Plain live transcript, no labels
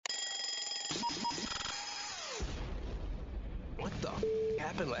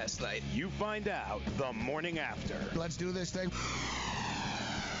happened last night? You find out the morning after. Let's do this thing.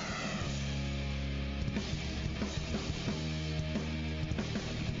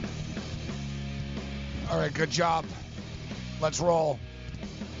 All right, good job. Let's roll.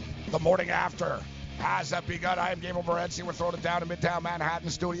 The morning after has begun. I am Gabriel Morency. We're throwing it down to Midtown Manhattan,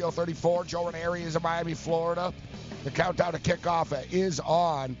 Studio 34. Joe Ranieri is in Miami, Florida. The countdown to kickoff is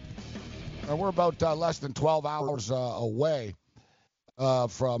on. We're about less than 12 hours away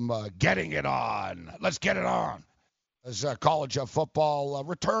from getting it on. Let's get it on. As college football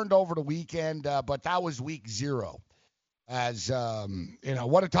returned over the weekend, but that was week 0. As,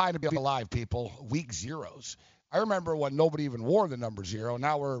 what a time to be alive, people. Week 0s. I remember when nobody even wore the number 0.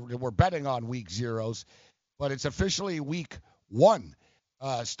 Now we're betting on week 0s. But it's officially week 1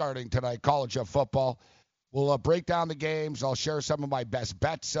 starting tonight, college football. We'll break down the games. I'll share some of my best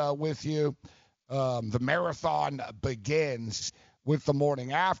bets with you. The marathon begins with the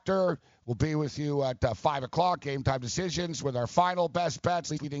morning after. We'll be with you at 5 o'clock, Game Time Decisions, with our final best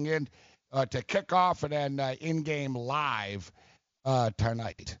bets leading in to kickoff, and then in-game live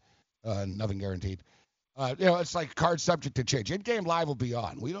tonight. Nothing guaranteed. It's like card subject to change. In-game live will be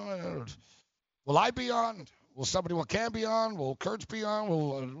on. We don't. Will I be on? Will somebody can be on? Will Kurtz be on?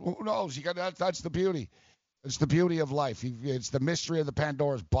 Who knows? That's the beauty. It's the beauty of life. It's the mystery of the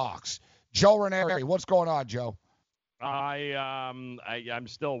Pandora's box. Joe Ranieri, what's going on, Joe? I'm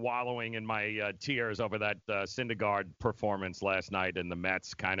still wallowing in my tears over that Syndergaard performance last night, and the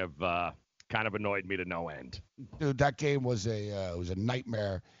Mets kind of annoyed me to no end. Dude, that game was a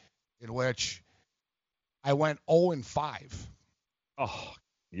nightmare, in which I went 0-5. Oh,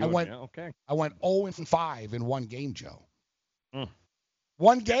 okay. I went 0-5 in one game, Joe.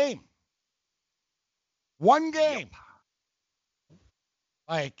 One game. Yep.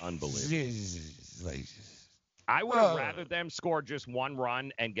 Like, unbelievable. I would have rather them score just one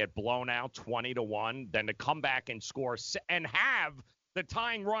run and get blown out 20-1 than to come back and score and have the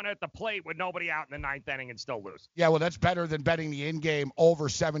tying run at the plate with nobody out in the 9th inning and still lose. Yeah, well, that's better than betting the in-game over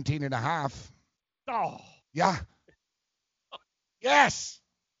 17.5. Oh. Yeah. Yes.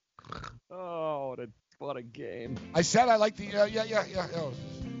 Oh, what a game. I said I like the,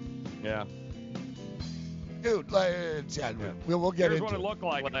 Yeah. Dude, we'll get Here's into what it looked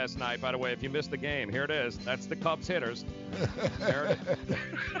like last night, by the way, if you missed the game. Here it is. That's the Cubs hitters. There it is.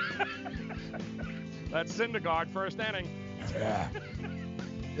 That's Syndergaard, first inning. Yeah.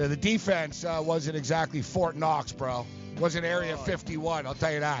 The defense wasn't exactly Fort Knox, bro. It wasn't Area 51, I'll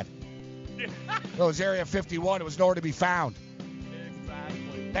tell you that. It was Area 51. It was nowhere to be found.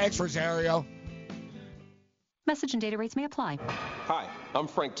 Exactly. Thanks, Rosario. Message and data rates may apply. Hi, I'm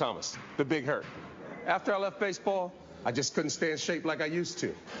Frank Thomas, the Big Hurt. After I left baseball, I just couldn't stay in shape like I used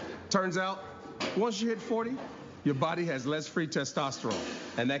to. Turns out, once you hit 40, your body has less free testosterone,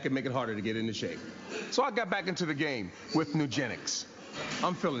 and that can make it harder to get into shape. So I got back into the game with Nugenics.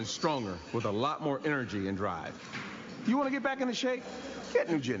 I'm feeling stronger with a lot more energy and drive. You want to get back into shape? Get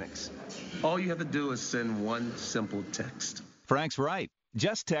Nugenics. All you have to do is send one simple text. Frank's right.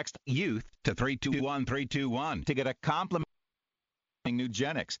 Just text YOUTH to 321321 to get a complimentary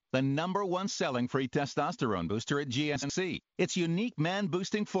Nugenics, the #1 selling free testosterone booster at GNC. Its unique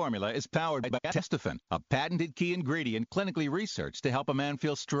man-boosting formula is powered by testofen, a patented key ingredient clinically researched to help a man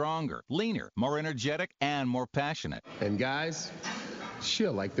feel stronger, leaner, more energetic, and more passionate. And guys,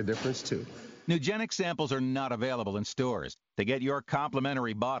 she'll like the difference too. Nugenics samples are not available in stores. To get your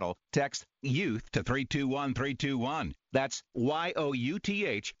complimentary bottle, text YOUTH to 321321. That's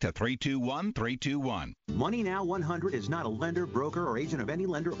YOUTH to 321321. Money Now 100 is not a lender, broker, or agent of any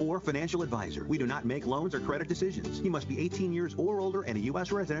lender or financial advisor. We do not make loans or credit decisions. You must be 18 years or older and a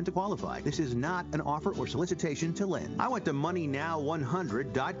U.S. resident to qualify. This is not an offer or solicitation to lend. I went to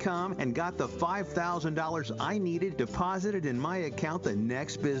MoneyNow100.com and got the $5,000 I needed deposited in my account the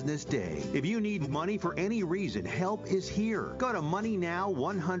next business day. If you need money for any reason, help is here. Go to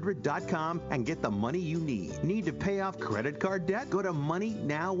MoneyNow100.com and get the money you need. Need to pay off credit card debt? Go to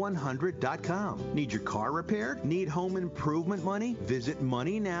MoneyNow100.com. Need your car repaired? Need home improvement money? Visit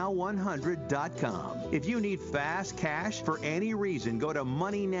MoneyNow100.com. If you need fast cash for any reason, go to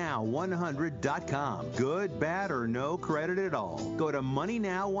MoneyNow100.com. Good, bad, or no credit at all. Go to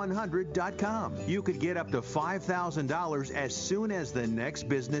MoneyNow100.com. You could get up to $5,000 as soon as the next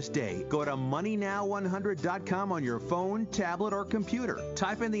business day. Go to MoneyNow100.com on your phone, tablet, or computer.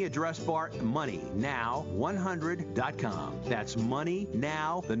 Type in the address bar MoneyNow100.com. That's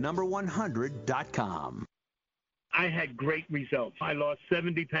MoneyNow100.com. I had great results. I lost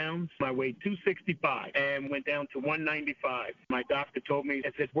 70 pounds. I weighed 265 and went down to 195. My doctor told me,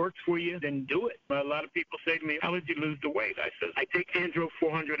 if it works for you, then do it. A lot of people say to me, how did you lose the weight? I said, I take Andro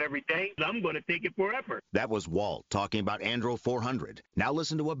 400 every day. I'm going to take it forever. That was Walt talking about Andro 400. Now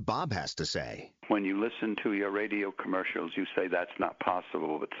listen to what Bob has to say. When you listen to your radio commercials, you say that's not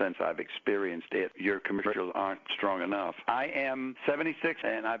possible, but since I've experienced it, your commercials aren't strong enough. I am 76,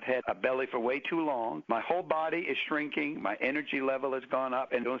 and I've had a belly for way too long. My whole body is shrinking. My energy level has gone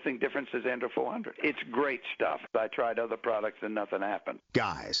up, and the only thing different is Andro 400. It's great stuff. I tried other products, and nothing happened.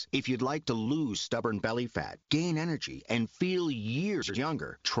 Guys, if you'd like to lose stubborn belly fat, gain energy, and feel years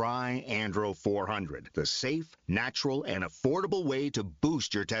younger, try Andro 400, the safe, natural, and affordable way to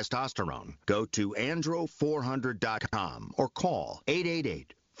boost your testosterone. Go to andro400.com or call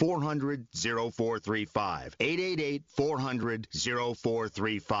 888-400-0435.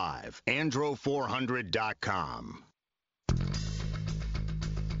 888-400-0435. andro400.com.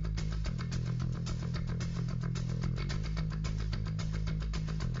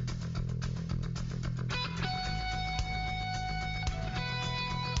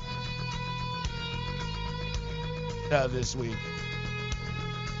 This week,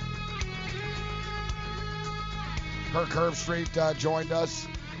 Kirk Herbstreit joined us.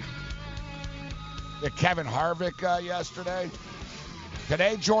 Kevin Harvick yesterday.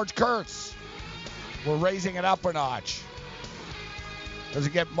 Today, George Kurtz. We're raising it up a notch.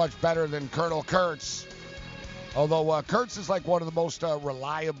 Doesn't get much better than Colonel Kurtz. Although Kurtz is like one of the most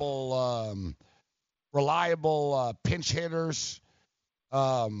reliable pinch hitters,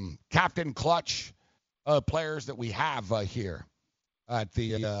 Captain Clutch players that we have here at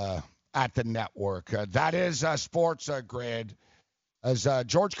the network. That is Sports Grid. As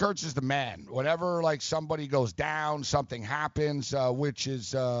George Kurtz is the man. Whenever like somebody goes down, something happens, which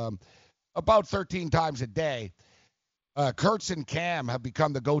is about 13 times a day. Kurtz and Cam have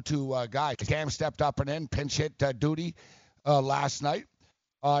become the go-to guy. Cam stepped up and in pinch hit duty last night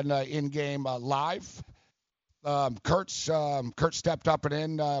on in-game live. Kurtz stepped up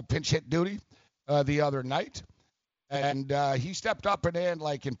and in pinch hit duty the other night. And he stepped up and in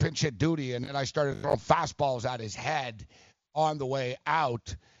like in pinch hit duty, and then I started throwing fastballs at his head on the way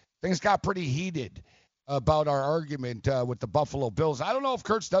out. Things got pretty heated about our argument with the Buffalo Bills. I don't know if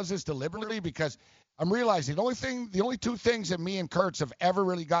Kurtz does this deliberately, because I'm realizing the only two things that me and Kurtz have ever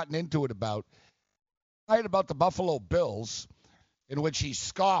really gotten into it about the Buffalo Bills, in which he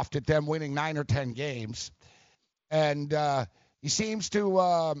scoffed at them winning 9 or 10 games. And he seems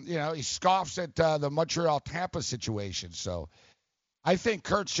to, he scoffs at the Montreal-Tampa situation. So I think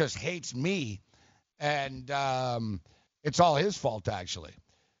Kurtz just hates me, and it's all his fault, actually.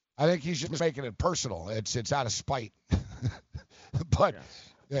 I think he's just making it personal. It's out of spite. But,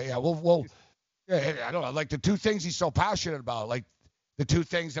 yes. I don't know, like the two things he's so passionate about, like the two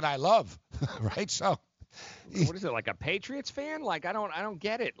things that I love, right? So. What is it, like a Patriots fan? Like, I don't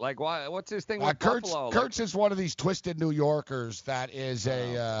get it. Like, what's his thing with Buffalo? Kurtz is one of these twisted New Yorkers that is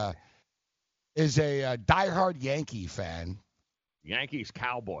a diehard Yankee fan. Yankees,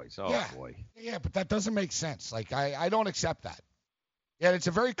 Cowboys. Oh, yeah. Boy. Yeah, but that doesn't make sense. Like, I don't accept that. Yeah, it's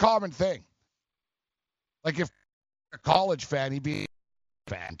a very common thing. Like, if a college fan, he'd be a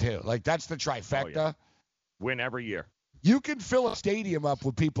fan, too. Like, that's the trifecta. Oh, yeah. Win every year. You can fill a stadium up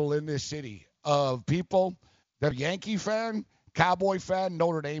with people in this city of people that are Yankee fan, Cowboy fan,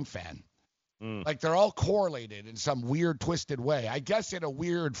 Notre Dame fan. Like, they're all correlated in some weird, twisted way. I guess in a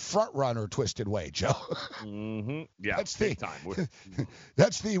weird front-runner twisted way, Joe. Mm-hmm. Yeah, that's big time.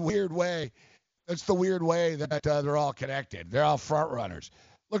 That's the weird way. That's the weird way that they're all connected. They're all front-runners.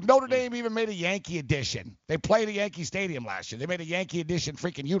 Look, Notre Dame even made a Yankee edition. They played at Yankee Stadium last year. They made a Yankee edition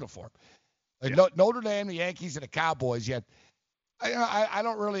freaking uniform. Like, Notre Dame, the Yankees, and the Cowboys, yet I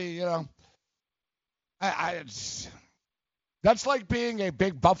don't really, that's like being a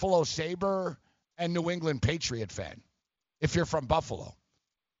big Buffalo Sabre and New England Patriot fan if you're from Buffalo.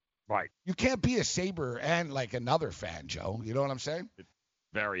 Right. You can't be a Sabre and like another fan, Joe. You know what I'm saying? It's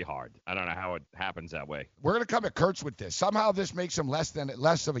very hard. I don't know how it happens that way. We're going to come at Kurtz with this. Somehow this makes him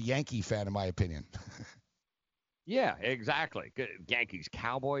less of a Yankee fan, in my opinion. Yeah, exactly. Yankees,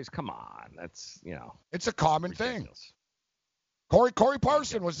 Cowboys, come on. That's, It's a common ridiculous thing. Corey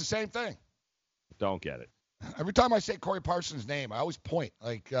Parson was the same thing. Don't get it. Every time I say Corey Parsons' name, I always point.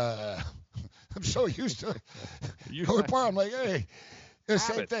 Like, I'm so used to it. Corey Parson, I'm like, hey, the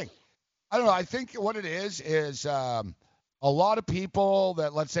same thing. I don't know. I think what it is a lot of people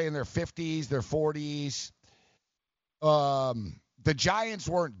that, let's say in their 50s, their 40s, the Giants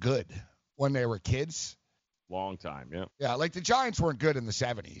weren't good when they were kids. Long time, yeah. Yeah, like the Giants weren't good in the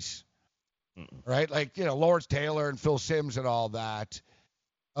 70s. right? Like, Lawrence Taylor and Phil Simms and all that.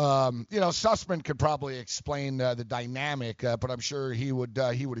 Sussman could probably explain the dynamic, but I'm sure he would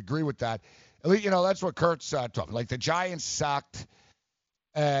agree with that. At least, that's what Kurt's talking. Like, the Giants sucked,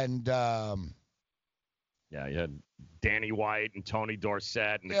 and you had Danny White and Tony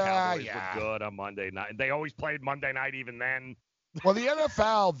Dorsett, and the Cowboys were good on Monday night. They always played Monday night even then. Well, the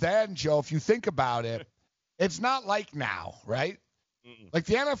NFL then, Joe, if you think about it, it's not like now, right? Like,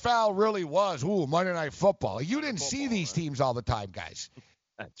 the NFL really was, Monday Night Football. You didn't see these teams all the time, guys.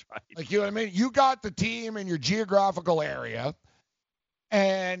 That's right. Like, you know what I mean? You got the team in your geographical area,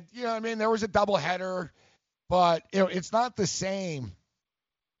 and, there was a doubleheader, but, it's not the same.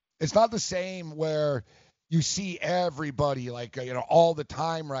 It's not the same where you see everybody, like, all the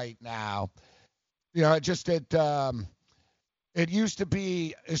time right now. It used to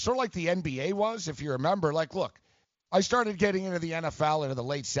be, it's sort of like the NBA was, if you remember. Like, look, I started getting into the NFL into the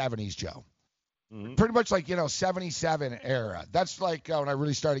late 70s, Joe. Pretty much like, 77 era. That's like when I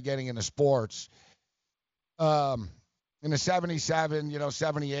really started getting into sports. In the 77,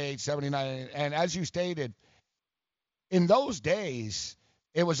 78, 79. And as you stated, in those days,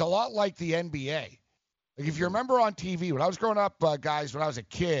 it was a lot like the NBA. Like, if you remember on TV, when I was growing up, guys, when I was a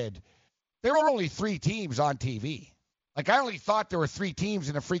kid, there were only 3 teams on TV. Like, I only thought there were 3 teams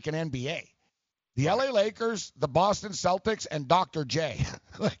in the freaking NBA. The LA Lakers, the Boston Celtics, and Dr. J.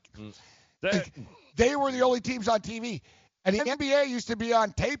 They were the only teams on TV. And the NBA used to be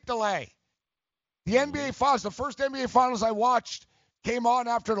on tape delay. The NBA Finals, the first NBA Finals I watched came on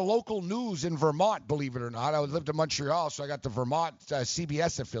after the local news in Vermont, believe it or not. I lived in Montreal, so I got the Vermont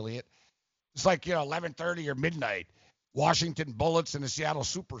CBS affiliate. It's like, 11:30 or midnight. Washington Bullets and the Seattle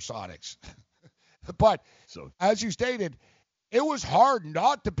Supersonics. But as you stated, it was hard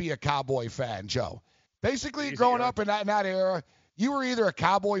not to be a Cowboy fan, Joe. Basically, growing up in that era, you were either a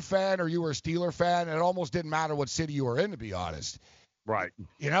Cowboy fan or you were a Steeler fan, and it almost didn't matter what city you were in, to be honest. Right.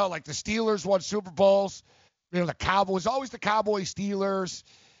 Like the Steelers won Super Bowls. The Cowboys, always the Cowboys, Steelers.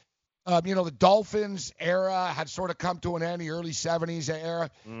 The Dolphins era had sort of come to an end, the early 70s era.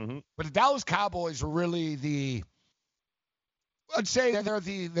 But the Dallas Cowboys were really I'd say they're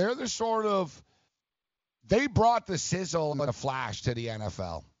the sort of, they brought the sizzle and the flash to the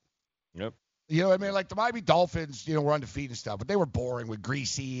NFL. Yep. You know what I mean? Like the Miami Dolphins, were undefeated and stuff, but they were boring with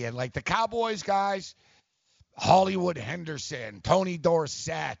Greasy. And like the Cowboys guys, Hollywood Henderson, Tony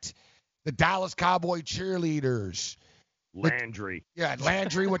Dorsett, the Dallas Cowboy cheerleaders. Landry.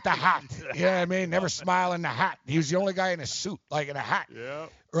 Landry with the hat. You know what I mean? Never smile in the hat. He was the only guy in a suit, like in a hat. Yeah.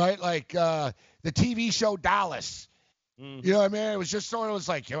 Right? Like the TV show Dallas. You know what I mean? It was just sort of,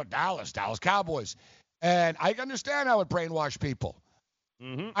 like, Dallas Cowboys. And I understand how it brainwashed people.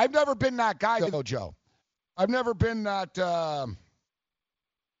 I've never been that guy, though, Joe. I've never been that.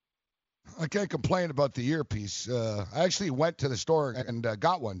 I can't complain about the earpiece. I actually went to the store and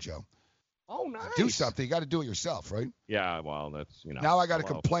got one, Joe. Oh, nice. Do something. You got to do it yourself, right? Yeah, well, that's, Now I got to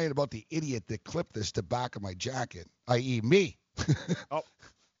complain about the idiot that clipped this to back of my jacket, i.e. me. Oh,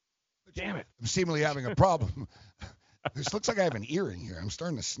 damn it. I'm seemingly having a problem. This looks like I have an earring here. I'm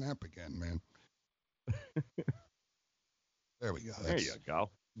starting to snap again, man. There we go. There you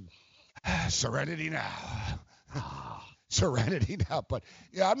go. Serenity now. Serenity now. But,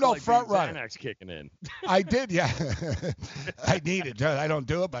 I'm no front runner. Xanax kicking in. I did, yeah. I need it. I don't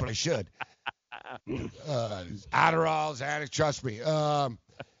do it, but I should. Adderall, Xanax, trust me.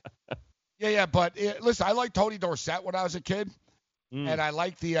 But listen, I liked Tony Dorsett when I was a kid. And I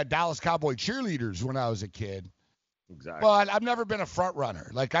liked the Dallas Cowboy cheerleaders when I was a kid. Exactly. But I've never been a front runner.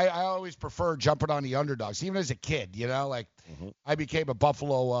 Like, I always prefer jumping on the underdogs, even as a kid, Like, I became a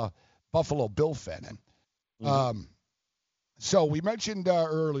Buffalo Bill fan. So we mentioned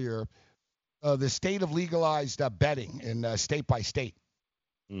earlier the state of legalized betting in state by state.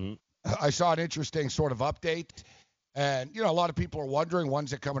 I saw an interesting sort of update. And, a lot of people are wondering,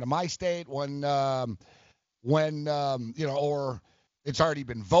 when's it coming to my state? When or it's already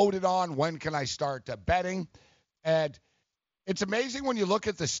been voted on. When can I start betting? And it's amazing when you look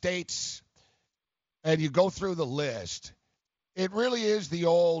at the states and you go through the list. It really is the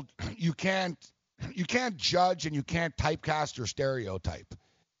old, you can't judge and you can't typecast or stereotype.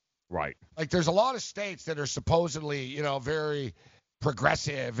 Right. Like there's a lot of states that are supposedly, very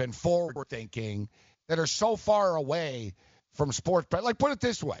progressive and forward thinking that are so far away from sports. But like, put it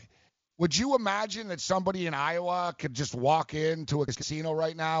this way. Would you imagine that somebody in Iowa could just walk into a casino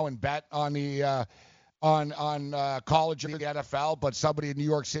right now and bet on the on college or the NFL, but somebody in New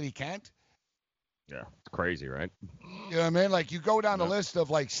York City can't? Yeah, it's crazy, right? You know what I mean? Like, you go down the list of,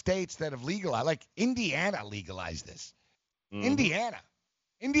 like, states that have legalized. Like, Indiana legalized this. Indiana.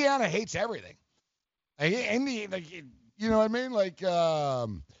 Indiana hates everything. You know what I mean? Like,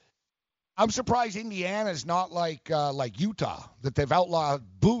 I'm surprised Indiana's not like Utah, that they've outlawed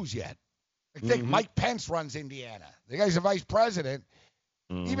booze yet. I think Mike Pence runs Indiana. The guy's a vice president.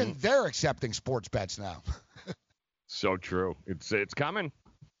 Even they're accepting sports bets now. So true. It's coming.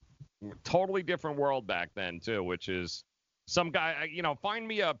 Totally different world back then, too, which is some guy, find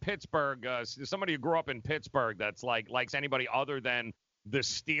me a Pittsburgh, somebody who grew up in Pittsburgh that's likes anybody other than the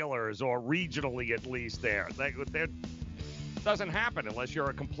Steelers, or regionally at least there. That doesn't happen unless you're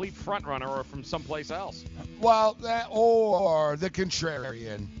a complete front runner or from someplace else. Well, or the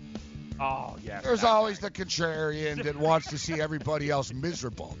contrarian. Oh, yeah. There's always the contrarian that wants to see everybody else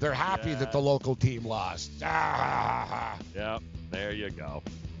miserable. They're happy that the local team lost. Yep, there you go.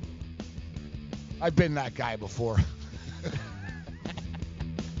 I've been that guy before.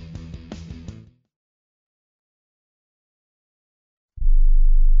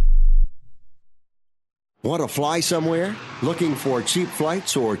 Want to fly somewhere? Looking for cheap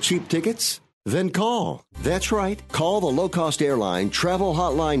flights or cheap tickets? Then call. That's right. Call the low-cost airline travel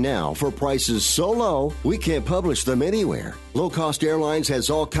hotline now for prices so low we can't publish them anywhere. Low-cost airlines has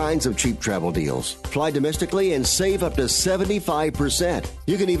all kinds of cheap travel deals. Fly domestically and save up to 75%.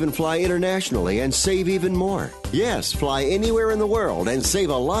 You can even fly internationally and save even more. Yes, fly anywhere in the world and save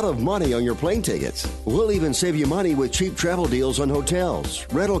a lot of money on your plane tickets. We'll even save you money with cheap travel deals on hotels,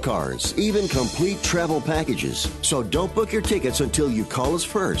 rental cars, even complete travel packages. So don't book your tickets until you call us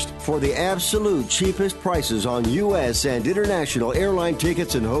first for the absolute cheapest prices on U.S. and international airline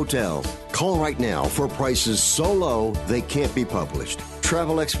tickets and hotels. Call right now for prices so low they can't be published.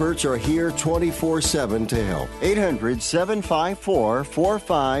 Travel experts are here 24/7 to help.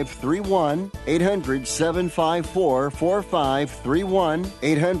 800-754-4531. 800-754-4531.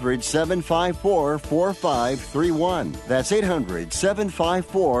 800-754-4531. That's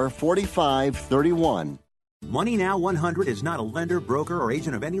 800-754-4531. Money Now 100 is not a lender, broker, or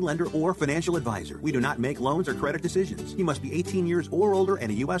agent of any lender or financial advisor. We do not make loans or credit decisions. You must be 18 years or older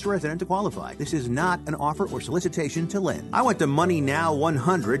and a U.S. resident to qualify. This is not an offer or solicitation to lend. I went to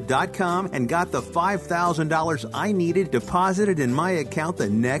MoneyNow100.com and got the $5,000 I needed deposited in my account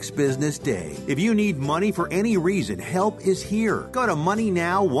the next business day. If you need money for any reason, help is here. Go to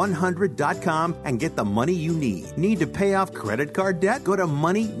MoneyNow100.com and get the money you need. Need to pay off credit card debt? Go to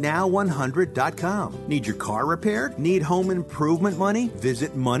MoneyNow100.com. Need your car repaired? Need home improvement money?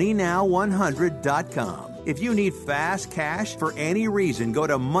 Visit MoneyNow100.com. If you need fast cash for any reason, go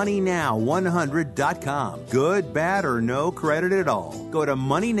to MoneyNow100.com. Good, bad, or no credit at all. Go to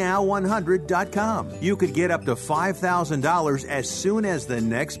MoneyNow100.com. You could get up to $5,000 as soon as the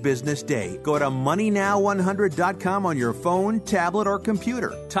next business day. Go to MoneyNow100.com on your phone, tablet, or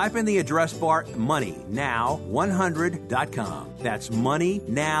computer. Type in the address bar MoneyNow100.com. That's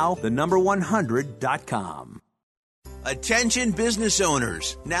MoneyNow100.com. Attention business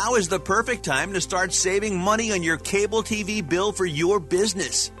owners. Now is the perfect time to start saving money on your cable TV bill for your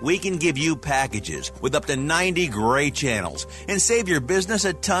business. We can give you packages with up to 90 great channels and save your business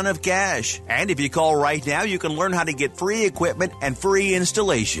a ton of cash. And if you call right now, you can learn how to get free equipment and free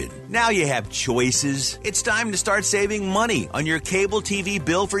installation. Now you have choices. It's time to start saving money on your cable TV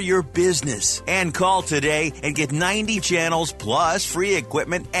bill for your business. And call today and get 90 channels plus free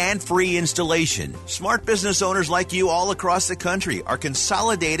equipment and free installation. Smart business owners like you all across the country are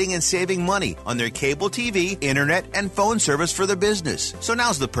consolidating and saving money on their cable TV, internet, and phone service for the business. So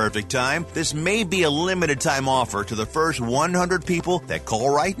now's the perfect time. This may be a limited time offer to the first 100 people that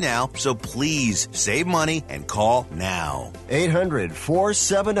call right now, so please save money and call now.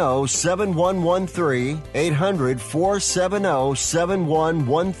 800-470-7113.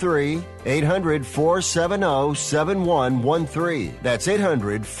 800-470-7113. 800-470-7113. That's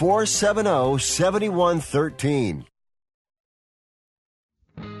 800-470-7113.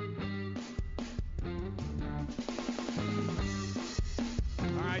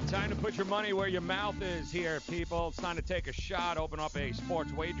 Time to put your money where your mouth is here, people. It's time to take a shot. Open up a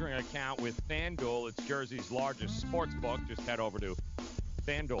sports wagering account with FanDuel. It's Jersey's largest sports book. Just head over to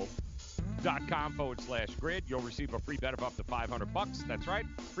FanDuel.com/grid. You'll receive a free bet of up to $500. That's right.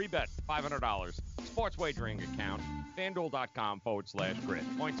 Free bet, $500. Sports wagering account,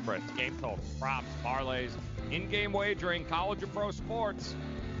 FanDuel.com/grid. Point spreads, game totals, props, parlays, in-game wagering, college or pro sports.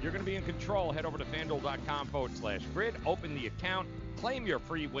 You're going to be in control. Head over to FanDuel.com/grid. Open the account. Claim your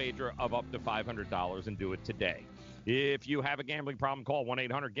free wager of up to $500 and do it today. If you have a gambling problem, call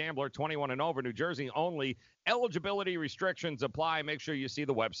 1-800-GAMBLER, 21 and over, New Jersey only. Eligibility restrictions apply. Make sure you see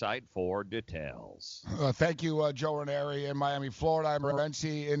the website for details. Thank you, Joe Ranieri in Miami, Florida. I'm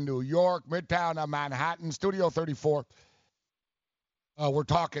Renzi in New York, Midtown, Manhattan, Studio 34. We're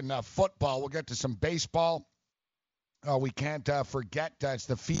talking football. We'll get to some baseball. We can't forget it's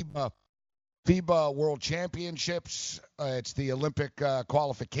the FIBA World Championships. It's the Olympic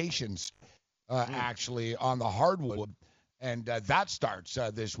qualifications, actually, on the hardwood. And that starts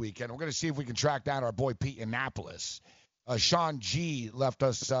this weekend. We're going to see if we can track down our boy Pete in Annapolis. Sean G. left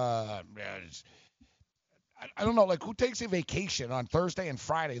us, I don't know, like, who takes a vacation on Thursday and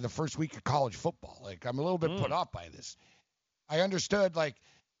Friday, the first week of college football? Like, I'm a little bit put off by this. I understood, like,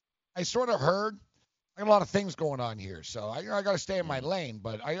 I sort of heard, I got a lot of things going on here, so I got to stay in my lane.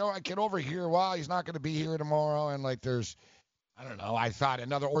 But I can overhear, well, he's not going to be here tomorrow, and, like, there's, I don't know, I thought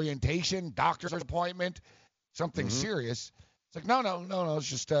another orientation, doctor's appointment, something serious. It's like, no, it's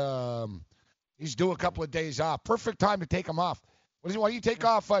just he's due a couple of days off. Perfect time to take him off. Why do you take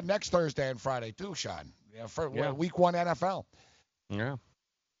off next Thursday and Friday too, Sean? For week 1 NFL. Yeah.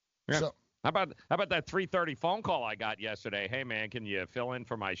 So, how about that 3:30 phone call I got yesterday? Hey man, can you fill in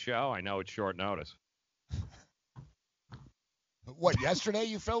for my show? I know it's short notice. What, yesterday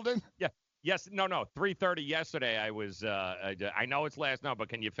you filled in? Yeah. Yes. No. 3:30 yesterday. I was. I know it's last night, but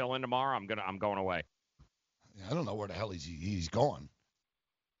can you fill in tomorrow? I'm going away. I don't know where the hell he's going.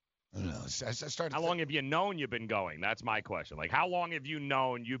 I don't know. I started. How long have you known you've been going? That's my question. Like, how long have you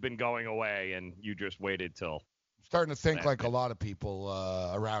known you've been going away and you just waited till? I'm starting to think like a lot of people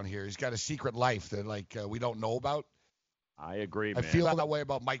around here. He's got a secret life that we don't know about. I agree, man. I feel that way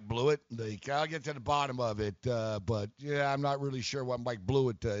about Mike Blewett. Like, I'll get to the bottom of it, but yeah, I'm not really sure what Mike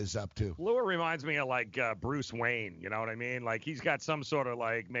Blewett is up to. Blewett reminds me of like Bruce Wayne. You know what I mean? Like, he's got some sort of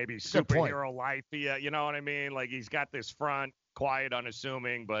like maybe superhero life. Yeah, you know what I mean? Like, he's got this front, quiet,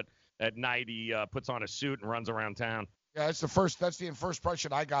 unassuming, but at night he puts on a suit and runs around town. Yeah, that's the first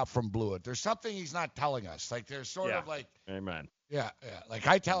impression I got from Blewett. There's something he's not telling us. Like, there's sort of like. Amen. Yeah. Like,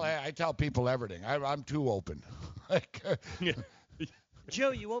 I tell people everything. I'm too open. Like.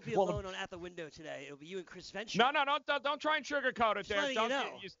 Joe, you won't be alone on At the Window today. It'll be you and Chris Venture. No, don't try and sugarcoat it there. Don't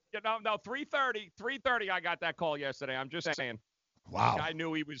no, 3:30 I got that call yesterday. I'm just saying. Wow. I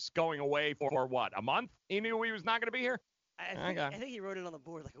knew he was going away for what, a month? He knew he was not going to be here? I think he wrote it on the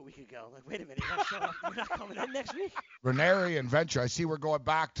board like a week ago. Like, wait a minute, you're not coming in next week? Ranieri and Venture, I see we're going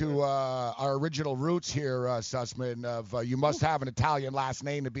back to our original roots here, Sussman, of you must have an Italian last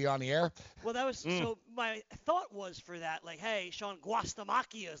name to be on the air. Well, that was so my thought was for that, like, hey, Sean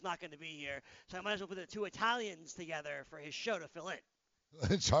Guastamacchio is not going to be here, so I might as well put the two Italians together for his show to fill in.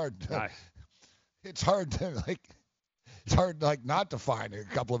 It's hard. It's hard not to find a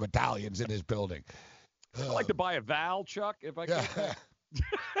couple of Italians in his building. I'd like to buy a Val, Chuck, if I could. I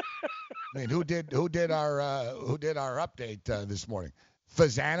mean, who did our update this morning?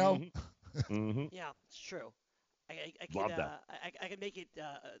 Fasano. Mm-hmm. Yeah, it's true. I Love that. I can make it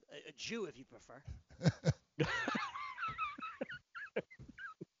a Jew if you prefer.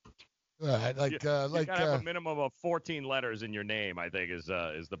 You gotta have a minimum of 14 letters in your name, I think, is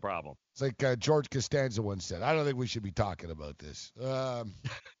the problem. It's like George Costanza once said. I don't think we should be talking about this.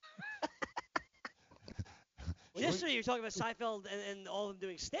 Well, yesterday you were talking about Seinfeld and all of them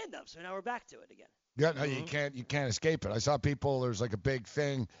doing stand-up, so now we're back to it again. Yeah, no, you can't escape it. I saw people. There's like a big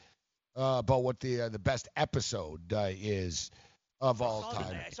thing about what the best episode is of all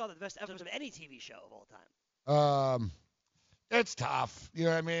time. I saw the best episode of any TV show of all time. It's tough, you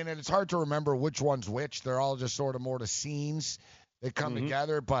know what I mean, and it's hard to remember which one's which. They're all just sort of more the scenes that come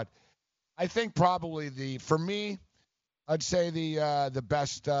together. But I think probably for me, I'd say the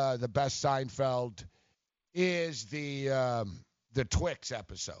best Seinfeld is the Twix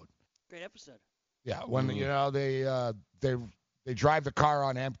episode. Great episode. Yeah, when they drive the car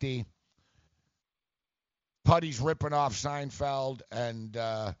on empty. Putty's ripping off Seinfeld, and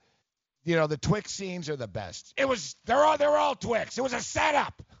the Twix scenes are the best. They're all Twix. It was a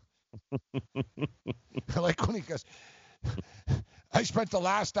setup. Like when he goes, I spent the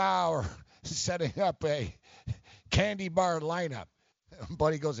last hour setting up a candy bar lineup.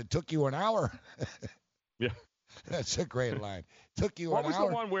 Buddy goes, it took you an hour. Yeah, that's a great line. Took you an hour. What was the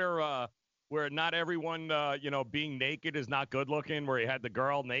one where not everyone being naked is not good looking? Where he had the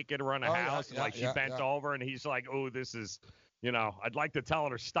girl naked around the house, she bent over, and he's like, "Oh, this is, I'd like to tell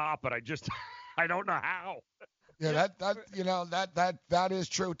her to stop, but I just, I don't know how." Yeah, that is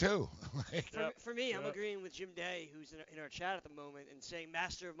true too. For me, I'm agreeing with Jim Day, who's in our chat at the moment, and saying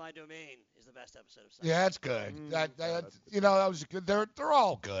 "Master of My Domain" is the best episode of Seinfeld. Yeah, that's good. That was good. They're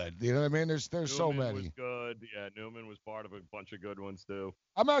all good. You know what I mean? There's so many. Newman was good. Yeah, Newman was part of a bunch of good ones too.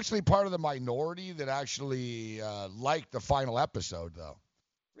 I'm actually part of the minority that actually liked the final episode, though.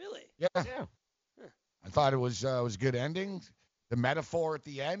 Really? Yeah. Huh. I thought it was a good ending. The metaphor at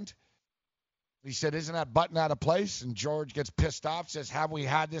the end. He said, isn't that button out of place? And George gets pissed off, says, have we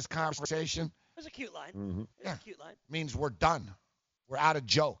had this conversation? It was a cute line. Mm-hmm. It was a cute line. Means we're done. We're out of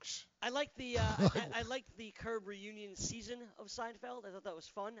jokes. I liked the I liked the Curb reunion season of Seinfeld. I thought that was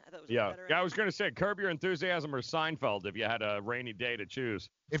fun. I thought it was better. Yeah, I was going to say Curb Your Enthusiasm or Seinfeld if you had a rainy day to choose.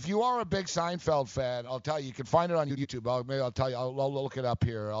 If you are a big Seinfeld fan, I'll tell you, you can find it on YouTube. I'll tell you. I'll look it up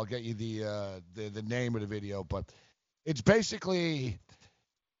here. I'll get you the name of the video. But it's basically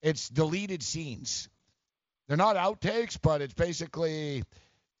it's deleted scenes. They're not outtakes, but it's basically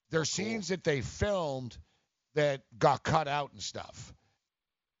they're scenes that they filmed that got cut out and stuff.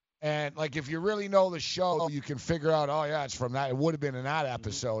 And, like, if you really know the show, you can figure out, oh, yeah, it's from that. It would have been in that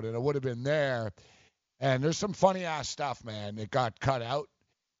episode, and it would have been there. And there's some funny-ass stuff, man, that got cut out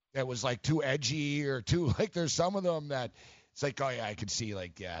that was, like, too edgy or too – like, there's some of them that it's like, oh, yeah, I could see,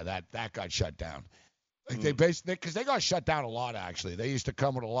 like, yeah, that got shut down. Like, they basically – because they got shut down a lot, actually. They used to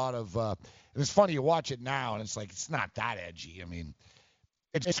come with a lot of and it's funny, you watch it now, and it's like, it's not that edgy. I mean,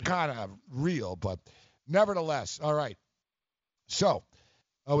 it's kind of real, but nevertheless, all right. So –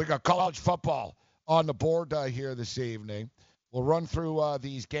 we got college football on the board here this evening. We'll run through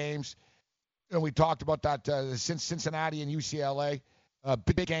these games. We talked about that Cincinnati and UCLA.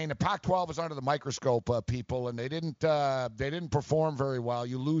 Big game. The Pac-12 is under the microscope, people, and they didn't perform very well.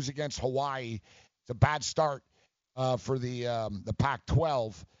 You lose against Hawaii. It's a bad start for the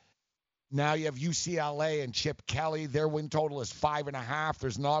Pac-12. Now you have UCLA and Chip Kelly. Their win total is 5.5.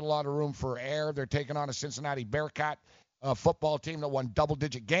 There's not a lot of room for error. They're taking on a Cincinnati Bearcat football team that won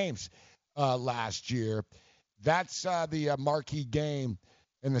double-digit games last year. That's the marquee game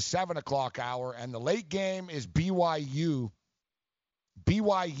in the 7 o'clock hour. And the late game is BYU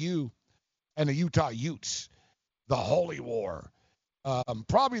and the Utah Utes, the Holy War.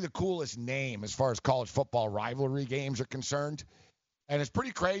 Probably the coolest name as far as college football rivalry games are concerned. And it's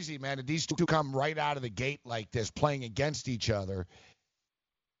pretty crazy, man, that these two come right out of the gate like this, playing against each other.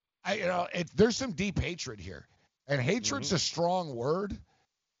 There's some deep hatred here. And hatred's a strong word,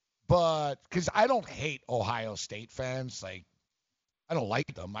 but because I don't hate Ohio State fans. Like, I don't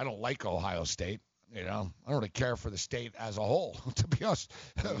like them. I don't like Ohio State. I don't really care for the state as a whole, to be honest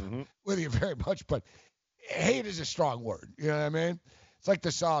with you very much. But hate is a strong word. You know what I mean? It's like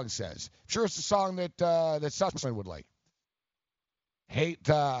the song says. I'm sure it's a song that Sussman would like. Hate.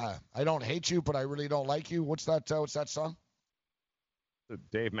 I don't hate you, but I really don't like you. What's that song? The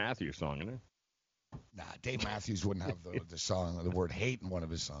Dave Matthews song, isn't it? Nah, Dave Matthews wouldn't have the song, the word hate in one of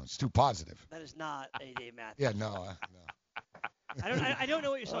his songs. It's too positive. That is not a Dave Matthews. Yeah, no. I don't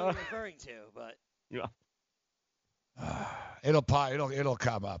know what your song is referring to, but yeah. It'll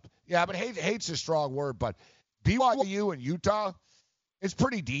come up. Yeah, but hate's a strong word. But BYU and Utah, it's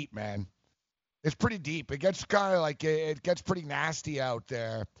pretty deep, man. It's pretty deep. It gets kind of like it gets pretty nasty out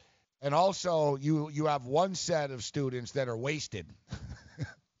there. And also, you have one set of students that are wasted.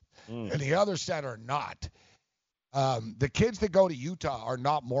 And the other set are not. The kids that go to Utah are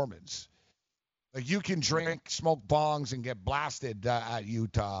not Mormons. Like, you can drink, smoke bongs, and get blasted at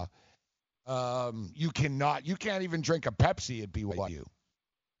Utah. You can't even drink a Pepsi at BYU.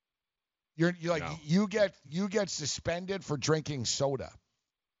 You're like, no. you get suspended for drinking soda.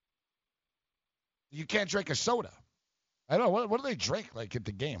 You can't drink a soda. I don't know, what do they drink like at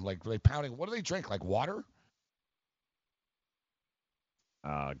the game? Like, they pounding, what do they drink? Like water?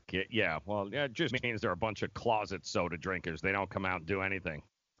 It just means they're a bunch of closet soda drinkers. They don't come out and do anything.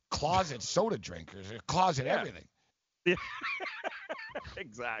 Closet soda drinkers, closet everything. Yeah.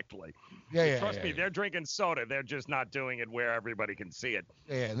 Exactly. Trust me, they're drinking soda. They're just not doing it where everybody can see it.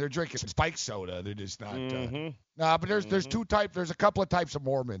 Yeah, and they're drinking spiked soda. They're just not. But there's two types. There's a couple of types of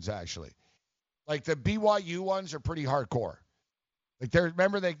Mormons actually. Like, the BYU ones are pretty hardcore. Like,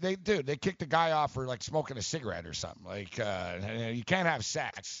 they kicked a guy off for, like, smoking a cigarette or something. Like, you can't have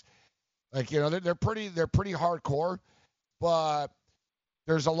sex. Like, they're pretty hardcore, but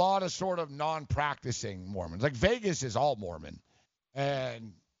there's a lot of sort of non-practicing Mormons. Like, Vegas is all Mormon,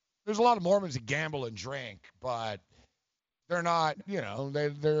 and there's a lot of Mormons that gamble and drink, but they're not.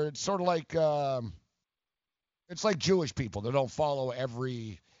 They're sort of like it's like Jewish people. They don't follow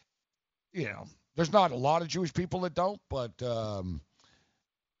every. There's not a lot of Jewish people that don't, but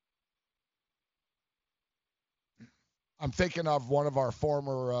I'm thinking of one of our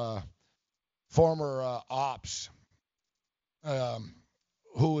former ops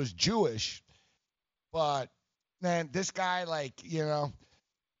who is Jewish, but man, this guy,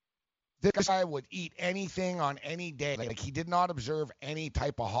 this guy would eat anything on any day. Like, he did not observe any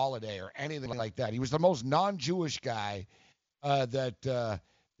type of holiday or anything like that. He was the most non-Jewish guy that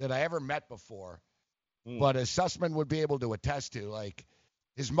I ever met before. But as Sussman would be able to attest to, like,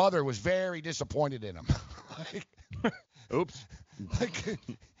 his mother was very disappointed in him. Oops. Like,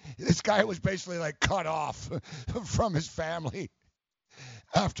 this guy was basically like cut off from his family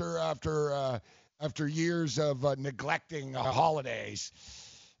after years of neglecting holidays.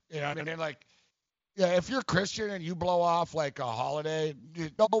 You know, I mean, like, yeah, if you're Christian and you blow off like a holiday,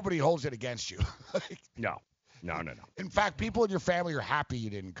 nobody holds it against you. No. In fact, people in your family are happy you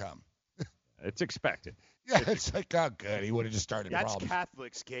didn't come. It's expected. Yeah, it's like, oh, good. He would have just started That's problems.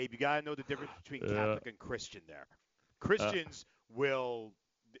 Catholics, Gabe. You got to know the difference between Catholic and Christian there. Christians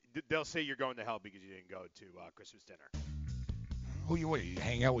they'll say you're going to hell because you didn't go to Christmas dinner. What, you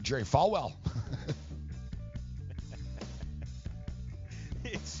hang out with Jerry Falwell?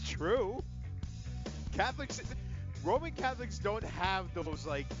 It's true. Roman Catholics don't have those,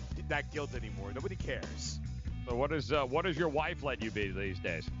 like, that guilt anymore. Nobody cares. So what does your wife let you be these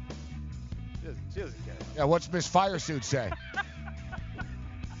days? She doesn't care. Yeah, what's Miss Firesuit say?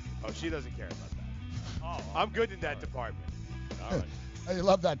 Oh, she doesn't care about that. I'm good in that department. All right. I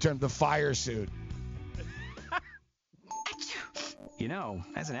love that term, the fire suit. You know,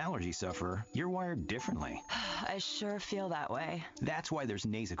 as an allergy sufferer, you're wired differently. I sure feel that way. That's why there's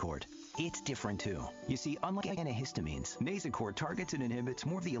Nasacort. It's different too. You see, unlike antihistamines, Nasacort targets and inhibits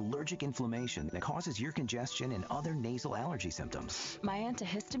more of the allergic inflammation that causes ear congestion and other nasal allergy symptoms. My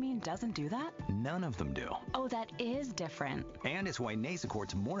antihistamine doesn't do that? None of them do. Oh, that is different. And it's why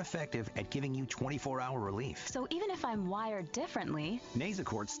Nasacort's more effective at giving you 24-hour relief. So even if I'm wired differently,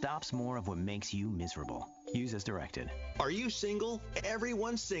 Nasacort stops more of what makes you miserable. Use as directed. Are you single?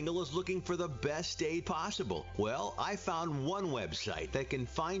 Everyone single is looking for the best date possible. Well, I found one website that can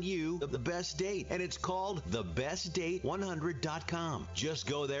find you the best date, and it's called thebestdate100.com. Just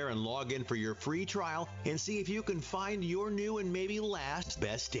go there and log in for your free trial and see if you can find your new and maybe last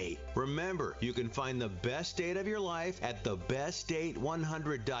best date. Remember, you can find the best date of your life at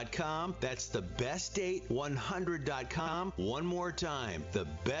thebestdate100.com. That's thebestdate100.com. One more time,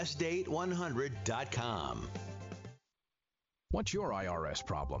 thebestdate100.com. What's your IRS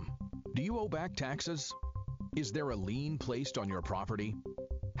problem? Do you owe back taxes? Is there a lien placed on your property?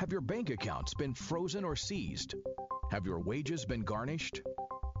 Have your bank accounts been frozen or seized? Have your wages been garnished?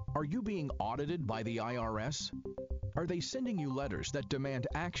 Are you being audited by the IRS? Are they sending you letters that demand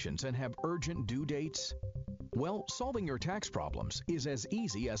actions and have urgent due dates? Well, solving your tax problems is as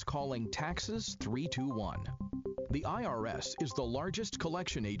easy as calling Taxes 321. The IRS is the largest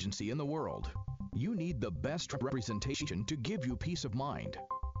collection agency in the world. You need the best representation to give you peace of mind.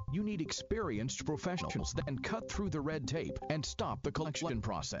 You need experienced professionals that can cut through the red tape and stop the collection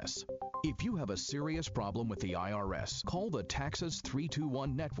process. If you have a serious problem with the IRS, call the Taxes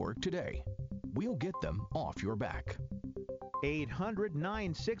 321 network today. We'll get them off your back.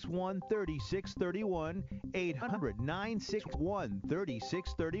 800-961-3631,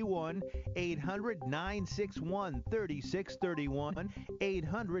 800-961-3631, 800-961-3631,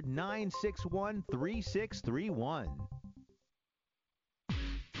 800-961-3631.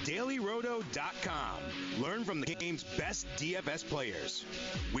 DailyRoto.com. Learn from the game's best DFS players.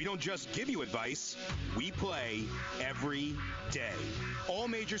 We don't just give you advice, we play every day. All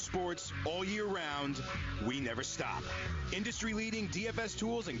major sports, all year round, we never stop. Industry-leading DFS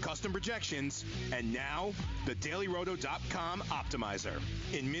tools and custom projections, and now the DailyRoto.com Optimizer.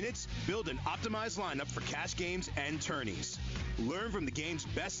 In minutes, build an optimized lineup for cash games and tourneys. Learn from the game's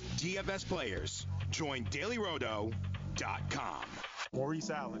best DFS players. Join DailyRoto.com. Maurice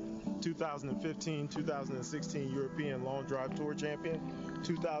Allen, 2015-2016 European Long Drive Tour Champion,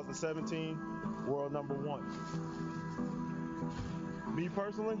 2017 World Number 1. Me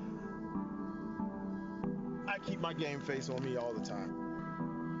personally, I keep my game face on me all the time.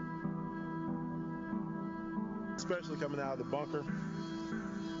 Especially coming out of the bunker,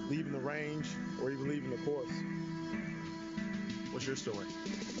 leaving the range, or even leaving the course. What's your story?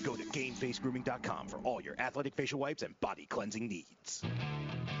 Go to GameFaceGrooming.com for all your athletic facial wipes and body cleansing needs.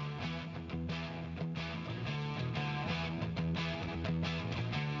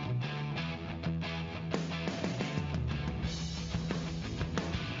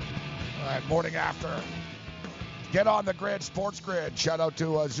 All right, morning after. Get on the grid, Sports Grid. Shout out to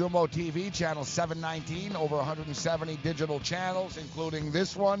Zumo TV, channel 719, over 170 digital channels, including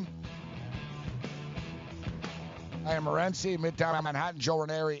this one. I am Morency, Midtown Manhattan, Joe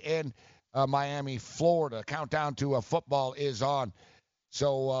Ranieri in Miami, Florida. Countdown to football is on.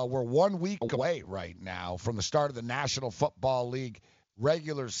 So we're 1 week away right now from the start of the National Football League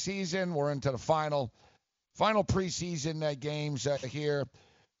regular season. We're into the final preseason games here,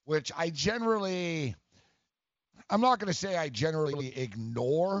 which I'm not going to say I generally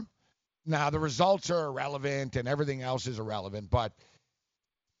ignore. Now, the results are irrelevant and everything else is irrelevant, but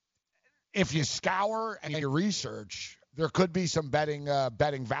if you scour and you research, there could be some betting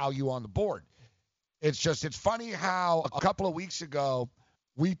value on the board. It's funny how a couple of weeks ago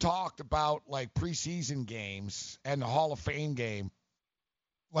we talked about like preseason games and the Hall of Fame game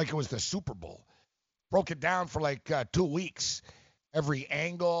like it was the Super Bowl. Broke it down for like 2 weeks. Every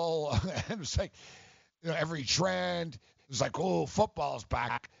angle, and it was like, every trend. It was like, oh, football's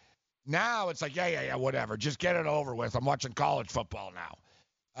back. Now it's like, yeah, whatever. Just get it over with. I'm watching college football now.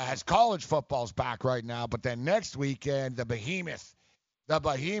 As college football's back right now, but then next weekend, the behemoth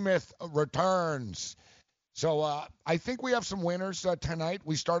returns. So I think we have some winners tonight.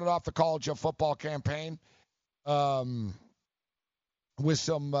 We started off the college football campaign with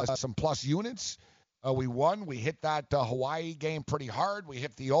some plus units. We won. We hit that Hawaii game pretty hard. We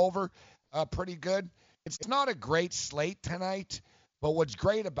hit the over pretty good. It's not a great slate tonight, but what's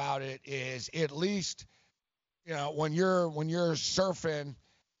great about it is at least, when you're surfing,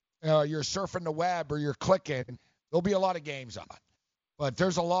 you're surfing the web or you're clicking, there'll be a lot of games on. But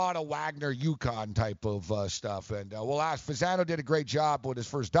there's a lot of Wagner Yukon type of stuff. And we'll ask. Fasano did a great job with his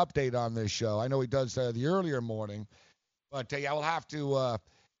first update on this show. I know he does the earlier morning. But, yeah, we'll have to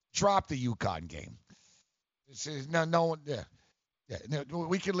drop the Yukon game. No,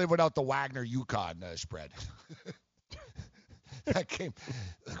 we can live without the Wagner Yukon spread. That game,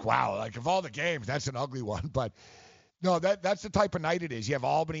 wow, like of all the games, that's an ugly one. But, no, that's the type of night it is. You have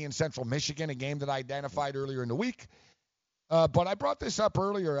Albany and Central Michigan, a game that I identified earlier in the week. But I brought this up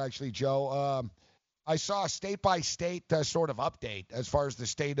earlier, actually, Joe. I saw a state-by-state sort of update as far as the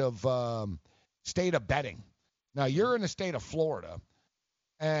state of betting. Now, you're in the state of Florida,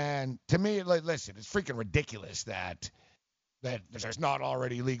 and to me, listen, it's freaking ridiculous that there's not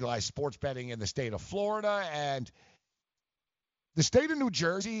already legalized sports betting in the state of Florida, and the state of New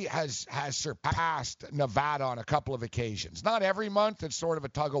Jersey has surpassed Nevada on a couple of occasions. Not every month. It's sort of a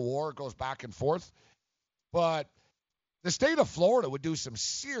tug-of-war. It goes back and forth. But the state of Florida would do some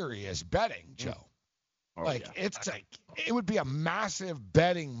serious betting, Joe. It's like it would be a massive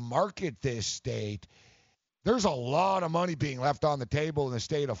betting market, this state. There's a lot of money being left on the table in the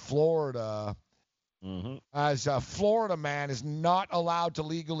state of Florida. As a Florida man is not allowed to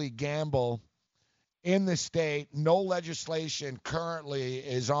legally gamble in the state. No legislation currently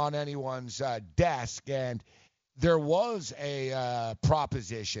is on anyone's desk. And there was a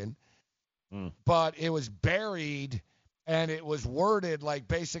proposition, but it was buried, and it was worded like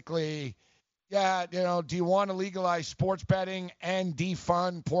basically, yeah, do you want to legalize sports betting and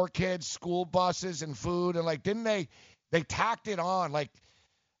defund poor kids, school buses, and food? And like, didn't they tacked it on? Like,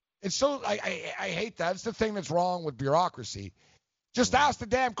 it's so, I hate that. It's the thing that's wrong with bureaucracy. Just ask the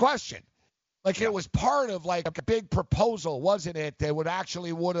damn question. Like, it was part of like a big proposal, wasn't it? That would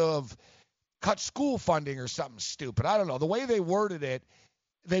have cut school funding or something stupid. I don't know. The way they worded it,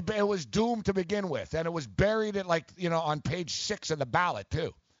 it was doomed to begin with. And it was buried at on page 6 of the ballot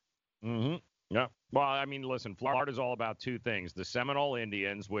too. Yeah. Well, I mean, listen, Florida's all about two things. The Seminole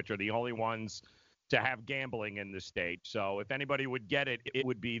Indians, which are the only ones to have gambling in the state. So if anybody would get it, it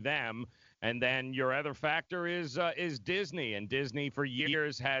would be them. And then your other factor is Disney. And Disney for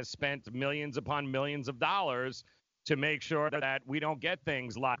years has spent millions upon millions of dollars to make sure that we don't get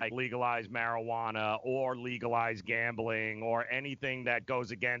things like legalized marijuana or legalized gambling or anything that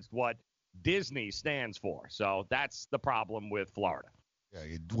goes against what Disney stands for. So that's the problem with Florida.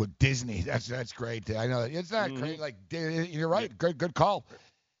 Yeah, with Disney, that's great. I know it's not great. Like, you're right. Good call.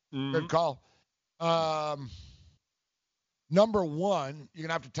 Good call. Number one, you're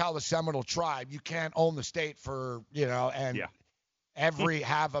gonna have to tell the Seminole tribe you can't own the state for and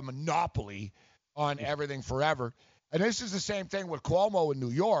have a monopoly on everything forever. And this is the same thing with Cuomo in New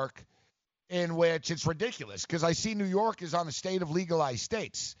York, in which it's ridiculous because I see New York is on the state of legalized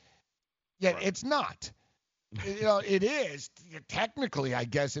states, yet it's not. It is technically, I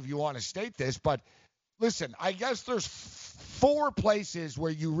guess, if you want to state this, but listen, I guess there's 4 places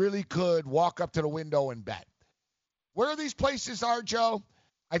where you really could walk up to the window and bet. Where these places are, Joe,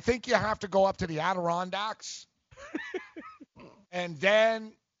 I think you have to go up to the Adirondacks. And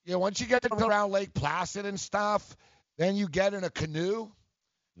then, once you get around Lake Placid and stuff, then you get in a canoe.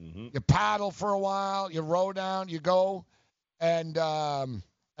 You paddle for a while, you row down, you go, and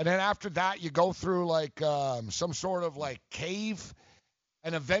then after that, you go through like some sort of like cave,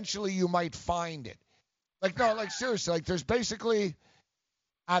 and eventually you might find it. Like, no, like seriously, like there's basically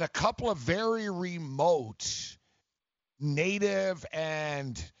at a couple of very remote, native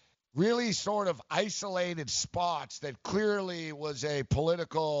and really sort of isolated spots that clearly was a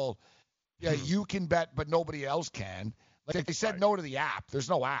political, you can bet, but nobody else can. Like they said no to the app. There's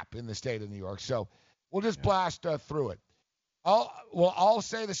no app in the state of New York. So we'll just blast through it. I'll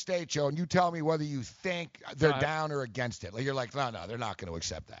say the state, Joe, and you tell me whether you think they're down or against it. Like you're like, no, they're not going to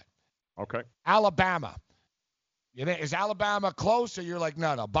accept that. Okay. Alabama. Is Alabama close, or you're like,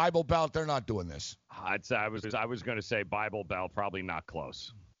 no, Bible Belt, they're not doing this? I'd say I was going to say Bible Belt, probably not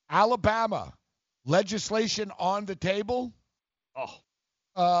close. Alabama, legislation on the table. Oh.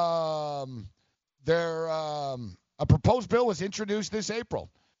 A proposed bill was introduced this April.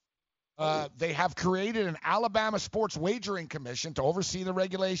 They have created an Alabama Sports Wagering Commission to oversee the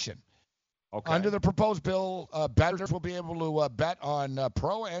regulation. Okay. Under the proposed bill, bettors will be able to bet on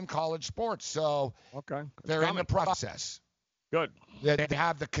pro and college sports. So they're in the process. Good. They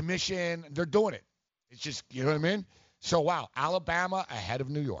have the commission. They're doing it. It's just, you know what I mean? So, wow, Alabama ahead of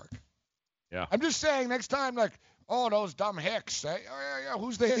New York. Yeah. I'm just saying next time, like, oh, those dumb hicks. Yeah,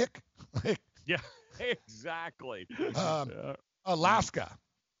 who's the hick? Yeah, exactly. Alaska,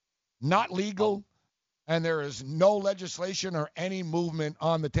 not legal, and there is no legislation or any movement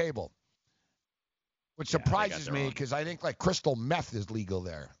on the table. Which surprises me because I think like crystal meth is legal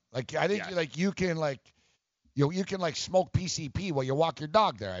there. Like I think like you can like you can like smoke PCP while you walk your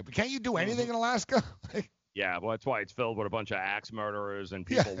dog there. But can't you do anything in Alaska? Yeah, well, that's why it's filled with a bunch of axe murderers and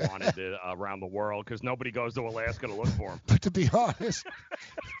people wanted it around the world because nobody goes to Alaska to look for them. But to be honest,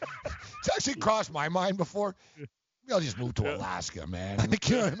 it's actually crossed my mind before. Maybe I'll just move to Alaska, man.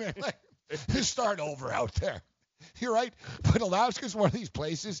 You know what I mean? Like, just start over out there. You're right, but Alaska's one of these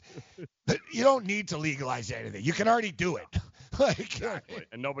places that you don't need to legalize anything. You can already do it. Exactly,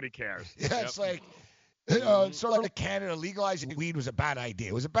 and nobody cares. Yeah, it's like sort of like Canada legalizing weed was a bad idea.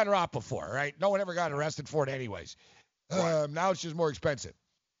 It was better off before, right? No one ever got arrested for it anyways. Now it's just more expensive.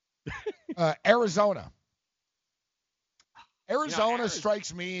 Arizona. Arizona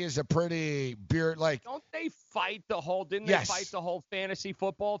strikes me as a pretty like. Don't they fight the whole? Didn't Yes. they fight the whole fantasy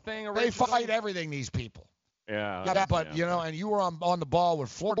football thing originally? They fight everything. These people. Yeah, but you know, and you were on the ball with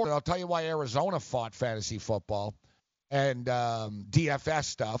Florida. And I'll tell you why Arizona fought fantasy football and DFS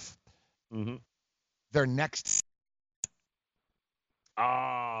stuff. Mm-hmm. Their next.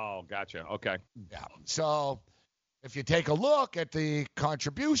 Oh, gotcha. Okay. Yeah. So, if you take a look at the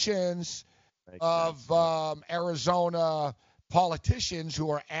contributions of Arizona politicians who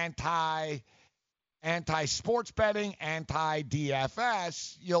are anti-sports betting,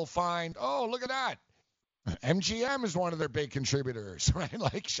 anti-DFS, you'll find, oh, look at that. MGM is one of their big contributors, right?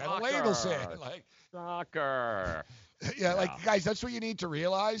 Like Shannon Adelson, like soccer. Yeah, like guys, that's what you need to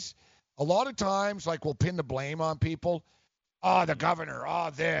realize. A lot of times, like we'll pin the blame on people. Oh, the governor.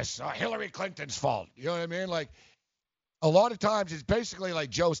 Oh, this. Hillary Clinton's fault. You know what I mean? Like a lot of times, it's basically like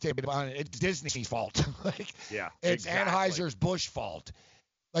Joe stated on it. It's Disney's fault. Like it's Anheuser Busch fault.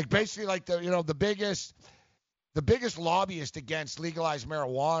 Like basically, like the biggest lobbyist against legalized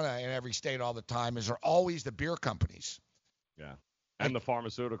marijuana in every state all the time are always the beer companies. Yeah. And the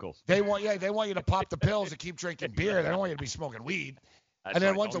pharmaceuticals. They want you to pop the pills and keep drinking beer. They don't want you to be smoking weed. That's and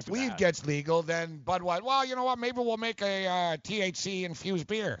then right, once the weed gets legal, then Budweiser, well, you know what? Maybe we'll make a THC infused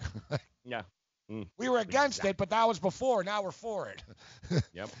beer. Yeah. We were against it, but that was before. Now we're for it.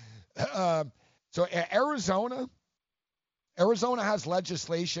 Yep. So Arizona has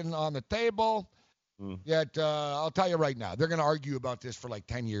legislation on the table. Yet, I'll tell you right now, they're going to argue about this for like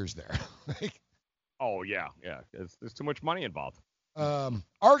 10 years there. Oh, yeah. There's too much money involved.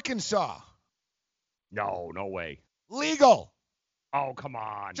 Arkansas. No way. Legal. Oh, come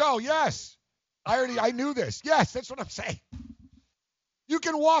on. Joe, yes. I knew this. Yes, that's what I'm saying. You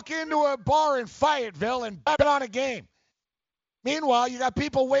can walk into a bar in Fayetteville and bet on a game. Meanwhile, you got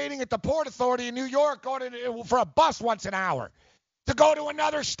people waiting at the Port Authority in New York for a bus once an hour to go to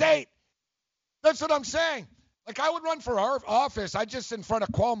another state. That's what I'm saying. Like, I would run for our office. I just in front of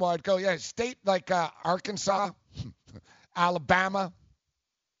Cuomo, I'd go, yeah, state like Arkansas, Alabama.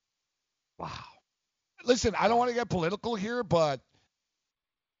 Wow. Listen, I don't want to get political here, but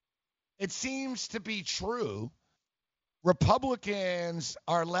it seems to be true. Republicans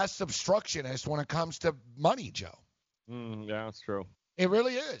are less obstructionist when it comes to money, Joe. Yeah, that's true. It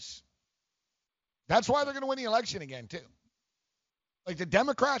really is. That's why they're going to win the election again, too. Like, the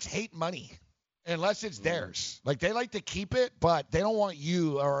Democrats hate money. Unless it's theirs. Like, they like to keep it, but they don't want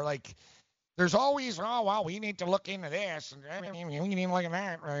you, or like, there's always, oh, well, we need to look into this, and we need to look at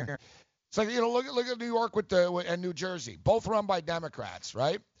that right here. It's like, look at New York and New Jersey. Both run by Democrats,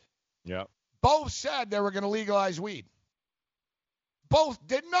 right? Yeah. Both said they were going to legalize weed. Both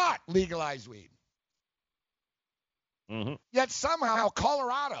did not legalize weed. Mm-hmm. Yet somehow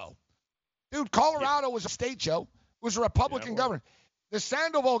Colorado was a state, Joe. It was a Republican governor. The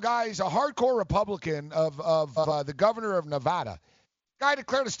Sandoval guy is a hardcore Republican of the governor of Nevada. Guy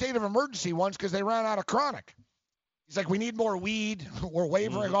declared a state of emergency once because they ran out of chronic. He's like, we need more weed. We're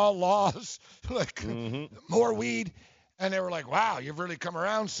waiving all laws. Like, more weed. And they were like, wow, you've really come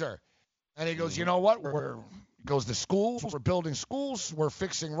around, sir. And he goes, you know what? He goes, the schools, we're building schools. We're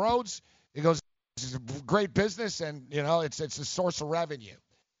fixing roads. He goes, this is a great business, and, you know, it's a source of revenue.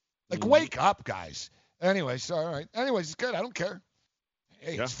 Like, wake up, guys. Anyways, all right. Anyways, it's good. I don't care.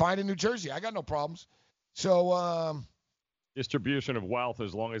 Hey, it's fine in New Jersey. I got no problems. So, distribution of wealth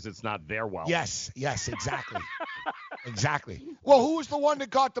as long as it's not their wealth. Yes, exactly. Exactly. Well, who was the one that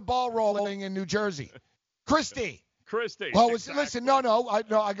got the ball rolling in New Jersey? Christie. Well, listen, we got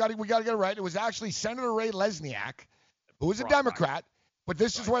to get it right. It was actually Senator Ray Lesniak, who was a Democrat, but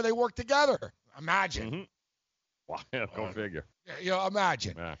this is where they work together. Imagine. Wow, go figure. You know,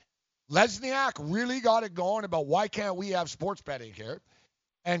 imagine. Yeah. Lesniak really got it going about why can't we have sports betting here.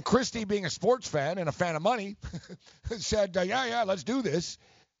 And Christie, being a sports fan and a fan of money, said, yeah, let's do this.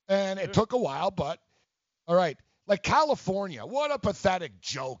 And it took a while, but all right. Like California, what a pathetic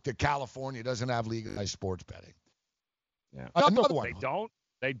joke that California doesn't have legalized sports betting. Yeah. Another one.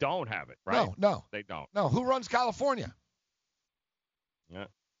 They don't have it, right? No. They don't. No. Who runs California? Yeah.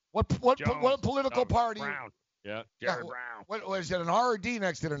 What political party? Brown. Yeah, Jared Brown. What is it, an R or D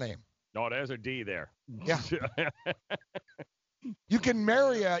next to their name? No, there's a D there. Yeah. You can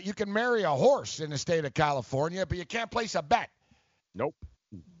marry a horse in the state of California, but you can't place a bet. Nope.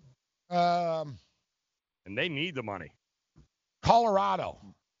 And they need the money. Colorado,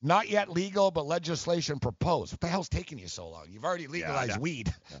 not yet legal, but legislation proposed. What the hell's taking you so long? You've already legalized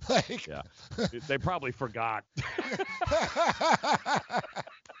weed. Yeah. They probably forgot.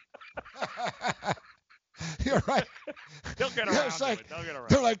 You're right. They'll get around to it.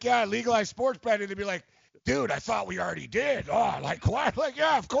 They're like, yeah, legalized sports betting. They'd be like, dude, I thought we already did. Oh, like what? Like,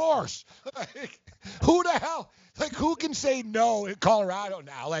 yeah, of course. Like, who the hell? Like, who can say no in Colorado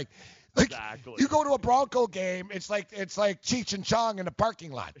now? Like exactly. You go to a Bronco game, it's like Cheech and Chong in the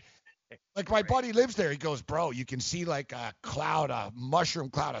parking lot. Like my buddy lives there. He goes, bro, you can see like a mushroom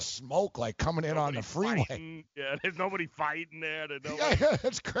cloud of smoke like coming in on the freeway. Fighting. Yeah, there's nobody fighting there. Yeah,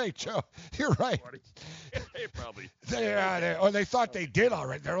 that's great, Joe. You're right. They probably. They thought they did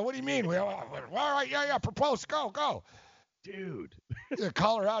already. What do you mean? All right, yeah, propose, go. Dude.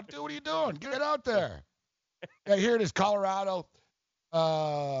 Colorado, dude, what are you doing? Get out there. Yeah, here it is, Colorado.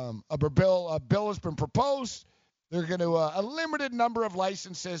 A bill has been proposed. They're going to a limited number of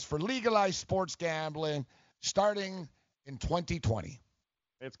licenses for legalized sports gambling starting in 2020.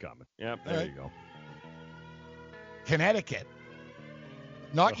 It's coming. Yep, there you go. Connecticut.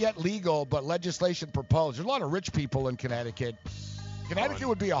 Not yet legal, but legislation proposed. There's a lot of rich people in Connecticut. Connecticut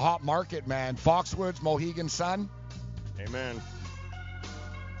would be a hot market, man. Foxwoods, Mohegan Sun. Amen.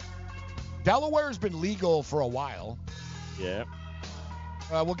 Delaware's been legal for a while. Yeah.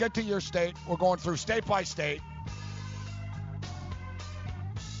 We'll get to your state. We're going through state by state.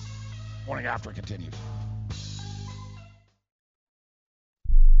 Morning After continues.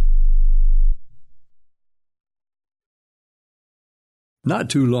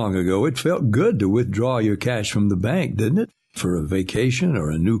 Not too long ago, it felt good to withdraw your cash from the bank, didn't it? For a vacation or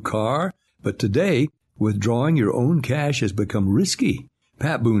a new car. But today, withdrawing your own cash has become risky.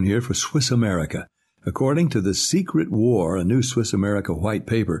 Pat Boone here for Swiss America. According to The Secret War, a new Swiss America white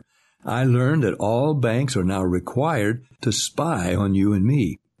paper, I learned that all banks are now required to spy on you and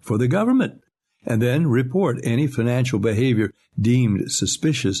me for the government, and then report any financial behavior deemed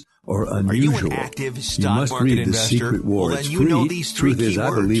suspicious or unusual. Are you an active stock market investor? Secret War. Well, it's then you free. know these three Truth is, I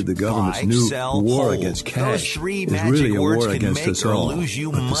believe the government's new war hold. against cash Those three is magic really a words war can against make us or all. lose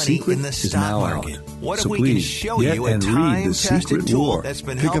you But the money secret in the is stock now market. out. What if So we please, can show get you a and read The time-tested Secret tool War. that's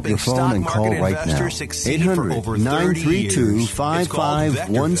been Pick up helping your phone stock and call market right now. investors succeed for over 30 years. It's called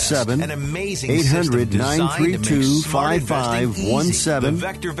 800-932-5517. an amazing system designed to make smart investing easy. The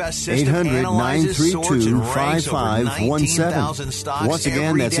VectorVest system analyzes, sorts, and ranks over 19,000 stocks Once again,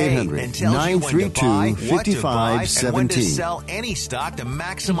 every that's day and tells you when to buy, what to buy, and when to 800-932-5517. sell any stock to Do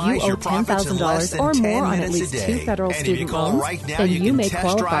maximize you owe your profits in less $10,000 than or 10 more on at minutes least a 2 day. federal And if student you call loans? right now, Then you you can may test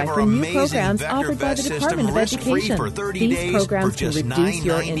qualify drive our for new amazing programs offered by the VectorVest Department of system risk-free Education. for 30 These days programs for can just reduce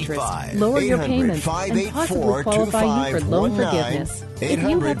your interest, lower your payments, and possibly qualify you for loan forgiveness. If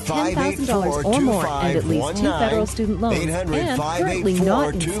you have $10,000 or more and at least 2 federal student loans and currently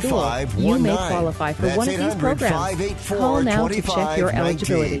not in school, you may qualify for one of these programs. Call now to check your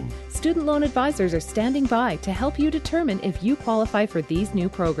eligibility. Student loan advisors are standing by to help you determine if you qualify for these new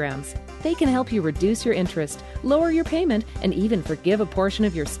programs. They can help you reduce your interest, lower your payment, and even forgive a portion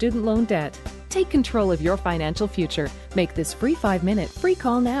of your student loan debt. Take control of your financial future. Make this free 5-minute free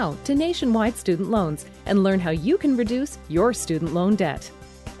call now to Nationwide Student Loans and learn how you can reduce your student loan debt.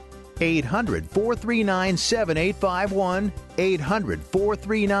 800-439-7851.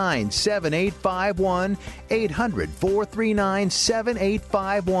 800-439-7851.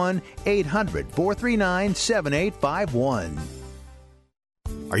 800-439-7851. 800-439-7851.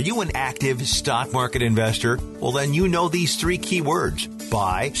 Are you an active stock market investor? Well, then you know these three key words: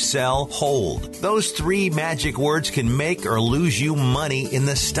 buy, sell, hold. Those three magic words can make or lose you money in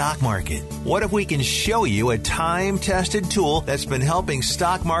the stock market. What if we can show you a time-tested tool that's been helping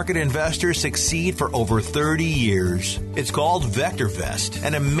stock market investors succeed for over 30 years? It's called VectorVest,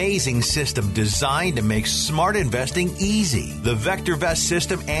 an amazing system designed to make smart investing easy. The VectorVest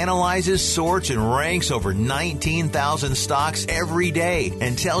system analyzes, sorts, and ranks over 19,000 stocks every day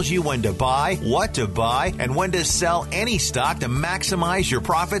and tells you when to buy, what to buy, and when to sell any stock to maximize your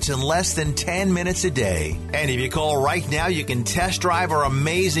profits in less than 10 minutes a day. And if you call right now, you can test drive our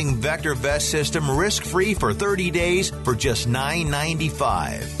amazing VectorVest system risk-free for 30 days for just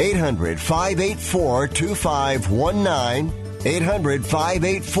 $9.95. 800-584-2519.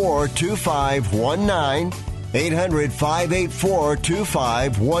 800-584-2519.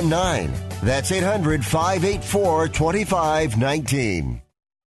 800-584-2519. That's 800-584-2519.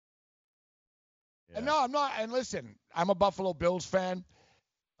 And no, I'm not. And listen, I'm a Buffalo Bills fan.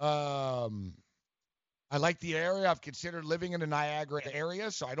 I like the area. I've considered living in the Niagara area,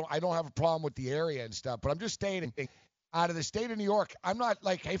 so I don't have a problem with the area and stuff. But I'm just stating, out of the state of New York, I'm not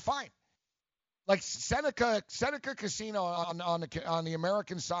like, hey, fine. Like Seneca Casino on the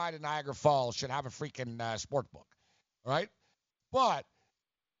American side of Niagara Falls should have a freaking sport book, right? But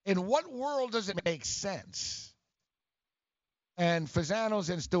in what world does it make sense? And Fasano's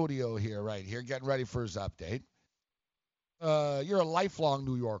in studio here, right here, getting ready for his update. You're a lifelong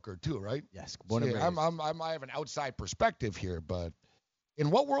New Yorker too, right? Yes, born and raised. I have an outside perspective here, but in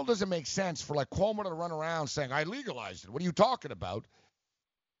what world does it make sense for like Cuomo to run around saying, I legalized it? What are you talking about?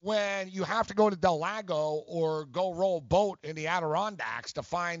 When you have to go to Del Lago or go row a boat in the Adirondacks to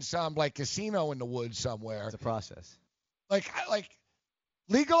find some like casino in the woods somewhere. It's a process. Like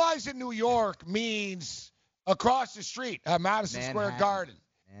legalize in New York means across the street at Madison Square Garden.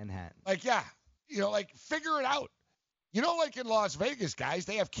 Manhattan. Like, yeah, like figure it out. Like in Las Vegas, guys,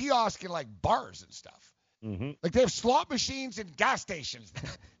 they have kiosks in like bars and stuff. Mm-hmm. Like they have slot machines and gas stations.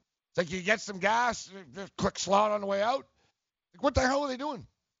 It's like you get some gas, quick slot on the way out. Like, what the hell are they doing?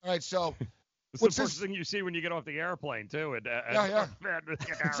 All right, so it's the first thing you see when you get off the airplane too. Yeah.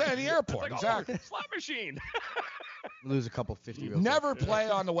 It's at the airport, like, exactly. Oh, slot machine. Lose a couple 50 real Never quick. play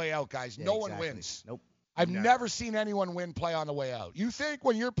on the way out, guys. Yeah, no exactly. one wins. Nope. I've never seen anyone play on the way out. You think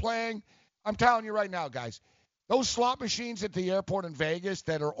when you're playing, I'm telling you right now, guys, those slot machines at the airport in Vegas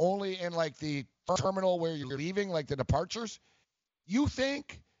that are only in like the terminal where you're leaving, like the departures, you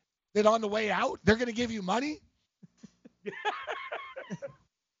think that on the way out they're going to give you money?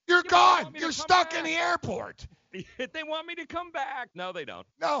 You're gone. You're stuck in the airport. They want me to come back. No, they don't.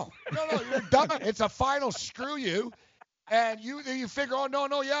 No, you're done. It's a final screw you. And you figure, they're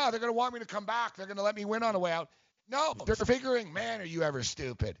going to want me to come back. They're going to let me win on the way out. No, they're figuring, man, are you ever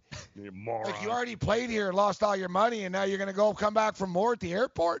stupid? You moron. Like you already played here and lost all your money, and now you're going to come back for more at the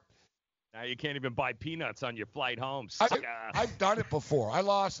airport? Now you can't even buy peanuts on your flight home. I've done it before. I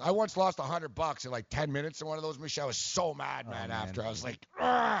once lost $100 in like 10 minutes in one of those machines. I was so mad, man, after. I was like,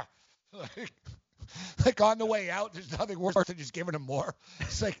 ah! Like on the way out, there's nothing worse than just giving them more.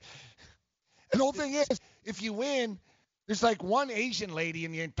 It's like, and the whole thing is, if you win, there's like one Asian lady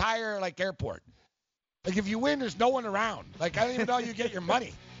in the entire like airport. Like if you win, there's no one around. Like I don't even know how you get your money.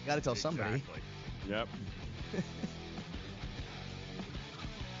 You got to tell somebody. Exactly. Yep.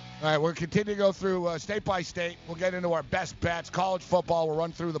 All right, we'll continue to go through state by state. We'll get into our best bets. College football, we'll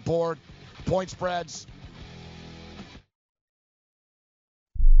run through the board, point spreads.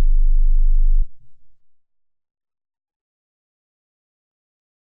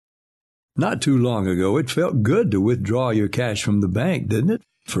 Not too long ago, it felt good to withdraw your cash from the bank, didn't it?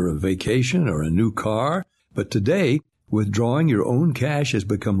 For a vacation or a new car. But today, withdrawing your own cash has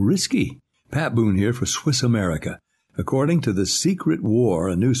become risky. Pat Boone here for Swiss America. According to The Secret War,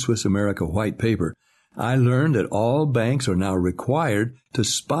 a new Swiss America white paper, I learned that all banks are now required to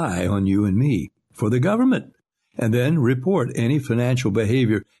spy on you and me for the government, and then report any financial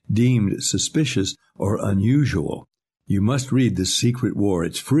behavior deemed suspicious or unusual. You must read The Secret War.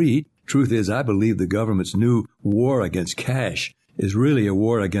 It's free. Truth is, I believe the government's new war against cash is really a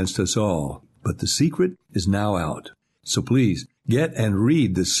war against us all. But the secret is now out. So please, get and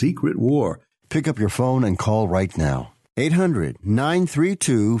read The Secret War. Pick up your phone and call right now.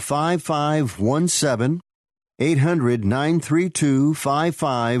 800-932-5517.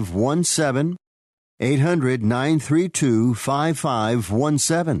 800-932-5517.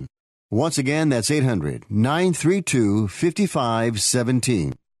 800-932-5517. Once again, that's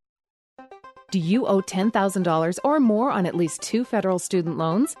 800-932-5517. Do you owe $10,000 or more on at least 2 federal student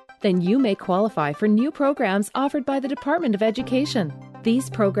loans? Then you may qualify for new programs offered by the Department of Education. These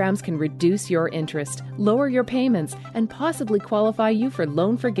programs can reduce your interest, lower your payments, and possibly qualify you for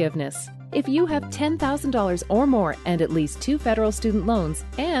loan forgiveness. If you have $10,000 or more and at least 2 federal student loans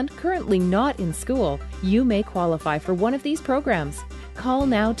and currently not in school, you may qualify for one of these programs. Call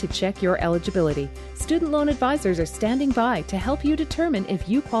now to check your eligibility. Student loan advisors are standing by to help you determine if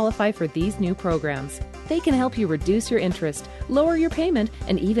you qualify for these new programs. They can help you reduce your interest, lower your payment,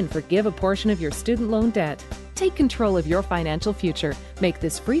 and even forgive a portion of your student loan debt. Take control of your financial future. Make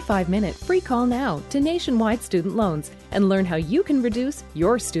this free 5-minute free call now to Nationwide Student Loans and learn how you can reduce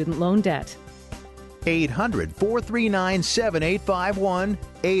your student loan debt. 800-439-7851.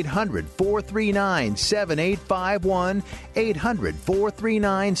 800-439-7851.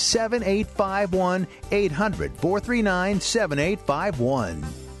 800-439-7851. 800-439-7851.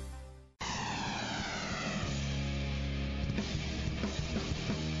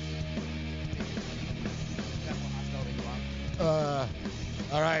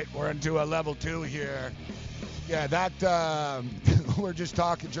 All right, we're into a level 2 here. Yeah, that we're just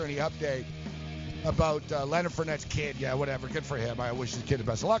talking during the update about Leonard Fournette's kid. Yeah, whatever. Good for him. I wish his kid the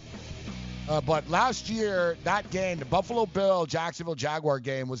best of luck. But last year, that game, the Buffalo Bill-Jacksonville Jaguar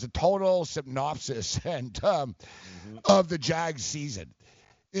game, was a total synopsis of the Jags season,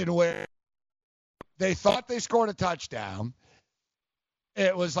 in where they thought they scored a touchdown.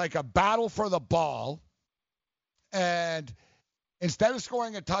 It was like a battle for the ball. And instead of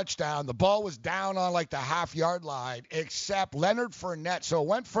scoring a touchdown, the ball was down on like the half-yard line, except Leonard Fournette. So it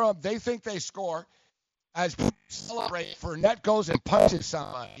went from they think they score, as people celebrate, Fournette goes and punches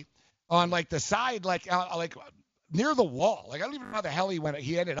somebody on like the side, like near the wall. Like I don't even know how the hell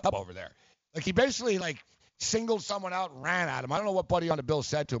he ended up over there. Like he basically like singled someone out and ran at him. I don't know what buddy on the Bills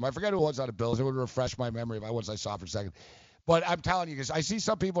said to him. I forget who it was on the Bills. It would refresh my memory if I saw for a second. But I'm telling you, because I see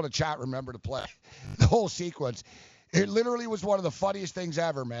some people in the chat remember the play, the whole sequence. It literally was one of the funniest things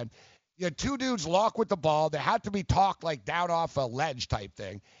ever, man. You had 2 dudes lock with the ball. They had to be talked like down off a ledge type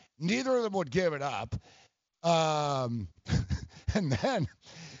thing. Neither of them would give it up. And then,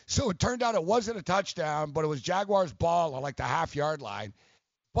 so it turned out it wasn't a touchdown, but it was Jaguars' ball on like the half-yard line.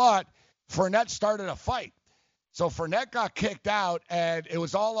 But Fournette started a fight. So Fournette got kicked out, and it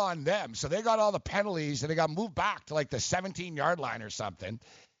was all on them. So they got all the penalties, and they got moved back to like the 17-yard line or something.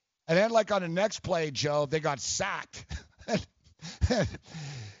 And then, like, on the next play, Joe, they got sacked.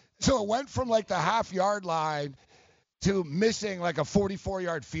 So it went from, like, the half-yard line to missing, like, a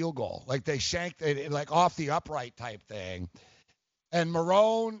 44-yard field goal. Like, they shanked it, like, off the upright type thing. And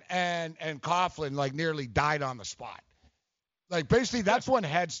Marone and Coughlin, like, nearly died on the spot. Like, basically, that's when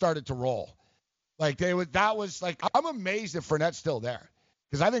heads started to roll. Like, that was, like, I'm amazed if Fournette's still there.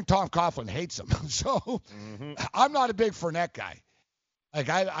 Because I think Tom Coughlin hates him. So I'm not a big Fournette guy. Like,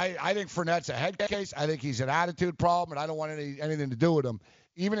 I think Fournette's a head case. I think he's an attitude problem, and I don't want anything to do with him.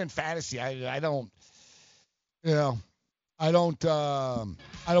 Even in fantasy, I don't want anything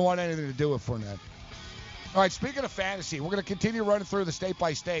to do with Fournette. All right, speaking of fantasy, we're going to continue running through the state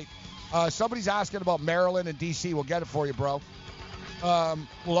by state. Somebody's asking about Maryland and D.C. We'll get it for you, bro.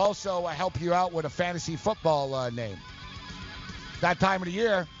 We'll also help you out with a fantasy football name. That time of the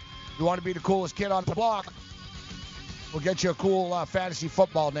year, you want to be the coolest kid on the block, we'll get you a cool fantasy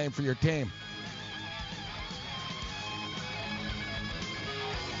football name for your team.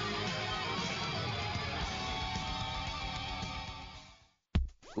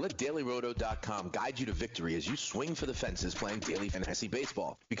 Let DailyRoto.com guide you to victory as you swing for the fences playing daily fantasy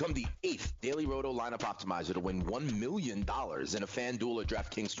baseball. Become the 8th Daily Roto lineup optimizer to win $1 million in a FanDuel or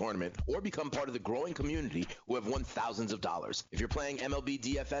DraftKings tournament, or become part of the growing community who have won thousands of dollars. If you're playing MLB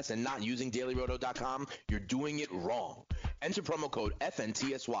DFS and not using DailyRoto.com, you're doing it wrong. Enter promo code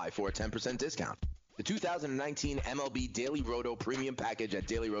FNTSY for a 10% discount. The 2019 MLB Daily Roto Premium Package at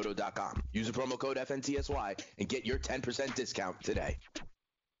DailyRoto.com. Use the promo code FNTSY and get your 10% discount today.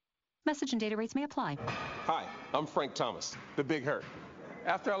 Message and data rates may apply. Hi, I'm Frank Thomas, the Big Hurt.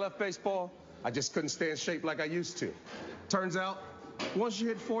 After I left baseball, I just couldn't stay in shape like I used to. Turns out, once you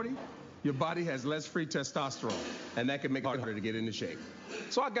hit 40, your body has less free testosterone, and that can make it harder to get into shape.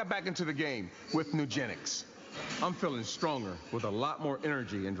 So I got back into the game with Nugenics. I'm feeling stronger with a lot more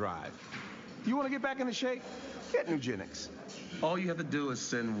energy and drive. You want to get back into shape? Get Nugenics. All you have to do is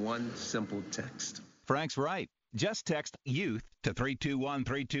send one simple text. Frank's right. Just text YOUTH to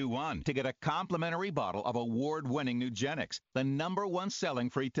 321321 to get a complimentary bottle of award-winning Nugenics, the #1 selling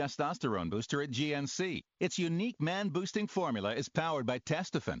free testosterone booster at GNC. Its unique man-boosting formula is powered by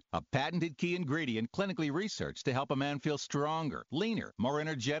Testofen, a patented key ingredient clinically researched to help a man feel stronger, leaner, more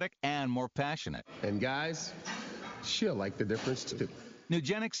energetic, and more passionate. And guys, she'll like the difference too.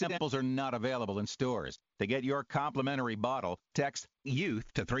 Nugenics samples are not available in stores. To get your complimentary bottle, text YOUTH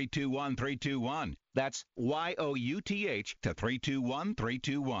to 321321. That's YOUTH to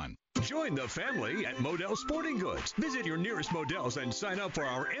 321321. Join the family at Modell Sporting Goods. Visit your nearest Modell's and sign up for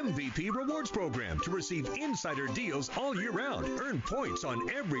our MVP Rewards program to receive insider deals all year round. Earn points on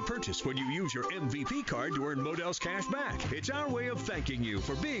every purchase when you use your MVP card to earn Modell's cash back. It's our way of thanking you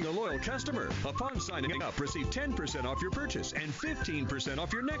for being a loyal customer. Upon signing up, receive 10% off your purchase and 15%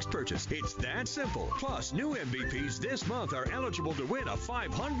 off your next purchase. It's that simple. Plus, new MVPs this month are eligible to win a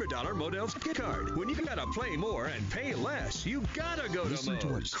 $500 Modell's gift card. When you gotta play more and pay less, you gotta go to Listen to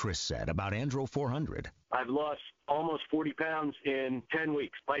what Chris said about Andro 400. I've lost almost 40 pounds in 10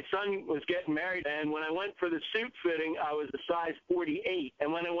 weeks. My son was getting married, and when I went for the suit fitting, I was a size 48.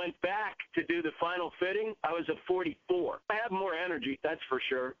 And when I went back to do the final fitting, I was a 44. I have more energy, that's for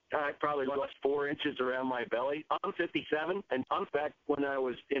sure. I probably lost 4 inches around my belly. I'm 57, and I'm back when I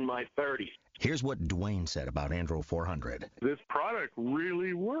was in my 30s. Here's what Dwayne said about Andro 400. This product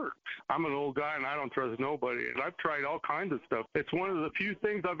really works. I'm an old guy, and I don't trust nobody. And I've tried all kinds of stuff. It's one of the few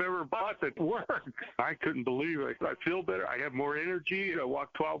things I've ever bought that works. I couldn't believe it. I feel better. I have more energy. I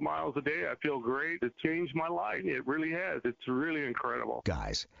walk 12 miles a day. I feel great. It changed my life. It really has. It's really incredible.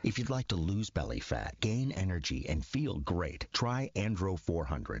 Guys, if you'd like to lose belly fat, gain energy, and feel great, try Andro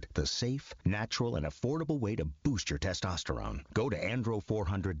 400, the safe, natural, and affordable way to boost your testosterone. Go to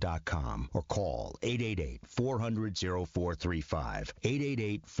andro400.com or call 888-400-0435.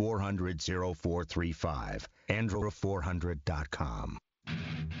 888-400-0435. andro400.com.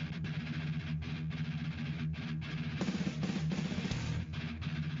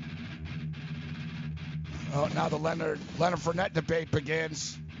 Oh, now the Leonard Fournette debate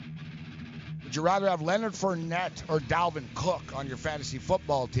begins. Would you rather have Leonard Fournette or Dalvin Cook on your fantasy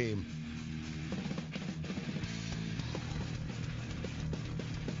football team?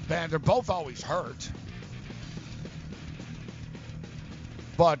 Man, they're both always hurt.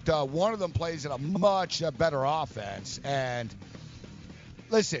 But one of them plays in a much better offense. And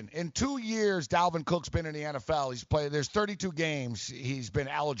listen, in 2 years, Dalvin Cook's been in the NFL. He's played. There's 32 games he's been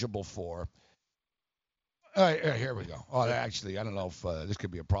eligible for. All right, here we go. Oh, actually, I don't know if this could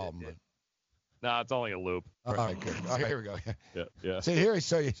be a problem. But... No, it's only a loop. All right, good. All right, here we go. Yeah. See, here,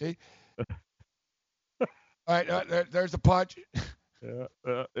 so you see. All right, there's the punch. Yeah.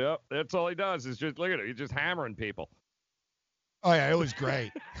 That's all he does is just, look at it. He's just hammering people. Oh, yeah, it was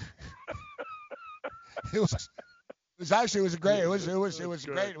great. It was great. It was great. It was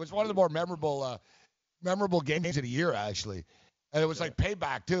great. It was one of the more memorable games of the year, actually. And it was like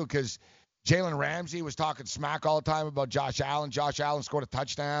payback, too, because Jalen Ramsey was talking smack all the time about Josh Allen. Josh Allen scored a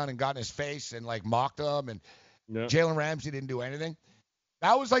touchdown and got in his face and, like, mocked him. And Jalen Ramsey didn't do anything.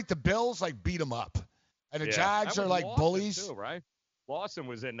 That was like the Bills, like, beat him up. And the Jags are like bullies. Too, right? Lawson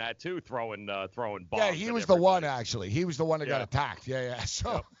was in that, too, throwing bombs. Yeah, he was the one, actually. He was the one that got attacked. Yeah.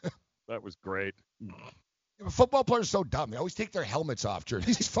 So that was great. Football players are so dumb. They always take their helmets off during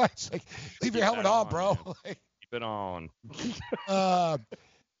these fights. Like, leave your helmet on, bro. Keep it on. But,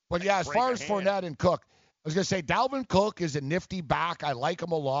 yeah, as far as Fournette and Cook, I was going to say Dalvin Cook is a nifty back. I like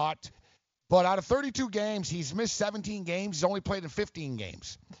him a lot. But out of 32 games, he's missed 17 games. He's only played in 15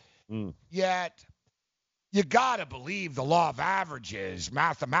 games. Yet you got to believe the law of averages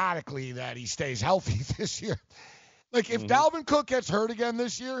mathematically that he stays healthy this year. Like, if Dalvin Cook gets hurt again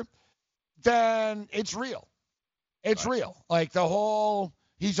this year, then it's real. It's real. Like, the whole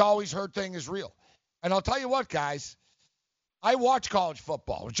he's always hurt thing is real. And I'll tell you what, guys. I watch college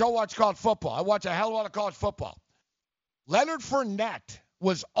football. Joe watches college football. I watch a hell of a lot of college football. Leonard Fournette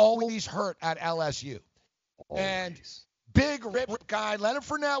was always hurt at LSU. Always. And big, rip guy. Leonard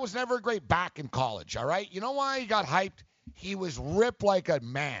Fournette was never a great back in college, all right? You know why he got hyped? He was ripped like a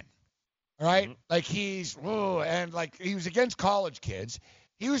man, all right? Like he was against college kids.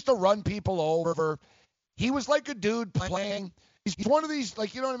 He used to run people over. He was like a dude playing. He's one of these,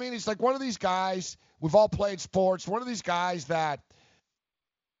 like, you know what I mean? He's like one of these guys. We've all played sports. One of these guys that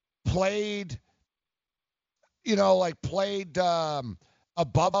played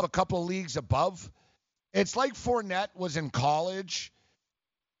above a couple of leagues above. It's like Fournette was in college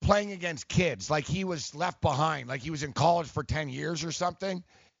playing against kids. Like he was left behind. Like he was in college for 10 years or something.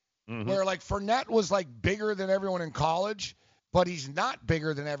 Where like Fournette was like bigger than everyone in college, but he's not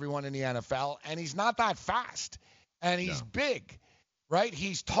bigger than everyone in the NFL, and he's not that fast, and he's big, right?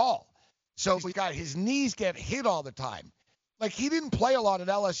 He's tall. So we got his knees get hit all the time. Like, he didn't play a lot at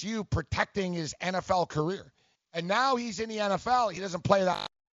LSU protecting his NFL career. And now he's in the NFL. He doesn't play that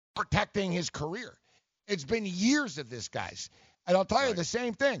protecting his career. It's been years of this, guys. And I'll tell you the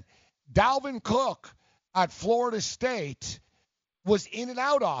same thing. Dalvin Cook at Florida State was in and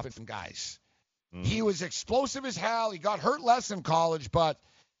out often, guys. He was explosive as hell. He got hurt less in college, but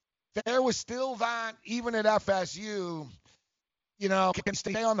there was still that, even at FSU, can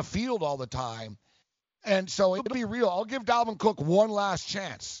stay on the field all the time. And so it'll be real. I'll give Dalvin Cook one last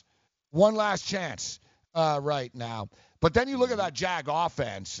chance right now. But then you look at that Jag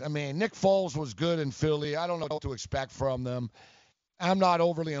offense. I mean, Nick Foles was good in Philly. I don't know what to expect from them. I'm not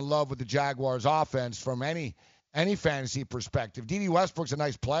overly in love with the Jaguars offense from any fantasy perspective. D.D. Westbrook's a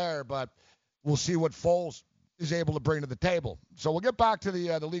nice player, but we'll see what Foles is able to bring to the table. So we'll get back to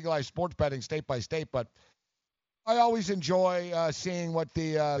the legalized sports betting state by state, but I always enjoy seeing what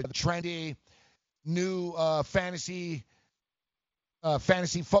the trendy new fantasy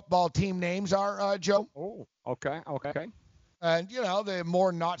football team names are, Joe. Oh, okay. And, the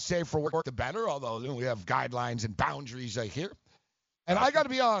more not safe for work, the better, although we have guidelines and boundaries here. And I got to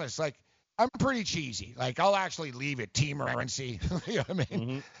be honest, I'm pretty cheesy. I'll actually leave it team or currency. You know what I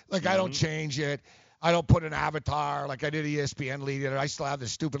mean? I don't change it. I don't put an avatar like I did ESPN lead it. I still have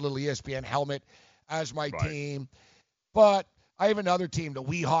this stupid little ESPN helmet as my team. But I have another team, the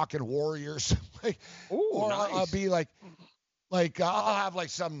Weehawken Warriors. Nice. I'll be I'll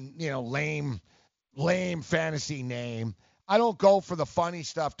have some, lame fantasy name. I don't go for the funny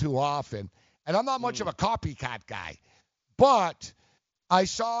stuff too often. And I'm not much of a copycat guy. But I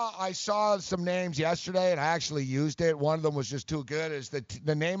saw some names yesterday, and I actually used it. One of them was just too good. Is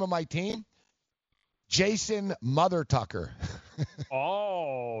the name of my team? Jason Mother Tucker.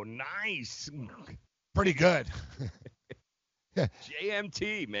 Oh, nice. Pretty good.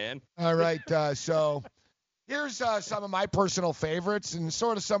 JMT, man. All right, so here's some of my personal favorites and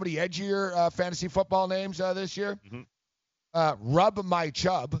sort of some of the edgier fantasy football names this year. Rub My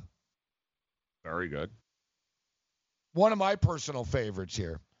Chubb. Very good. One of my personal favorites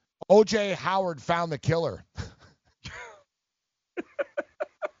here. O.J. Howard found the killer.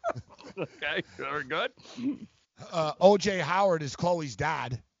 Okay, very good. O.J. Howard is Chloe's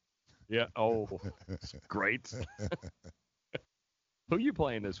dad. Yeah. Oh, great. Who you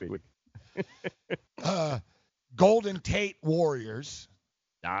playing this week? Golden Tate Warriors.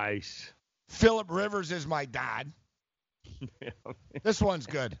 Nice. Phillip Rivers is my dad. This one's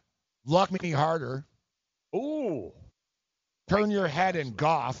good. Luck Me Harder. Ooh. Turn Your Head and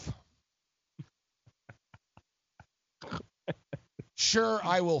Goff. Sure,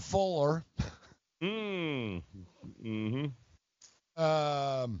 I Will Fuller. Quality.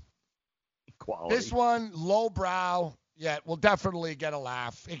 This one, lowbrow. Yeah, will definitely get a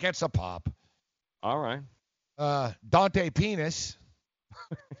laugh. It gets a pop. All right. Dante Penis.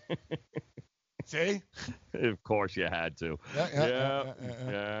 See? Of course you had to.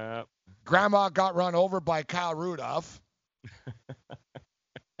 Yeah. Grandma got run over by Kyle Rudolph.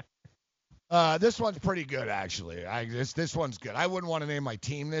 This one's pretty good, actually. This one's good. I wouldn't want to name my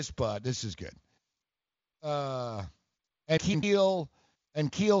team this, but this is good. And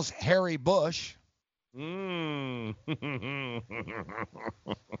Keel's Harry Bush. The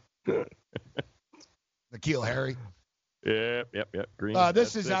Keel Harry. Yep. Green.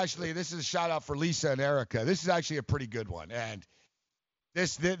 This is a shout out for Lisa and Erica. This is actually a pretty good one, and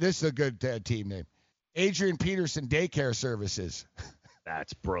this is a good team name. Adrian Peterson Daycare Services.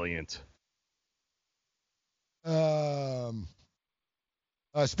 That's brilliant.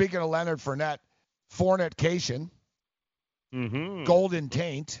 Speaking of Leonard Fournette, Fornication. Golden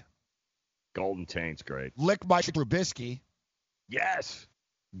Taint. Golden Taint's great. Lick Mike Trubisky. Yes.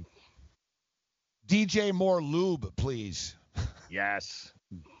 DJ Moore Lube, please. Yes.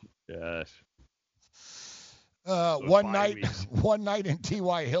 One night in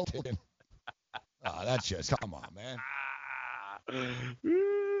T.Y. Hilton. Oh, that's just, come on, man.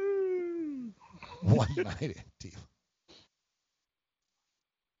 One night in T.Y.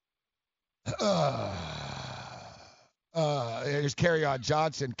 Here's Carry On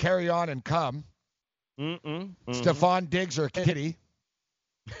Johnson. Carry On and Come. Stephon Diggs or Kitty.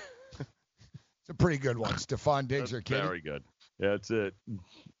 It's a pretty good one. Stephon Diggs or Kitty. Very good. Yeah, that's it.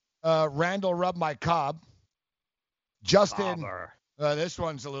 Randall Rub My Cobb. Justin. This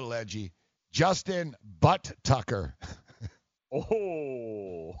one's a little edgy. Justin Butt Tucker.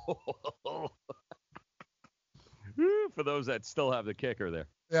 Oh. For those that still have the kicker there.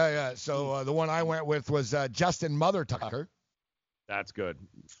 Yeah. So the one I went with was Justin Mother Tucker. That's good.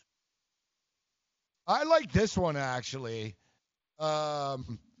 I like this one, actually.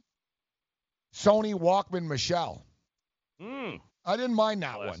 Sony Walkman Michelle. I didn't mind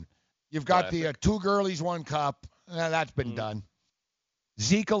that one. You've got the two girlies, one cup. That's been done.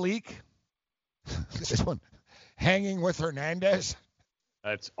 Zeke Leak. This one. Hanging with Hernandez.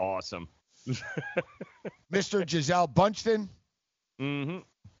 That's awesome. Mr. Giselle Bundchen. Mm-hmm.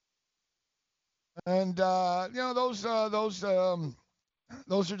 And those are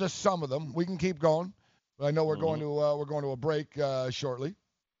just some of them. We can keep going, but I know we're going to a break shortly.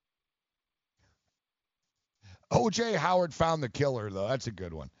 O.J. Howard found the killer, though. That's a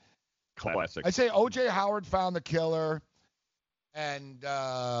good one. Classic. I say O.J. Howard found the killer, and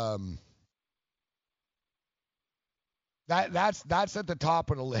that's at the top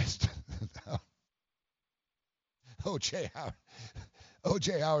of the list. O.J.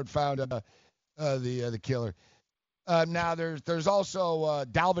 Howard found the killer. Now there's also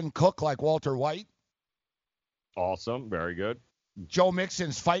Dalvin Cook like Walter White. Awesome, very good. Joe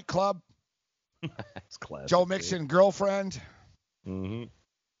Mixon's Fight Club. That's classic. Joe Mixon girlfriend. Mm-hmm.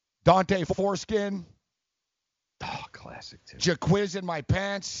 Dante Foreskin. Oh, classic too. Jaquiz in My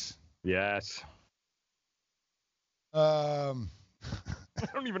Pants. Yes. I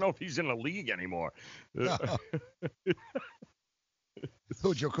don't even know if he's in the league anymore. No.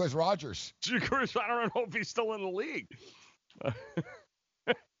 Who, Jaquiz Rogers? Jaquiz, I don't know if he's still in the league.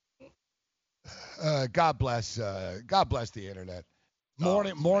 God bless the internet.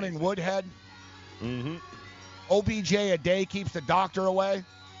 Morning Woodhead. Mm-hmm. OBJ a day keeps the doctor away.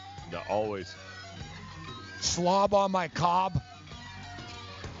 Yeah, always. Slob on my cob.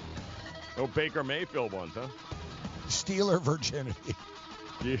 No Baker Mayfield ones, huh? Steeler virginity.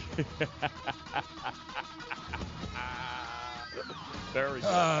 Yeah. Very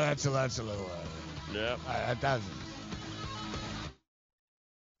good. That's a little. Yeah. That's.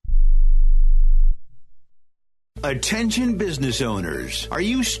 Attention business owners. Are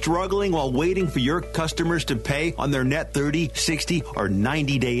you struggling while waiting for your customers to pay on their net 30, 60, or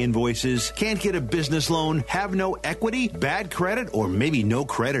 90-day invoices? Can't get a business loan? Have no equity? Bad credit? Or maybe no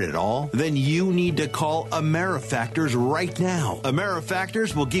credit at all? Then you need to call AmeriFactors right now.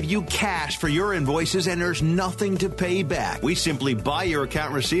 AmeriFactors will give you cash for your invoices and there's nothing to pay back. We simply buy your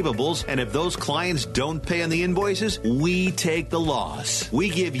account receivables, and if those clients don't pay on the invoices, we take the loss. We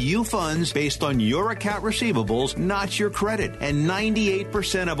give you funds based on your account receivables, not your credit. And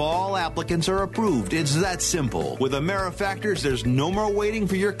 98% of all applicants are approved. It's that simple. With AmeriFactors, there's no more waiting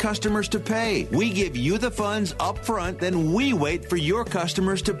for your customers to pay. We give you the funds up front, then we wait for your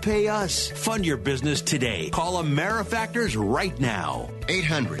customers to pay us. Fund your business today. Call AmeriFactors right now.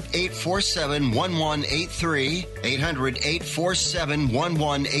 800-847-1183.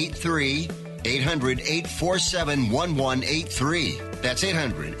 800-847-1183. 800-847-1183. That's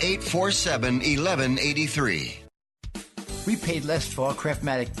 800-847-1183. We paid less for our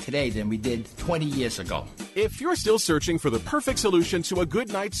Craftmatic today than we did 20 years ago. If you're still searching for the perfect solution to a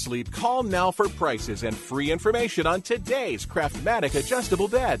good night's sleep, call now for prices and free information on today's Craftmatic adjustable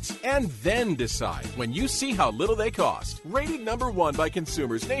beds. And then decide when you see how little they cost. Rated #1 by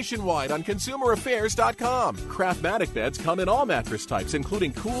consumers nationwide on ConsumerAffairs.com. Craftmatic beds come in all mattress types,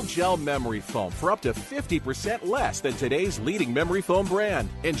 including cool gel memory foam for up to 50% less than today's leading memory foam brand.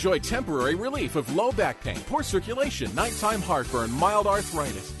 Enjoy temporary relief of low back pain, poor circulation, nighttime heartburn, mild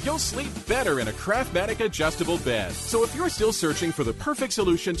arthritis. You'll sleep better in a Craftmatic adjustable bed. So if you're still searching for the perfect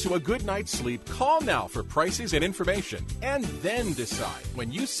solution to a good night's sleep, call now for prices and information. And then decide when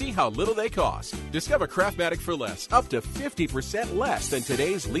you see how little they cost. Discover Craftmatic for less, up to 50% less than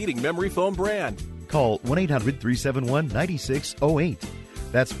today's leading memory foam brand. Call 1-800-371-9608.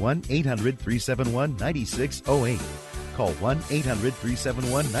 That's 1-800-371-9608. Call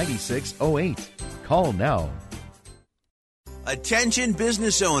 1-800-371-9608. Call now. Attention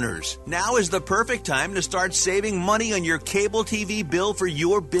business owners. Now is the perfect time to start saving money on your cable TV bill for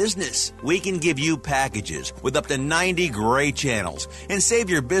your business. We can give you packages with up to 90 great channels and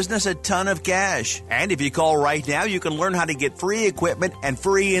save your business a ton of cash. And if you call right now, you can learn how to get free equipment and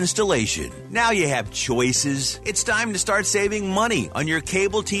free installation. Now you have choices. It's time to start saving money on your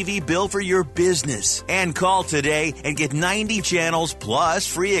cable TV bill for your business. And call today and get 90 channels plus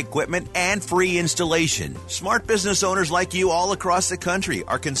free equipment and free installation. Smart business owners like you all across the country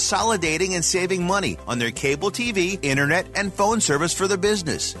are consolidating and saving money on their cable TV, internet, and phone service for their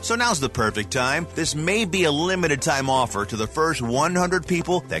business. So now's the perfect time. This may be a limited time offer to the first 100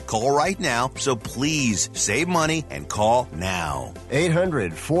 people that call right now. So please save money and call now.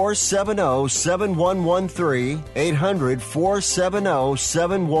 800-470-7113.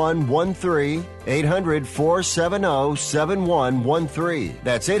 800-470-7113. 800-470-7113.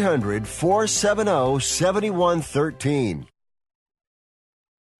 That's 800-470-7113.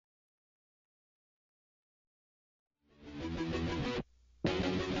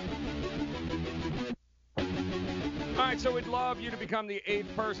 All right, so we'd love you to become the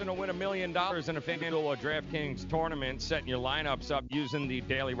 8th person to win $1 million in a FanDuel or DraftKings tournament, setting your lineups up using the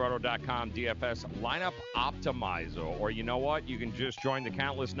DailyRoto.com DFS lineup optimizer. Or you know what? You can just join the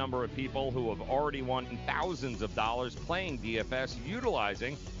countless number of people who have already won thousands of dollars playing DFS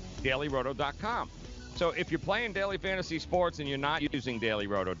utilizing DailyRoto.com. So if you're playing daily fantasy sports and you're not using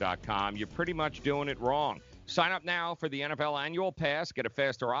DailyRoto.com, you're pretty much doing it wrong. Sign up now for the NFL Annual Pass. Get a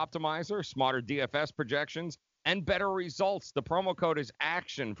faster optimizer, smarter DFS projections, and better results. The promo code is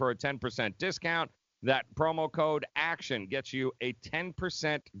ACTION for a 10% discount. That promo code ACTION gets you a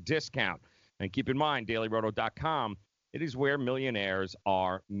 10% discount. And keep in mind, DailyRoto.com, it is where millionaires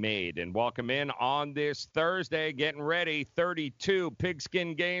are made. And welcome in on this Thursday, getting ready, 32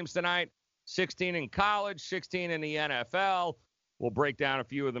 pigskin games tonight, 16 in college, 16 in the NFL. We'll break down a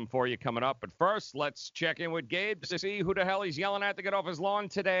few of them for you coming up. But first, let's check in with Gabe to see who the hell he's yelling at to get off his lawn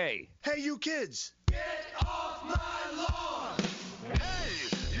today. Hey, you kids! Get off my lawn! Hey,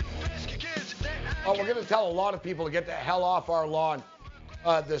 you pesky kids! Oh, we're going to tell a lot of people to get the hell off our lawn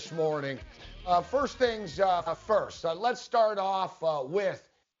this morning. First things first, let's start off with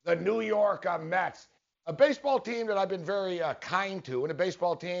the New York Mets, a baseball team that I've been very kind to, and a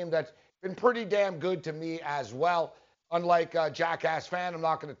baseball team that's been pretty damn good to me as well. Unlike a jackass fan, I'm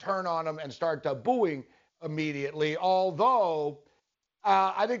not going to turn on them and start booing immediately, although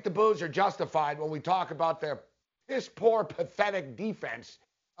I think the boos are justified when we talk about their piss-poor, pathetic defense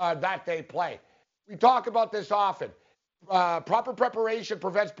that they play. We talk about this often. Proper preparation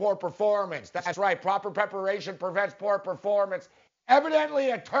prevents poor performance. That's right. Proper preparation prevents poor performance. Evidently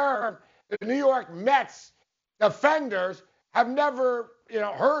a term the New York Mets defenders have never,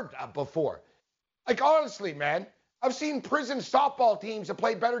 heard before. Like, honestly, man, I've seen prison softball teams that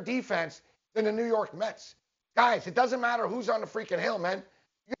play better defense than the New York Mets. Guys, it doesn't matter who's on the freaking hill, man.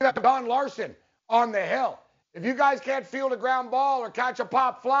 You got Don Larson on the hill. If you guys can't field a ground ball or catch a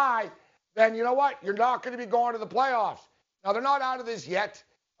pop fly, then you know what? You're not going to be going to the playoffs. Now, they're not out of this yet,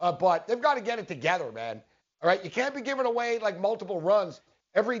 but they've got to get it together, man. All right? You can't be giving away, multiple runs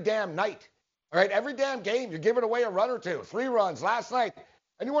every damn night. All right? Every damn game, you're giving away a run or two. 3 runs last night.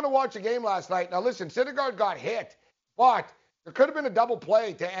 And you want to watch a game last night. Now, listen, Syndergaard got hit. But there could have been a double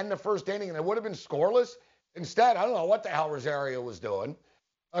play to end the first inning, and it would have been scoreless. Instead, I don't know what the hell Rosario was doing.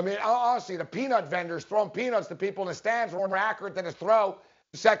 I mean, honestly, the peanut vendors throwing peanuts to people in the stands were more accurate than his throw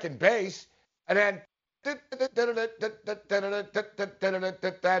to second base. And then the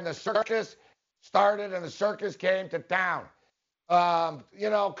circus started, and the circus came to town.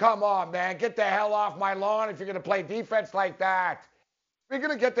 Come on, man. Get the hell off my lawn if you're going to play defense like that. If you're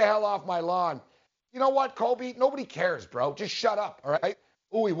going to get the hell off my lawn. You know what, Colby? Nobody cares, bro. Just shut up, all right?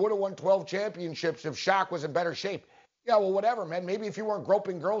 Oh, he would have won 12 championships if Shaq was in better shape. Yeah, well, whatever, man. Maybe if you weren't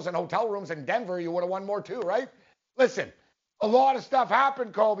groping girls in hotel rooms in Denver, you would have won more too, right? Listen, a lot of stuff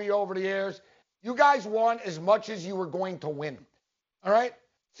happened, Colby, over the years. You guys won as much as you were going to win, all right?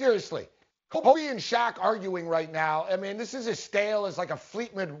 Seriously. Kobe and Shaq arguing right now. I mean, this is as stale as a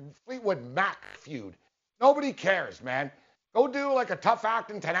Fleetwood Mac feud. Nobody cares, man. Go do a tough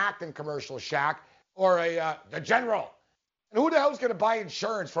acting, 10 acting commercial, Shaq. Or the General. And who the hell's going to buy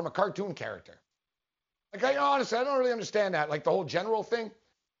insurance from a cartoon character? Honestly, I don't really understand that. The whole General thing.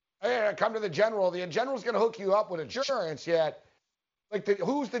 Hey, I come to the General. The General's going to hook you up with insurance, yet.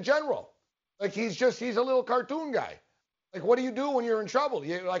 Who's the General? He's a little cartoon guy. What do you do when you're in trouble?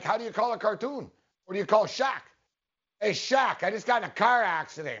 How do you call a cartoon? What do you call Shaq? Hey, Shaq, I just got in a car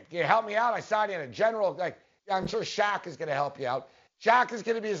accident. Can you help me out? I saw you in a General. Yeah, I'm sure Shaq is going to help you out. Shaq is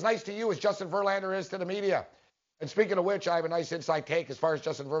going to be as nice to you as Justin Verlander is to the media. And speaking of which, I have a nice inside take as far as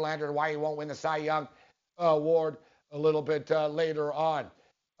Justin Verlander and why he won't win the Cy Young Award a little bit later on.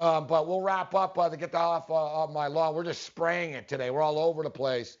 But we'll wrap up to get off my lawn. We're just spraying it today. We're all over the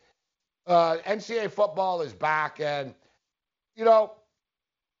place. NCAA football is back. And,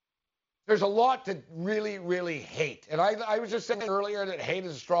 there's a lot to really, really hate. And I was just saying earlier that hate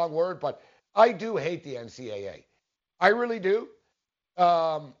is a strong word, but I do hate the NCAA. I really do.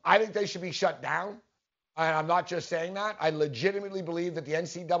 I think they should be shut down. And I'm not just saying that. I legitimately believe that the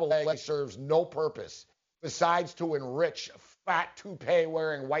NCAA serves no purpose besides to enrich fat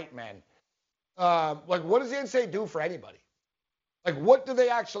toupee-wearing white men. What does the NCAA do for anybody? What do they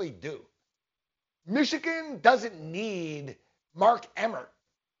actually do? Michigan doesn't need Mark Emmert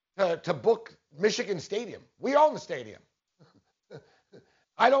to book Michigan Stadium. We own the stadium.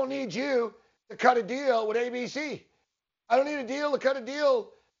 I don't need you to cut a deal with ABC. I don't need a deal to cut a deal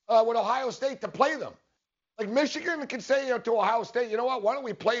with Ohio State to play them. Michigan can say to Ohio State, you know what, why don't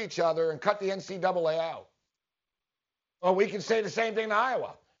we play each other and cut the NCAA out? Or we can say the same thing to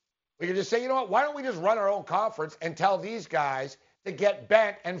Iowa. We can just say, you know what, why don't we just run our own conference and tell these guys to get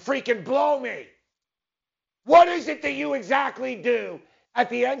bent and freaking blow me? What is it that you exactly do at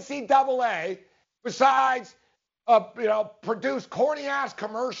the NCAA besides, produce corny-ass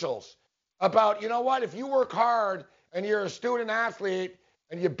commercials about, you know what, if you work hard and you're a student athlete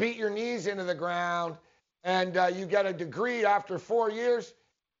and you beat your knees into the ground and you get a degree after 4 years,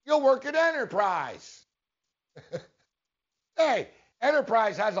 you'll work at Enterprise. Hey,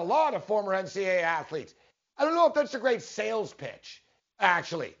 Enterprise has a lot of former NCAA athletes. I don't know if that's a great sales pitch,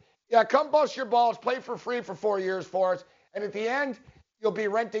 actually. Yeah, come bust your balls, play for free for 4 years for us, and at the end, you'll be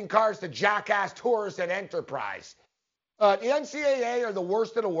renting cars to jackass tourists at Enterprise. The NCAA are the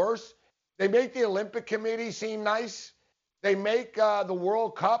worst of the worst. They make the Olympic Committee seem nice. They make the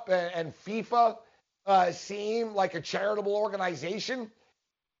World Cup and FIFA seem like a charitable organization.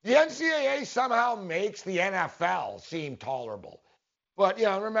 The NCAA somehow makes the NFL seem tolerable. But,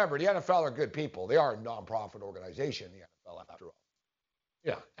 remember, the NFL are good people. They are a nonprofit organization, the NFL, after all.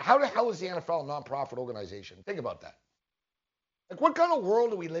 Yeah. How the hell is the NFL a nonprofit organization? Think about that. What kind of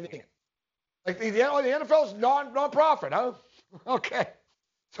world are we living in? The NFL is nonprofit, huh? Okay.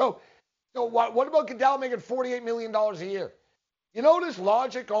 So what about Goodell making $48 million a year? You know this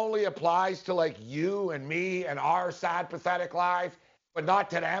logic only applies to you and me and our sad, pathetic lives, but not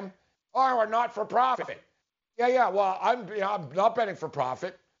to them? Or we're not for profit. Yeah. Well, I'm not betting for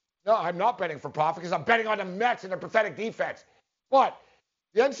profit. No, I'm not betting for profit because I'm betting on the Mets and their pathetic defense. But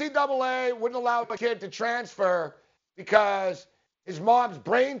the NCAA wouldn't allow a kid to transfer because his mom's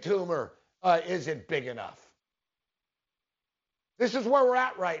brain tumor isn't big enough. This is where we're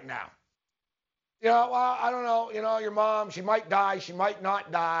at right now. I don't know. Your mom, she might die, she might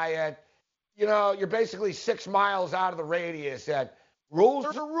not die. And, you're basically 6 miles out of the radius. And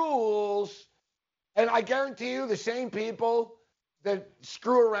rules are rules. And I guarantee you the same people that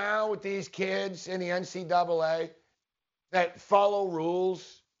screw around with these kids in the NCAA that follow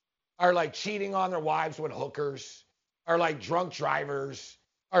rules are cheating on their wives with hookers, are drunk drivers,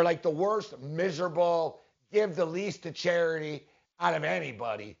 are the worst, miserable, give the least to charity out of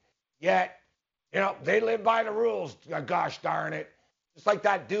anybody. Yet, they live by the rules, gosh darn it. Just like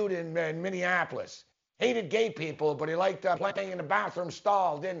that dude in Minneapolis. Hated gay people, but he liked playing in the bathroom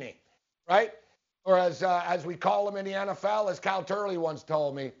stall, didn't he? Right? Or as we call them in the NFL, as Cal Turley once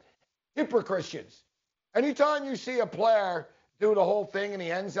told me, hypocristians. Anytime you see a player do the whole thing in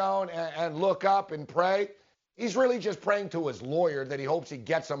the end zone and look up and pray, he's really just praying to his lawyer that he hopes he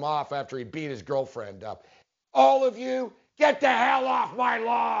gets him off after he beat his girlfriend up. All of you, get the hell off my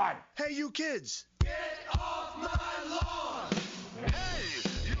lawn! Hey, you kids! Get off my lawn!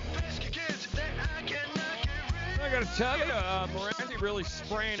 Hey, you pesky kids that I cannot get rid of. I got to tell you, Morenzi really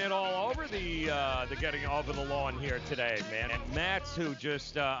spraying it all over the getting over the lawn here today, man. And Matt's who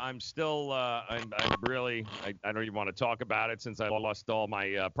just, I'm really, I don't even want to talk about it since I lost all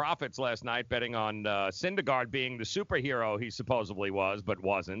my profits last night betting on Syndergaard being the superhero he supposedly was, but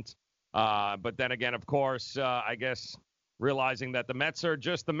wasn't. But then again, of course, I guess realizing that the Mets are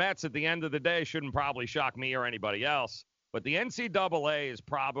just the Mets at the end of the day shouldn't probably shock me or anybody else. But the NCAA is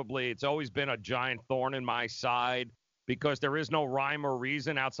it's always been a giant thorn in my side because there is no rhyme or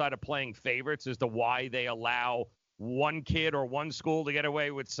reason outside of playing favorites as to why they allow one kid or one school to get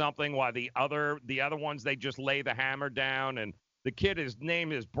away with something while the other ones, they just lay the hammer down. And the kid, his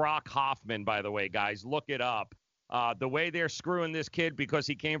name is Brock Hoffman, by the way, guys. Look it up. The way they're screwing this kid because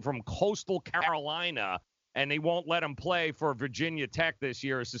he came from coastal Carolina and they won't let him play for Virginia Tech this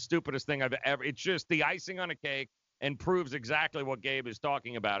year is the stupidest thing I've ever. It's just the icing on a cake and proves exactly what Gabe is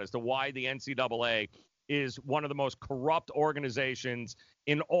talking about as to why the NCAA is one of the most corrupt organizations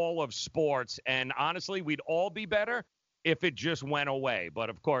in all of sports. And honestly, we'd all be better if it just went away. But,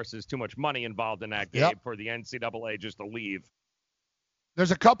 of course, there's too much money involved in that, Gabe, for the NCAA just to leave.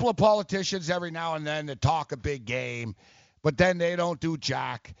 There's a couple of politicians every now and then that talk a big game, but then they don't do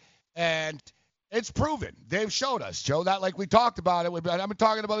jack. And it's proven. They've showed us, Joe, that like we talked about it. I've been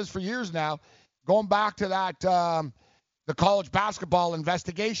talking about this for years now, going back to that the college basketball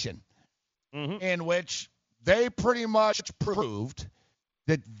investigation. in which they pretty much proved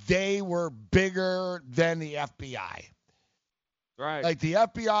that they were bigger than the FBI. Right. Like the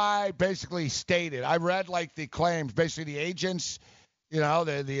FBI basically stated, I read like the claims, basically the agents,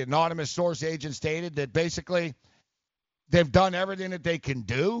 the anonymous source agent stated that basically they've done everything that they can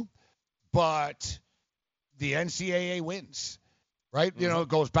do, but the NCAA wins, right? It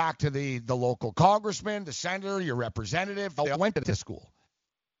goes back to the local congressman, the senator, your representative. They went to the school,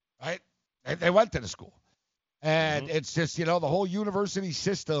 right? They went to the school. And it's just, the whole university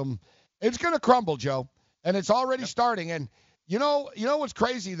system, it's going to crumble, Joe. And it's already starting. And you know what's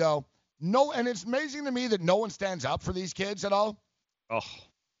crazy, though? And it's amazing to me that no one stands up for these kids at all. Oh.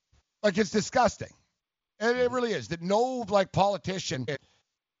 Like, it's disgusting. And it really is. That no, politician,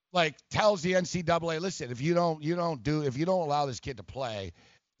 tells the NCAA, listen, if you don't allow this kid to play,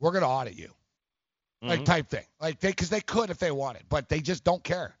 we're going to audit you. Type thing. Because they could if they wanted, but they just don't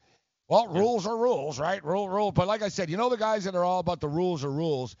care. Well, rules are rules, right? Rule. But like I said, the guys that are all about the rules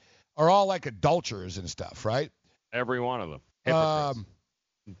are all like adulterers and stuff, right? Every one of them.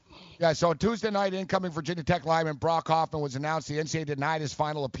 Hypocrites. So on Tuesday night, incoming Virginia Tech lineman Brock Hoffman was announced. The NCAA denied his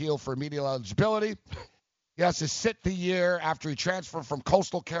final appeal for immediate eligibility. He has to sit the year after he transferred from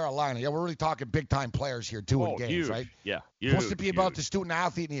Coastal Carolina. Yeah, we're really talking big-time players here, too, in games, huge. right? Yeah, supposed to be about the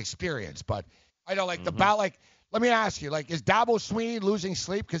student-athlete and the experience. But I know, the let me ask you, is Dabo Swinney losing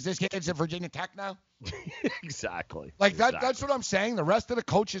sleep because this kid's at Virginia Tech now? Exactly. That's what I'm saying. The rest of the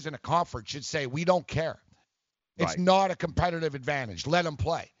coaches in the conference should say, we don't care. It's not a competitive advantage. Let them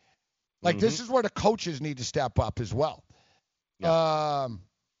play. This is where the coaches need to step up as well. Yeah.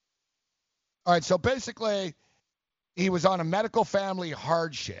 All right, so basically, he was on a medical family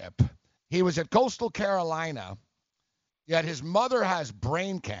hardship. He was at Coastal Carolina, yet his mother has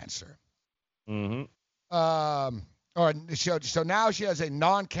brain cancer. Mm-hmm. So now she has a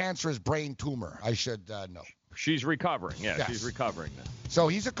non-cancerous brain tumor. I should know. She's recovering. Yeah, yes. She's recovering now. So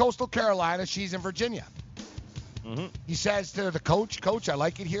he's at Coastal Carolina. She's in Virginia. Mm-hmm. He says to the coach, I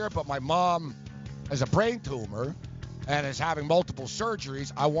like it here, but my mom has a brain tumor and is having multiple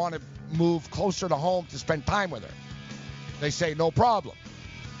surgeries. I want to move closer to home to spend time with her. They say, no problem.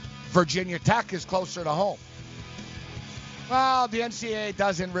 Virginia Tech is closer to home. Well, the NCAA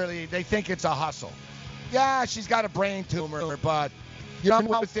doesn't really, they think it's a hustle. Yeah, she's got a brain tumor, but I'm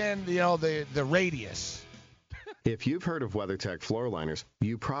within, the radius. If you've heard of WeatherTech floor liners,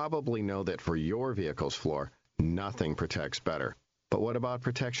 you probably know that for your vehicle's floor, nothing protects better. But what about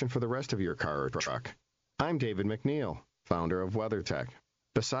protection for the rest of your car or truck? I'm David McNeil, founder of WeatherTech.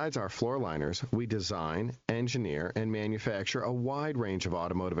 Besides our floor liners, we design, engineer, and manufacture a wide range of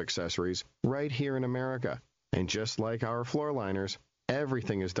automotive accessories right here in America. And just like our floor liners,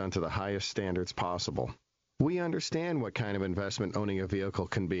 everything is done to the highest standards possible. We understand what kind of investment owning a vehicle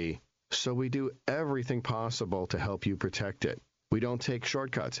can be, so we do everything possible to help you protect it. We don't take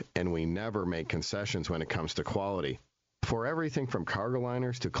shortcuts, and we never make concessions when it comes to quality. For everything from cargo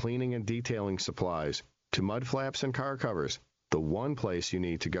liners to cleaning and detailing supplies to mud flaps and car covers, the one place you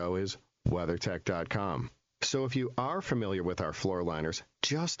need to go is WeatherTech.com. So if you are familiar with our floor liners,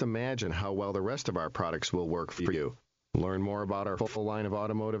 just imagine how well the rest of our products will work for you. Learn more about our full line of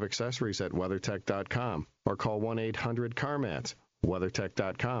automotive accessories at WeatherTech.com or call 1-800-CarMats.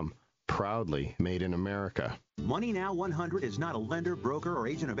 WeatherTech.com. Proudly made in America. Money Now 100 is not a lender, broker, or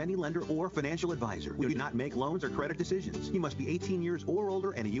agent of any lender or financial advisor. We do not make loans or credit decisions. You must be 18 years or older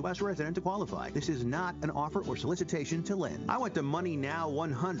and a U.S. resident to qualify. This is not an offer or solicitation to lend. I went to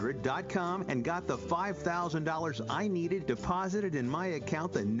MoneyNow100.com and got the $5,000 I needed deposited in my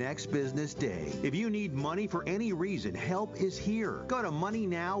account the next business day. If you need money for any reason, help is here. Go to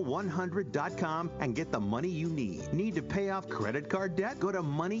MoneyNow100.com and get the money you need. Need to pay off credit card debt? Go to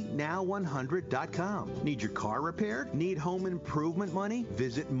MoneyNow100.com. Need your car repaired? Need home improvement money?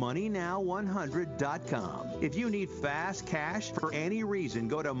 Visit MoneyNow100.com. If you need fast cash for any reason,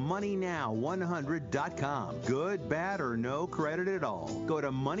 go to MoneyNow100.com. Good, bad, or no credit at all. Go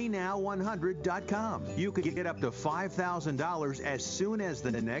to MoneyNow100.com. You could get up to $5,000 as soon as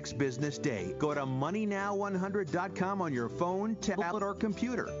the next business day. Go to MoneyNow100.com on your phone, tablet, or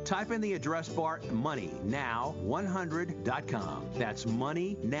computer. Type in the address bar MoneyNow100.com. That's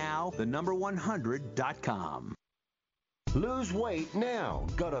MoneyNow100.com. Lose weight now.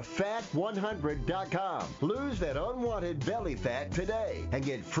 Go to fat100.com. Lose that unwanted belly fat today and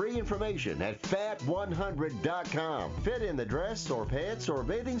get free information at fat100.com. Fit in the dress or pants or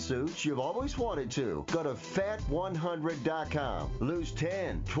bathing suits you've always wanted to. Go to fat100.com. Lose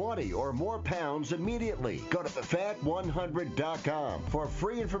 10, 20, or more pounds immediately. Go to fat100.com. For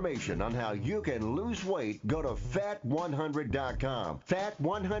free information on how you can lose weight, go to fat100.com.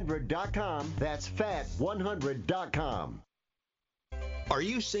 Fat100.com. That's fat100.com. Are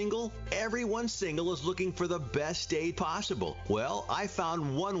you single? Everyone single is looking for the best date possible. Well, I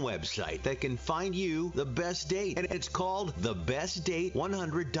found one website that can find you the best date, and it's called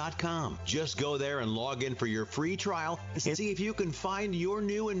thebestdate100.com. Just go there and log in for your free trial and see if you can find your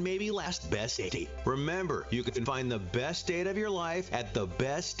new and maybe last best date. Remember, you can find the best date of your life at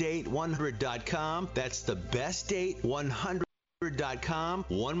thebestdate100.com. That's thebestdate100.com.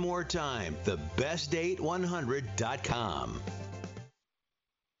 One more time, thebestdate100.com.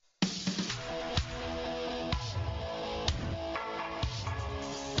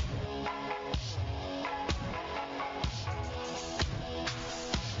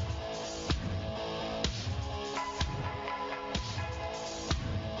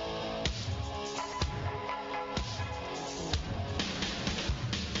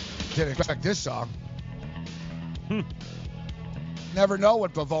 Didn't expect this song. Never know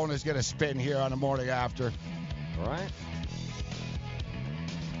what Pavona's going to spin here on the morning after. All right.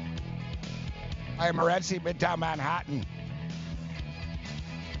 I am Morency, Midtown Manhattan.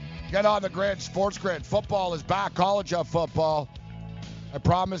 Get on the grid, Sports Grid. Football is back, college football. I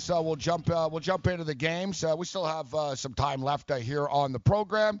promise we'll jump into the games. We still have some time left here on the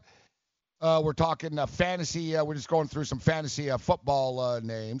program. We're talking fantasy. We're just going through some fantasy football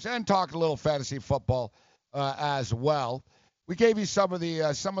names and talking a little fantasy football as well. We gave you some of the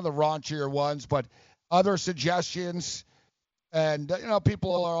raunchier ones, but other suggestions. And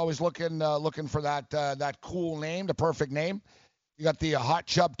people are always looking for that cool name, the perfect name. You got the Hot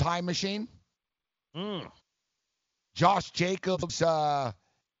Chub Time Machine. Josh Jacobs,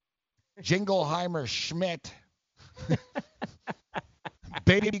 Jingleheimer Schmidt.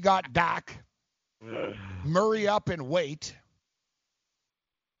 Baby got Dak. Murray up and wait.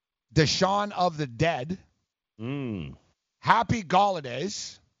 Deshaun of the Dead. Happy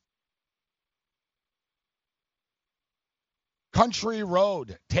Galladay. Country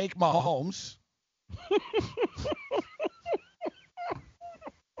Road, take Mahomes.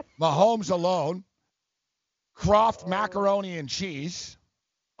 Mahomes alone. Croft macaroni and cheese.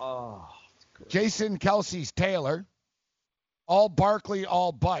 Jason Kelsey's Taylor. All Barkley,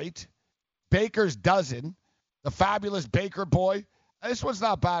 all bite. Baker's dozen. The fabulous Baker boy. This one's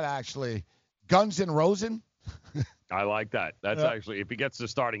not bad, actually. Guns N' Rosen. I like that. That's actually, if he gets the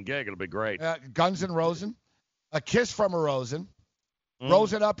starting gig, it'll be great. Guns N' Rosen. A kiss from a Rosen.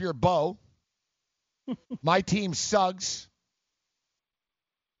 Rosen up your bow. My team Suggs.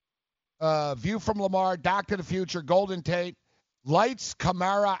 View from Lamar. Back to the Future. Golden Tate. Lights,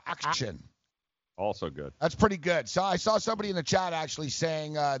 Camara, Action. Also good. That's pretty good. So I saw somebody in the chat actually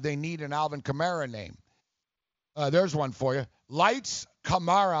saying they need an Alvin Kamara name. There's one for you. Lights,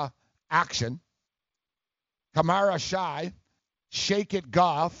 Kamara, Action. Kamara Shy. Shake It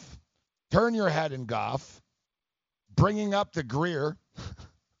Goff. Turn Your Head in Goff. Bringing Up the Greer.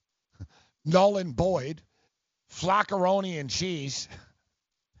 Nolan Boyd. Flaccaroni and Cheese.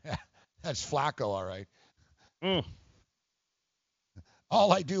 That's Flacco, all right.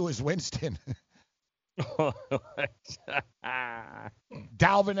 All I Do is Winston.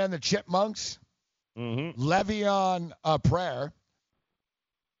 Dalvin and the Chipmunks. Le'Veon a Prayer.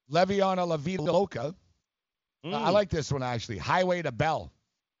 Le'Veon a La Vida Loca. I like this one, actually. Highway to Bell.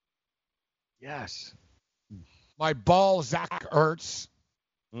 Yes. My ball, Zach Ertz.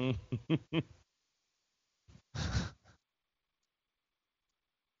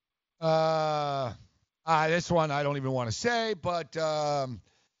 This one I don't even want to say, but I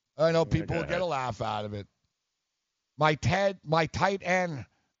know people will get a laugh out of it. My tight end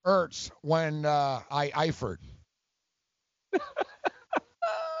Ertz when I Eifert.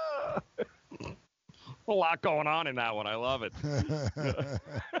 A lot going on in that one. I love it.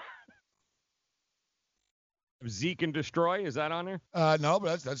 Zeke and Destroy, is that on there? No,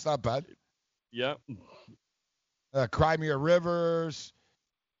 but that's not bad. Yep. Cry Me a Rivers.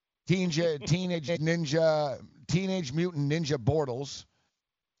 Teenage Mutant Ninja Bortles.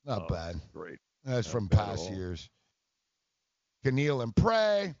 Not bad. Great. That's from past years. Kneel and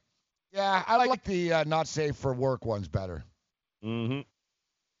Pray. Yeah, I like the not safe for work ones better.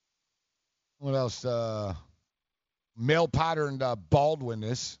 What else? Male patterned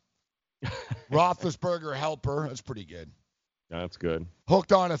Baldwinness. Roethlisberger Helper. That's pretty good. That's good.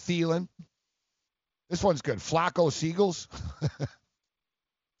 Hooked on a Thielen. This one's good. Flacco Seagulls.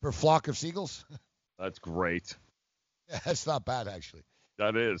 For flock of seagulls. That's great. Yeah, that's not bad, actually.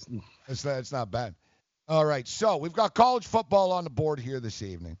 That is. It's not bad. All right, so we've got college football on the board here this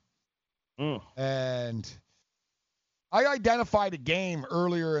evening. And I identified a game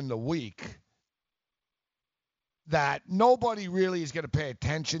earlier in the week that nobody really is going to pay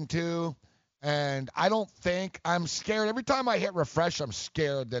attention to. And I don't think, I'm scared. Every time I hit refresh, I'm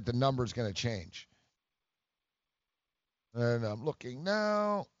scared that the number's going to change. And I'm looking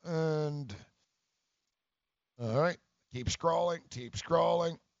now, and all right, keep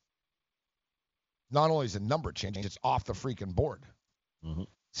scrolling. Not only is the number changing, it's off the freaking board. Mm-hmm.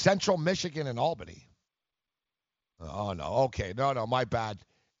 Central Michigan and Albany. Oh, no. Okay, no, my bad.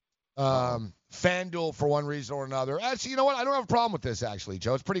 FanDuel, for one reason or another. Actually, you know what? I don't have a problem with this, actually,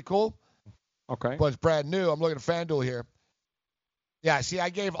 Joe. It's pretty cool. Okay. But it's brand new. I'm looking at FanDuel here. Yeah, see, I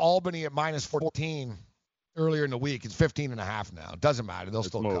gave Albany at minus 14 earlier in the week. It's 15.5 now. It doesn't matter. They'll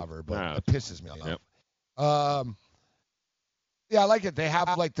still cover, but it pisses me off. Yep. Yeah, I like it. They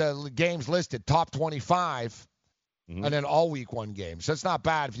have, like, the games listed, top 25, and then all week one game. So it's not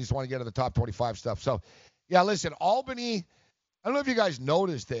bad if you just want to get to the top 25 stuff. So, yeah, listen, Albany, I don't know if you guys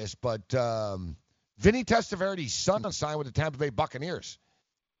noticed this, but Vinny Testaverde's son signed with the Tampa Bay Buccaneers.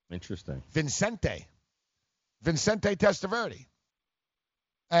 Interesting. Vincente Testaverde.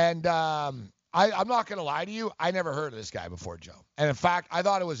 And I'm not going to lie to you. I never heard of this guy before, Joe. And, in fact, I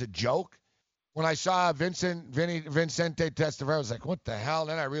thought it was a joke. When I saw Vincente Testaverde, I was like, what the hell?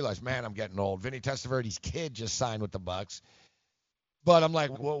 Then I realized, man, I'm getting old. Vinny Testaverde's kid just signed with the Bucs. But I'm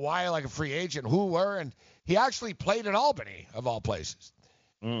like, well, why like a free agent? Who were? And he actually played in Albany, of all places.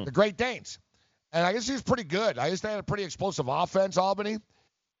 The Great Danes. And I guess he was pretty good. I guess they had a pretty explosive offense, Albany.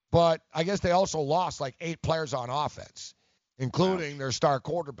 But I guess they also lost like 8 players on offense, including their star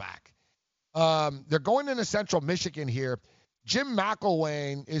quarterback. They're going into Central Michigan here. Jim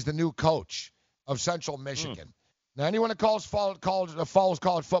McElwain is the new coach of Central Michigan. Now, anyone that follows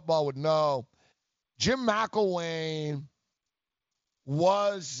college football would know Jim McElwain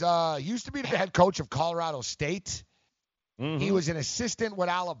used to be the head coach of Colorado State. He was an assistant with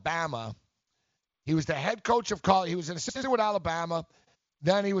Alabama. He was the head coach of he was an assistant with Alabama.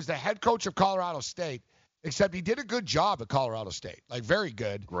 Then he was the head coach of Colorado State, except he did a good job at Colorado State, like very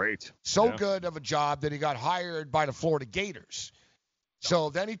good. Great. So good of a job that he got hired by the Florida Gators.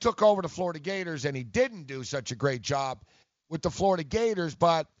 So then he took over the Florida Gators, and he didn't do such a great job with the Florida Gators,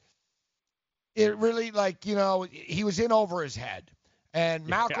 but it really, he was in over his head. And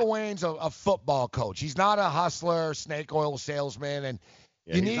McElwain's a football coach. He's not a hustler, snake oil salesman, and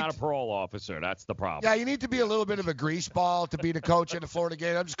he's not a parole officer. That's the problem. Yeah, you need to be a little bit of a greaseball to be the coach of the Florida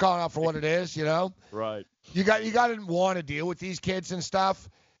Gators. I'm just calling out for what it is, Right. You got to want to deal with these kids and stuff.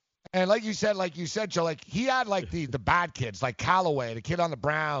 And like you said, Joe, like he had like the bad kids, like Callaway, the kid on the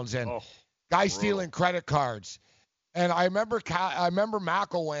Browns, and guys stealing credit cards. And I remember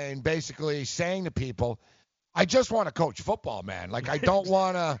McElwain basically saying to people, "I just want to coach football, man. Like I don't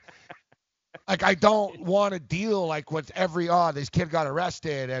want to." Like, I don't want to deal, like, with this kid got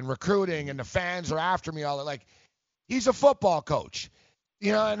arrested and recruiting and the fans are after me all that. Like, he's a football coach,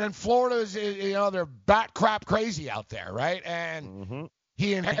 and then Florida's, they're bat crap crazy out there, right? And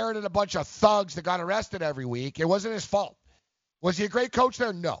he inherited a bunch of thugs that got arrested every week. It wasn't his fault. Was he a great coach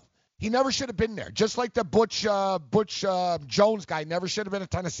there? No. He never should have been there. Just like the Butch Jones guy never should have been at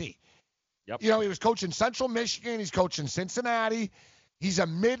Tennessee. Yep. He was coaching Central Michigan. He's coaching Cincinnati. He's a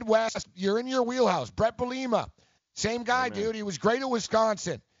Midwest. You're in your wheelhouse. Brett Bielema, same guy, dude. He was great at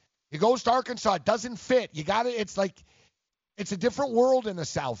Wisconsin. He goes to Arkansas. It doesn't fit. You got it. It's like it's a different world in the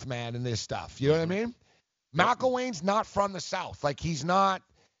South, man, in this stuff. You know what I mean? McElwain's not from the South. Like, he's not.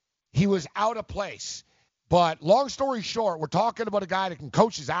 He was out of place. But long story short, we're talking about a guy that can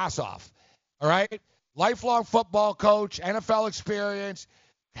coach his ass off. All right? Lifelong football coach, NFL experience,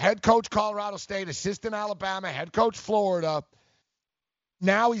 head coach Colorado State, assistant Alabama, head coach Florida.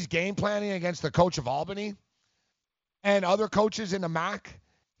 Now he's game planning against the coach of Albany and other coaches in the MAC.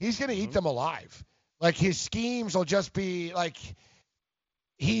 He's going to eat them alive. Like, his schemes will just be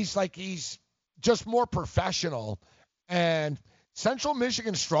he's just more professional. And Central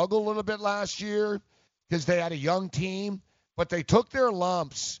Michigan struggled a little bit last year because they had a young team, but they took their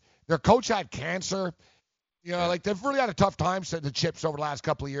lumps. Their coach had cancer. They've really had a tough time setting the chips over the last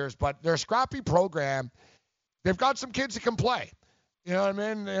couple of years, but they're a scrappy program. They've got some kids that can play. You know what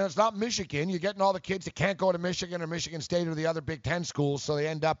I mean? It's not Michigan. You're getting all the kids that can't go to Michigan or Michigan State or the other Big Ten schools, so they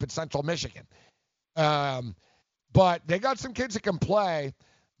end up in Central Michigan. But they got some kids that can play.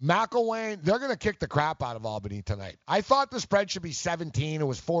 McElwain, they're going to kick the crap out of Albany tonight. I thought the spread should be 17. It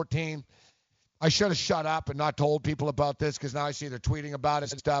was 14. I should have shut up and not told people about this because now I see they're tweeting about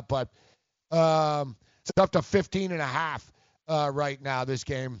it and stuff. But it's up to 15.5 right now, this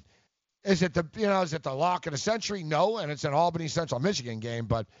game. Is it the lock of the century? No, and it's an Albany Central Michigan game.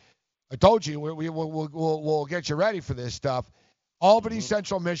 But I told you we'll get you ready for this stuff. Albany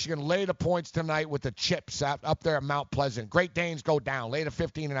Central Michigan lay the points tonight with the Chips up there at Mount Pleasant. Great Danes go down, lay to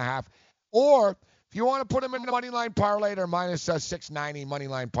 15.5. Or if you want to put them in the money line parlay, they're minus 690 money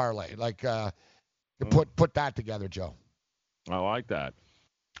line parlay. Put that together, Joe. I like that.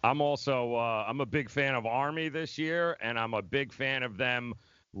 I'm also I'm a big fan of Army this year, and I'm a big fan of them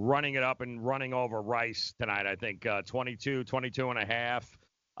running it up and running over Rice tonight. I think 22.5.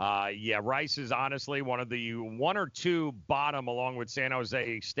 Rice is honestly one of the one or two bottom, along with San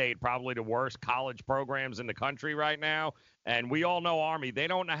Jose State, probably the worst college programs in the country right now. And we all know Army, they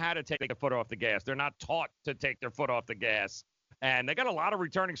don't know how to take their foot off the gas. They're not taught to take their foot off the gas. And they got a lot of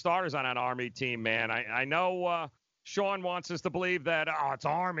returning starters on that Army team, man. I know Sean wants us to believe that, it's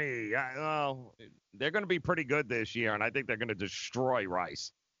Army. Well, they're going to be pretty good this year, and I think they're going to destroy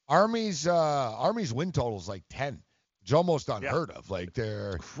Rice. Army's win total is like 10. It's almost unheard of. Like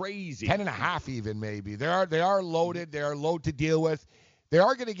they're crazy. 10.5 even maybe. They are loaded. They are load to deal with. They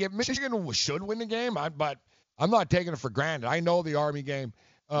are going to give Michigan should win the game, but I'm not taking it for granted. I know the Army game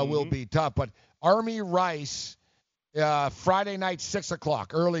will be tough, but Army Rice Friday night 6:00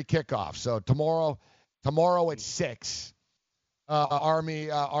 early kickoff. So tomorrow at 6.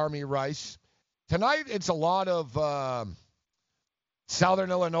 Army Rice. Tonight it's a lot of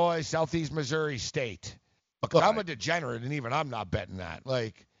Southern Illinois, Southeast Missouri State. Look, I'm a degenerate, and even I'm not betting that.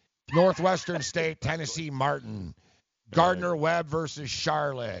 Like Northwestern State, Tennessee Martin, Gardner Webb versus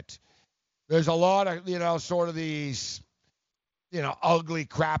Charlotte. There's a lot of, sort of these, ugly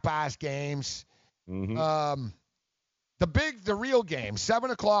crap-ass games. The real game,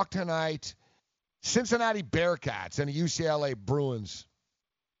 7:00 tonight, Cincinnati Bearcats and the UCLA Bruins.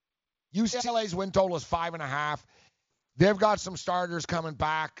 UCLA's win total is 5.5. They've got some starters coming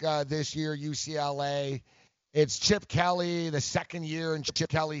back this year, UCLA. It's Chip Kelly, the second year in Chip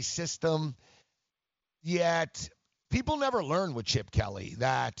Kelly's system. Yet people never learn with Chip Kelly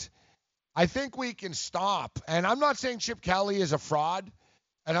that I think we can stop. And I'm not saying Chip Kelly is a fraud,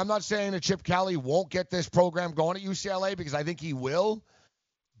 and I'm not saying that Chip Kelly won't get this program going at UCLA because I think he will.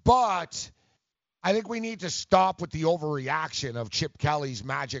 But I think we need to stop with the overreaction of Chip Kelly's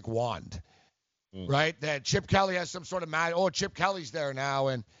magic wand, right? That Chip Kelly has some sort of Chip Kelly's there now,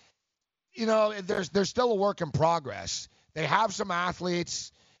 and there's still a work in progress. They have some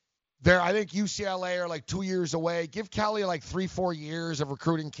athletes. I think UCLA are like 2 years away. Give Kelly like 3-4 years of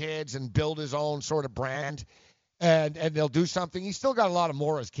recruiting kids and build his own sort of brand, and they'll do something. He's still got a lot of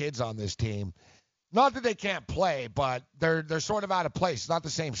Morris kids on this team. Not that they can't play, but they're sort of out of place. It's not the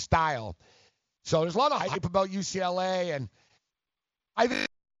same style. So there's a lot of hype about UCLA, and I think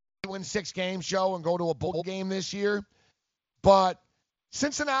they win 6 games, Joe, and go to a bowl game this year. But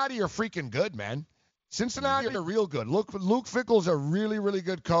Cincinnati are freaking good, man. Cincinnati are real good. Luke Fickell's a really, really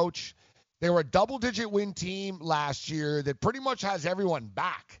good coach. They were a double-digit win team last year that pretty much has everyone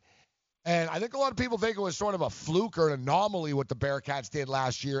back. And I think a lot of people think it was sort of a fluke or an anomaly what the Bearcats did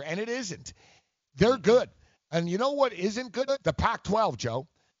last year, and it isn't. They're good. And you know what isn't good? The Pac-12, Joe.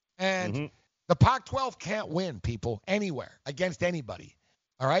 And the Pac-12 can't win, people, anywhere, against anybody.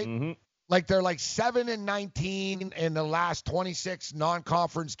 All right? Like, they're like 7-19 in the last 26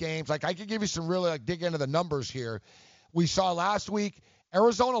 non-conference games. Like, I could give you some really, dig into the numbers here. We saw last week,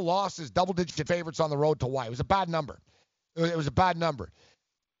 Arizona lost as double-digit favorites on the road to Hawaii. It was a bad number. It was a bad number.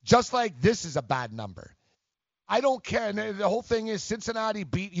 Just like this is a bad number. I don't care. And the whole thing is Cincinnati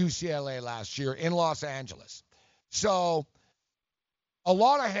beat UCLA last year in Los Angeles. So a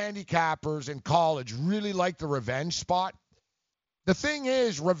lot of handicappers in college really like the revenge spot. The thing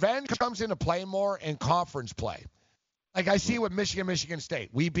is, revenge comes into play more in conference play. Like I see with Michigan State.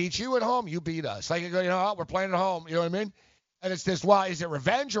 We beat you at home, you beat us. Like, we're playing at home, you know what I mean? And it's this, is it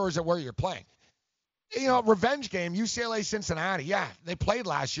revenge or is it where you're playing? Revenge game, UCLA, Cincinnati. Yeah, they played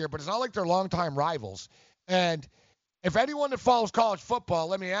last year, but it's not like they're longtime rivals. And if anyone that follows college football,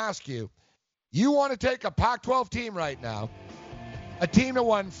 let me ask you, you want to take a Pac-12 team right now, a team that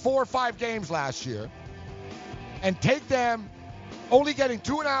won 4 or 5 games last year, and take them only getting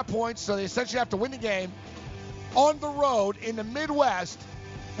 2.5 points, so they essentially have to win the game, on the road in the Midwest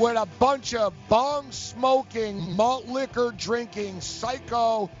with a bunch of bong-smoking, malt liquor drinking,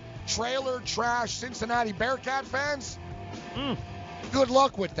 psycho, trailer trash Cincinnati Bearcat fans? Good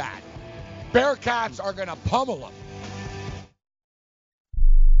luck with that. Bearcats are going to pummel them.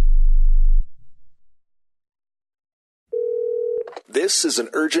 This is an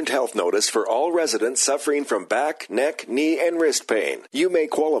urgent health notice for all residents suffering from back, neck, knee, and wrist pain. You may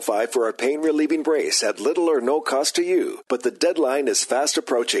qualify for a pain-relieving brace at little or no cost to you, but the deadline is fast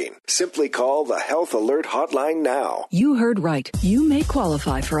approaching. Simply call the Health Alert Hotline now. You heard right. You may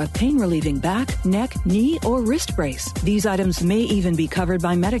qualify for a pain-relieving back, neck, knee, or wrist brace. These items may even be covered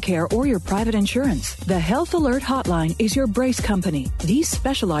by Medicare or your private insurance. The Health Alert Hotline is your brace company. These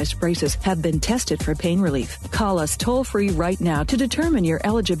specialized braces have been tested for pain relief. Call us toll-free right now to determine your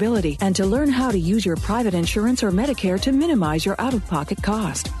eligibility and to learn how to use your private insurance or Medicare to minimize your out-of-pocket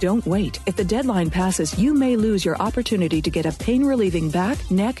cost. Don't wait. If the deadline passes, you may lose your opportunity to get a pain-relieving back,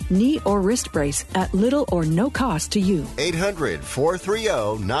 neck, knee, or wrist brace at little or no cost to you.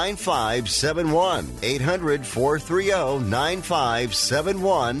 800-430-9571.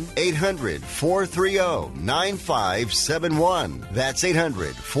 800-430-9571. 800-430-9571. That's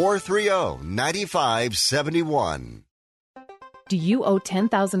 800-430-9571. Do you owe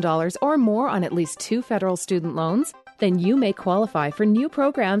 $10,000 or more on at least 2 federal student loans? Then you may qualify for new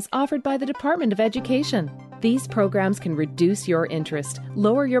programs offered by the Department of Education. These programs can reduce your interest,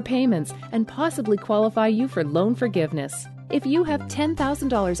 lower your payments, and possibly qualify you for loan forgiveness. If you have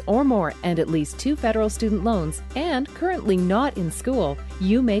 $10,000 or more and at least 2 federal student loans and currently not in school,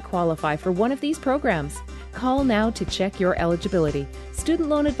 you may qualify for one of these programs. Call now to check your eligibility. Student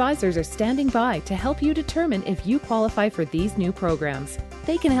loan advisors are standing by to help you determine if you qualify for these new programs.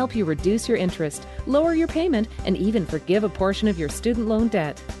 They can help you reduce your interest, lower your payment, and even forgive a portion of your student loan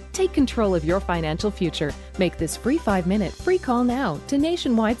debt. Take control of your financial future. Make this free 5-minute free call now to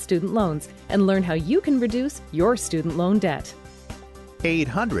Nationwide Student Loans and learn how you can reduce your student loan debt.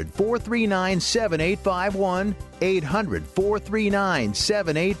 800-439-7851.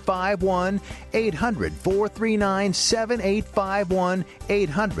 800-439-7851. 800-439-7851.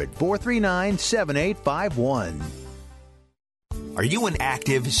 800-439-7851. Are you an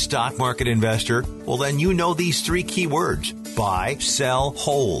active stock market investor? Well, then you know these 3 key words. Buy, sell,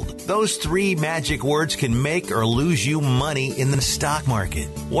 hold. Those 3 magic words can make or lose you money in the stock market.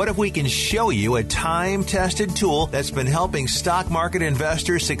 What if we can show you a time-tested tool that's been helping stock market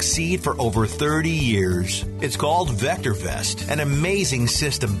investors succeed for over 30 years? It's called VectorVest, an amazing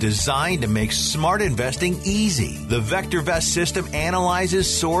system designed to make smart investing easy. The VectorVest system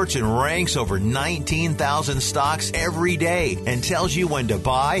analyzes, sorts, and ranks over 19,000 stocks every day and tells you when to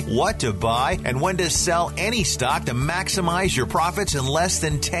buy, what to buy, and when to sell any stock to maximize your profits in less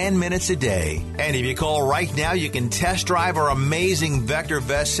than 10 minutes a day. And if you call right now, you can test drive our amazing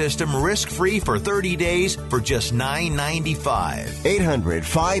VectorVest system risk-free for 30 days for just $9.95.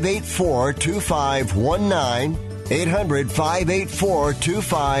 800-584-2519.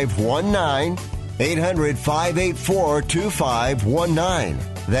 800-584-2519. 800-584-2519.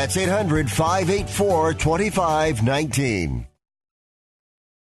 That's 800-584-2519.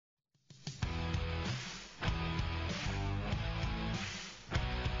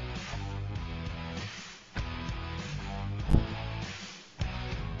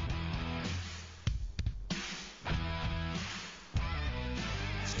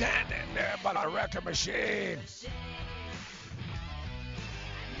 Standing there by the record machine.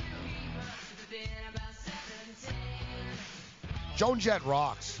 Joan Jett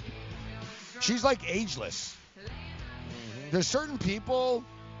rocks. She's like ageless. There's certain people,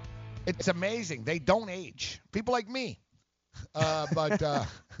 it's amazing. They don't age. People like me. But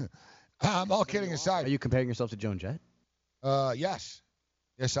I'm all kidding aside. Are you comparing yourself to Joan Jett? Yes.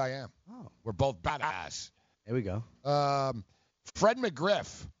 Yes, I am. Oh. We're both badass. There we go. Fred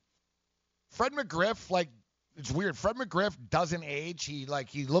McGriff. Fred McGriff, like, it's weird. Fred McGriff doesn't age. He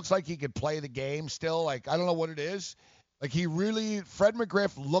looks like he could play the game still. Like, I don't know what it is. Like, Fred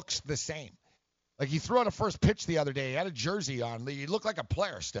McGriff looks the same. Like, he threw out a first pitch the other day. He had a jersey on. He looked like a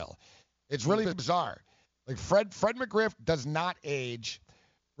player still. It's really bizarre. Like, Fred McGriff does not age.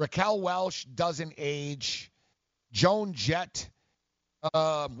 Raquel Welch doesn't age. Joan Jett.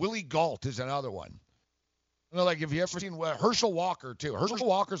 Willie Gault is another one. You know, like, if you ever seen Herschel Walker, too. Herschel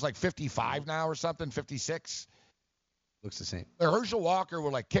Walker's like 55 now or something, 56. Looks the same. Herschel Walker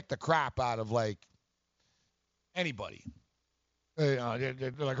will, like, kick the crap out of, like, anybody.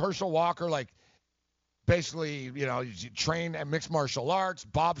 Like, Herschel Walker, like, basically, you know, you train at mixed martial arts,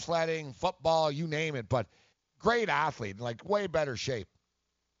 bobsledding, football, you name it. But great athlete, like, way better shape.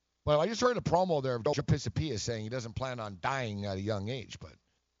 But I just heard a promo there of Joe Pisapia saying he doesn't plan on dying at a young age, but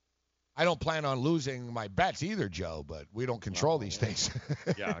I don't plan on losing my bets either, Joe, but we don't control these things.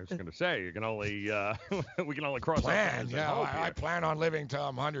 Yeah, I was going to say, you can only we can only cross plan. our Yeah, I plan on living till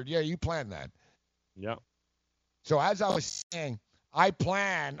I'm 100. Yeah, you plan that. Yeah. So as I was saying, I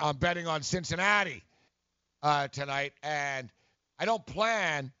plan on betting on Cincinnati tonight, and I don't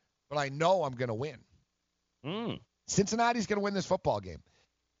plan, but I know I'm going to win. Cincinnati's going to win this football game.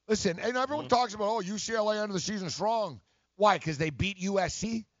 Listen, and everyone talks about, oh, UCLA under the season strong. Why? Because they beat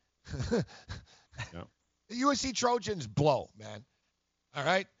USC? No. The USC Trojans blow, man. All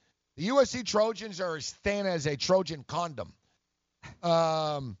right? The USC Trojans are as thin as a Trojan condom.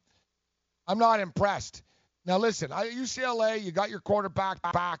 I'm not impressed. Now, listen, UCLA, you got your quarterback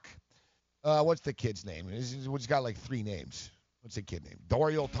back. What's the kid's name? He's got like 3 names. What's the kid name?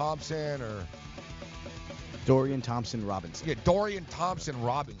 Dorian Thompson or... Dorian Thompson Robinson. Yeah, Dorian Thompson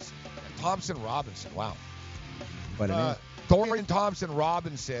Robinson. Thompson Robinson, wow. What a name. Dorian Thompson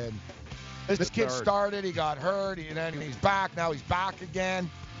Robinson. This kid started, he got hurt, and then he's back. Now he's back again.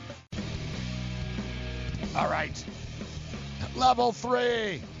 All right. Level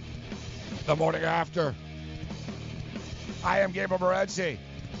 3. The morning after. I am Gabriel Morency.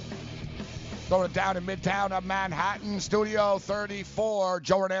 Throwing it down in Midtown of Manhattan, Studio 34.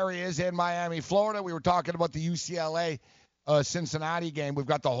 Joe Ranieri is in Miami, Florida. We were talking about the UCLA Cincinnati game. We've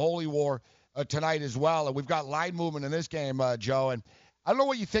got the Holy War tonight as well, and we've got line movement in this game, Joe. And I don't know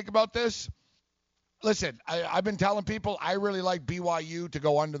what you think about this. Listen, I've been telling people I really like BYU to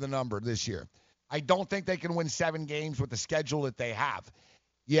go under the number this year. I don't think they can win 7 games with the schedule that they have.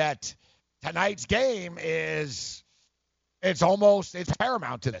 Yet tonight's game it's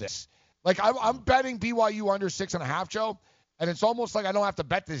paramount to this. Like, I'm betting BYU under 6.5, Joe, and it's almost like I don't have to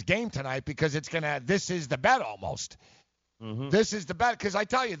bet this game tonight because this is the bet almost. Mm-hmm. This is the bet because I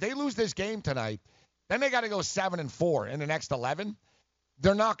tell you, they lose this game tonight, then they got to go 7-4 in the next 11.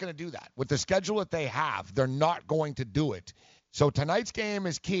 They're not going to do that. With the schedule that they have, they're not going to do it. So tonight's game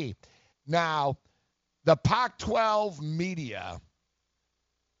is key. Now, the Pac-12 media,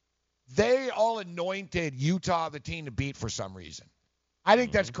 they all anointed Utah the team to beat for some reason. I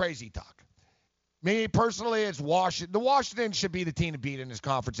think that's crazy talk. Me, personally, it's Washington. The Washington should be the team to beat in this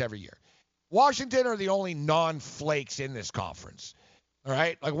conference every year. Washington are the only non-flakes in this conference. All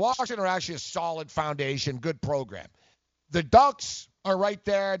right? Like, Washington are actually a solid foundation, good program. The Ducks are right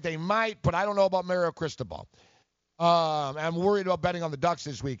there. They might, but I don't know about Mario Cristobal. I'm worried about betting on the Ducks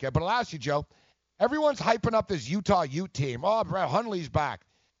this weekend. But I'll ask you, Joe, everyone's hyping up this Utah Ute team. Oh, Brett Hundley's back.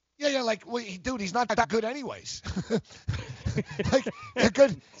 Yeah, like, well, dude, he's not that good anyways. Like,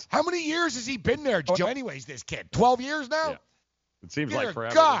 good. How many years has he been there, Joe, anyways, this kid? 12 years now? Yeah. It seems like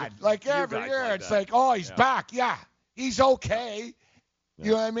forever. God, like every year, like it's that. like, oh, he's back. Yeah, he's okay. Yeah.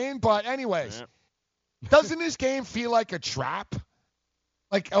 You know what I mean? But anyways, doesn't this game feel like a trap?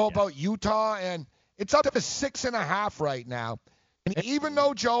 Like, about Utah? And it's up to 6.5 right now. And even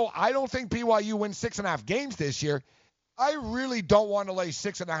though, Joe, I don't think BYU wins 6.5 games this year, I really don't want to lay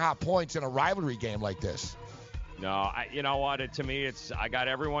 6.5 points in a rivalry game like this. No, you know what? To me, I got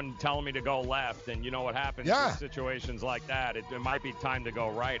everyone telling me to go left, and you know what happens in situations like that. It might be time to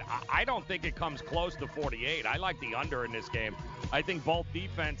go right. I don't think it comes close to 48. I like the under in this game. I think both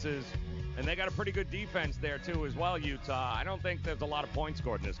defenses, and they got a pretty good defense there too as well, Utah. I don't think there's a lot of points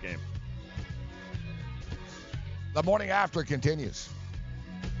scored in this game. The morning after continues.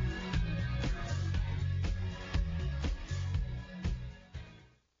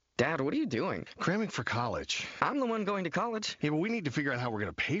 Dad, what are you doing? Cramming for college. I'm the one going to college. Yeah, but we need to figure out how we're going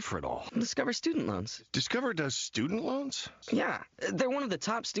to pay for it all. Discover Student Loans. Discover does student loans? Yeah, they're one of the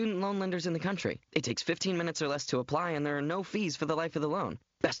top student loan lenders in the country. It takes 15 minutes or less to apply, and there are no fees for the life of the loan.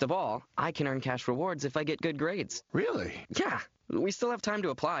 Best of all, I can earn cash rewards if I get good grades. Really? Yeah, we still have time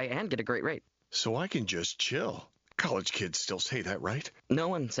to apply and get a great rate. So I can just chill. College kids still say that, right? No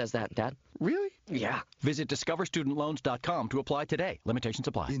one says that, Dad. Really? Yeah. Visit discoverstudentloans.com to apply today. Limitations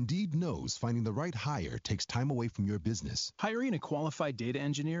apply. Indeed knows finding the right hire takes time away from your business. Hiring a qualified data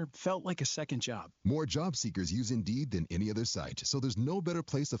engineer felt like a second job. More job seekers use Indeed than any other site, so there's no better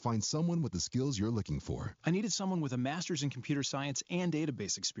place to find someone with the skills you're looking for. I needed someone with a master's in computer science and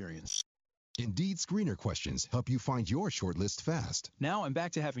database experience. Indeed screener questions help you find your shortlist fast. Now I'm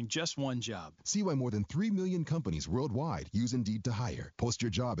back to having just one job. See why more than 3 million companies worldwide use Indeed to hire. Post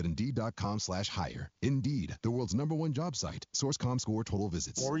your job at Indeed.com/hire. Indeed, the world's #1 job site. Source.com score total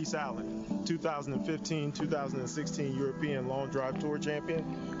visits. Maurice Allen, 2015-2016 European Long Drive Tour Champion,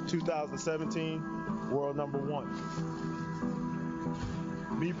 2017 World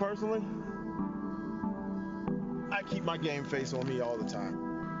 #1. Me personally, I keep my game face on me all the time.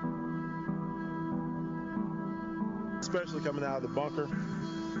 Especially coming out of the bunker,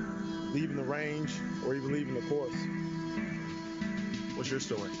 leaving the range, or even leaving the course. What's your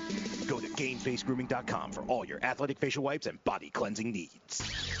story? Go to GameFaceGrooming.com for all your athletic facial wipes and body cleansing needs.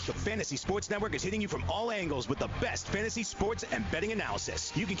 The Fantasy Sports Network is hitting you from all angles with the best fantasy sports and betting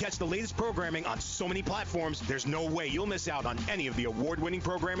analysis. You can catch the latest programming on so many platforms, there's no way you'll miss out on any of the award-winning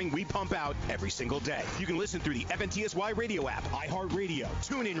programming we pump out every single day. You can listen through the FNTSY radio app, iHeartRadio,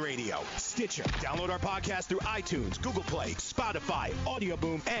 TuneIn Radio, Stitcher. Download our podcast through iTunes, Google Play, Spotify, Audio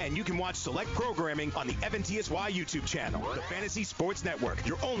Boom, and you can watch select programming on the FNTSY YouTube channel. The Fantasy Sports Network,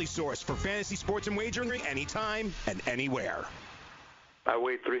 your only source for fantasy sports and wagering anytime and anywhere. I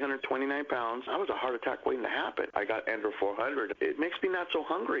weighed 329 pounds. I was a heart attack waiting to happen. I got Andro 400. It makes me not so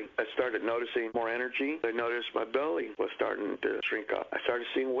hungry. I started noticing more energy. I noticed my belly was starting to shrink up. I started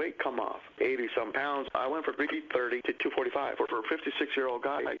seeing weight come off. 80-some pounds. I went from 330 to 245. For a 56-year-old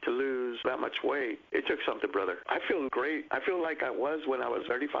guy to lose that much weight, it took something, brother. I feel great. I feel like I was when I was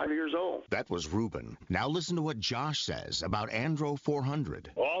 35 years old. That was Ruben. Now listen to what Josh says about Andro 400.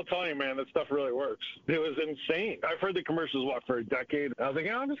 Well, I'll tell you, man, that stuff really works. It was insane. I've heard the commercials, for a decade. I was like,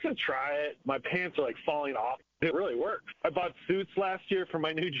 I'm just going to try it. My pants are, falling off. It really works. I bought suits last year for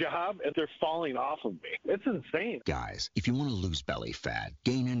my new job, and they're falling off of me. It's insane. Guys, if you want to lose belly fat,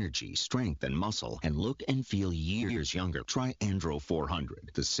 gain energy, strength, and muscle, and look and feel years younger, try Andro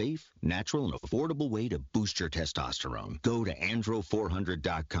 400, the safe, natural, and affordable way to boost your testosterone. Go to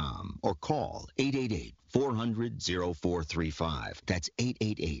andro400.com or call 888-400-0435. That's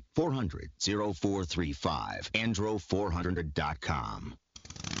 888-400-0435. Andro400.com.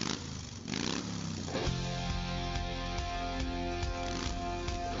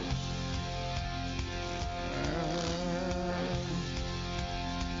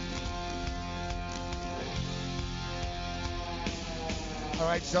 All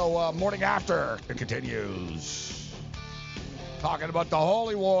right, so morning after it continues. Talking about the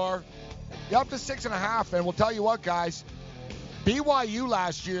Holy War. You're up to 6.5, and we'll tell you what, guys. BYU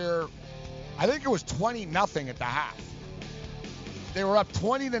last year, I think it was 20-0 at the half. They were up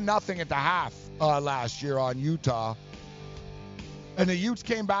 20-0 at the half last year on Utah. And the Utes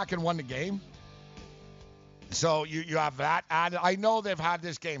came back and won the game. So you have that added. I know they've had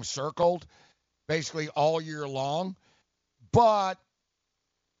this game circled basically all year long, but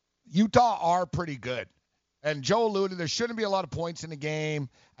Utah are pretty good. And Joe alluded, there shouldn't be a lot of points in the game.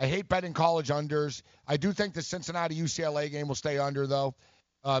 I hate betting college unders. I do think the Cincinnati-UCLA game will stay under, though.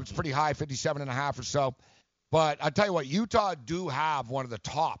 It's pretty high, 57.5 or so. But I'll tell you what, Utah do have one of the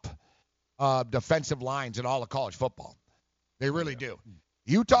top defensive lines in all of college football. They really do.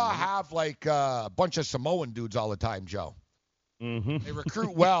 Utah have, a bunch of Samoan dudes all the time, Joe. Mm-hmm. They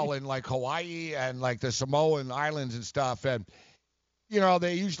recruit well in, Hawaii and, the Samoan Islands and stuff. And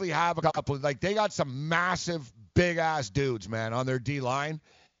they usually have a couple of, they got some massive, big-ass dudes, man, on their D-line.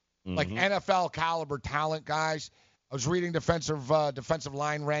 Mm-hmm. NFL caliber talent guys. I was reading defensive line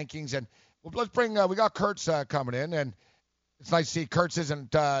rankings, and let's bring, we got Kurtz coming in, and it's nice to see Kurtz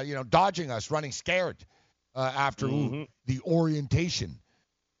isn't, dodging us, running scared after the orientation.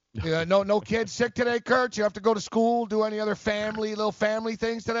 No kids sick today, Kurtz? You have to go to school, do any other little family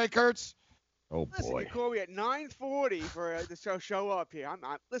things today, Kurtz? Oh, listen, boy. you call me at 9:40 for the show up here. I'm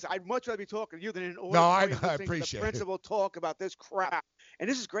not. Listen, I'd much rather be talking to you than an audience. No, I listening appreciate to the principal talk about this crap. And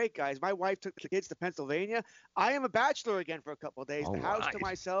this is great, guys. My wife took the kids to Pennsylvania. I am a bachelor again for a couple of days. All the house right. to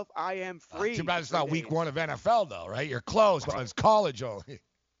myself. I am free. Too bad it's not week days. 1 of NFL, though, right? You're closed, but it's college only.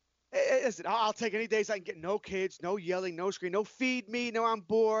 Hey, listen, I'll take any days I can get no kids, no yelling, no screaming, no feed me, no I'm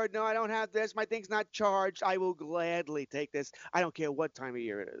bored, no I don't have this, my thing's not charged. I will gladly take this. I don't care what time of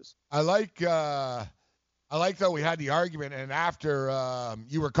year it is. I like though we had the argument, and after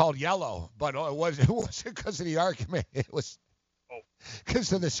you were called yellow, but it wasn't because of the argument. It was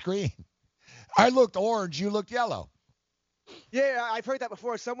because of the screen. I looked orange, you looked yellow. Yeah, I've heard that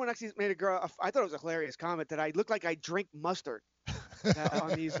before. Someone actually made I thought it was a hilarious comment that I look like I drink mustard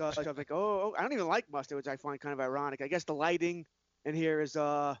on these shows. I'm like, oh, I don't even like mustard, which I find kind of ironic. I guess the lighting in here is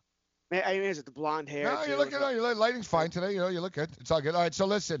is it the blonde hair? No, too? you're looking. Your lighting's fine today. You look good. It's all good. All right, so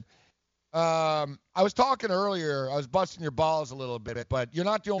listen. I was talking earlier. I was busting your balls a little bit, but you're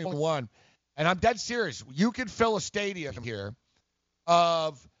not the only one. And I'm dead serious. You could fill a stadium here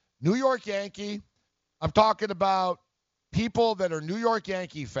of New York Yankee. I'm talking about people that are New York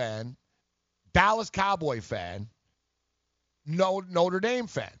Yankee fan, Dallas Cowboy fan, Notre Dame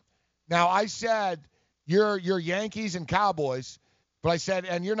fan. Now, I said you're Yankees and Cowboys, but I said,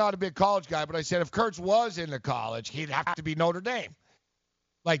 and you're not a big college guy, but I said if Kurtz was into college, he'd have to be Notre Dame.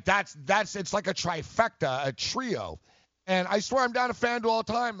 It's like a trifecta, a trio. And I swear I'm down to FanDuel all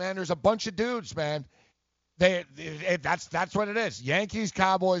the time, man. There's a bunch of dudes, man. That's what it is. Yankees,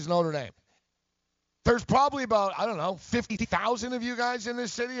 Cowboys, Notre Dame. There's probably about, I don't know, 50,000 of you guys in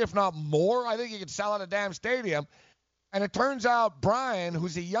this city, if not more. I think you could sell out a damn stadium. And it turns out Brian,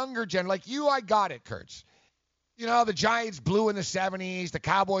 who's a younger gen, like you, I got it, Kurtz. You know, the Giants blew in the 70s. The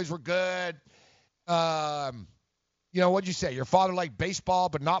Cowboys were good. You know, what'd you say? Your father liked baseball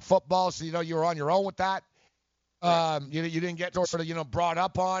but not football, so, you know, you were on your own with that. You didn't get sort of, you know, brought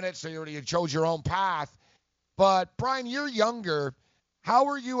up on it, so you chose your own path. But, Brian, you're younger. How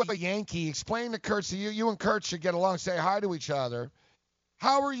are you a Yankee? Explain to Kurt, so you and Kurt should get along, say hi to each other.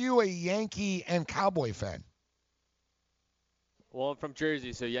 How are you a Yankee and Cowboy fan? Well, I'm from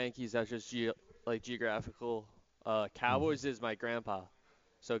Jersey, so Yankees, that's just geographical. Cowboys is my grandpa.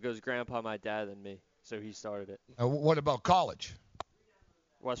 So it goes grandpa, my dad, and me. So he started it. What about college?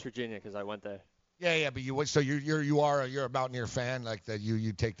 West Virginia, because I went there. Yeah, but you're a Mountaineer fan, like that.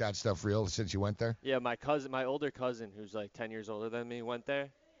 You take that stuff real since you went there. Yeah, my older cousin, who's like 10 years older than me, went there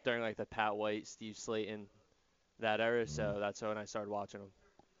during like the Pat White, Steve Slayton, that era. So that's when I started watching them.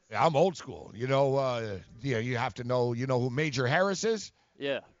 Yeah, I'm old school. You know, you have to know. You know who Major Harris is?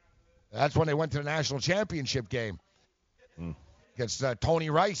 Yeah. That's when they went to the national championship game against Tony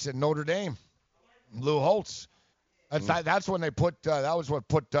Rice and Notre Dame, Lou Holtz. That's when they put that was what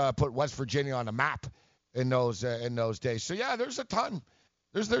put West Virginia on the map in those days. So yeah, there's a ton.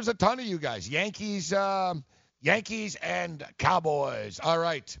 There's a ton of you guys. Yankees and Cowboys. All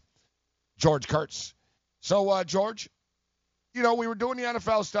right, George Kurtz. So George, you know, we were doing the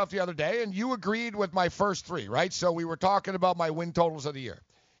NFL stuff the other day, and you agreed with my first three, right? So we were talking about my win totals of the year.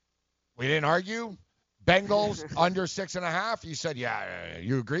 We didn't argue. Bengals under 6.5. You said, yeah,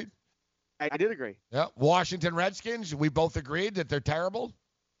 you agreed? I did agree. Yeah. Washington Redskins, we both agreed that they're terrible.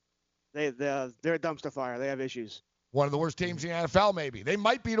 They're a dumpster fire. They have issues. One of the worst teams in the NFL, maybe. They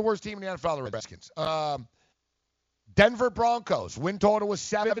might be the worst team in the NFL, the Redskins. Denver Broncos, win total was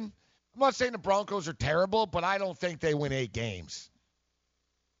 7. I'm not saying the Broncos are terrible, but I don't think they win 8 games.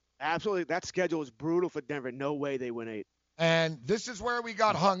 Absolutely. That schedule is brutal for Denver. No way they win 8. And this is where we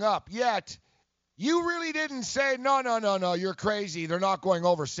got hung up. Yet, you really didn't say, no, you're crazy. They're not going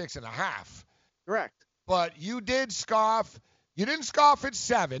over 6.5. Correct. But you did scoff. You didn't scoff at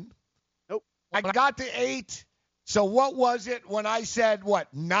 7. Nope. I got to 8. So what was it when I said,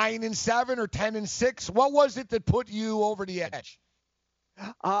 9-7 or 10-6? What was it that put you over the edge?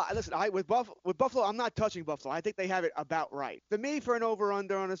 Listen, with Buffalo, I'm not touching Buffalo. I think they have it about right. For me, for an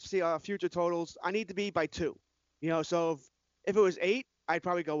over-under on future totals, I need to be by 2. You know, so if it was 8, I'd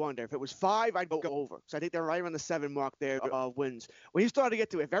probably go under. If it was 5, I'd go over. So I think they're right around the 7 mark there of wins. When you start to get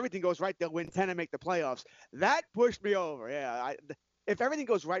to, if everything goes right, they'll win 10 and make the playoffs. That pushed me over. Yeah, if everything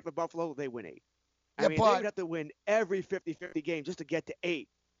goes right for Buffalo, they win 8. I mean, they would have to win every 50-50 game just to get to 8.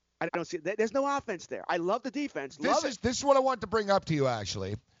 I don't see. There's no offense there. I love the defense. This is what I want to bring up to you,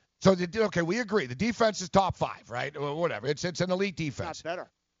 actually. So, okay, we agree. The defense is top 5, right? Or whatever. It's an elite defense. Not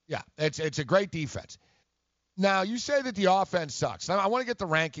better. Yeah, it's a great defense. Now, you say that the offense sucks. Now, I want to get the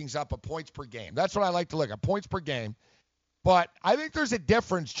rankings up of points per game. That's what I like to look at, points per game. But I think there's a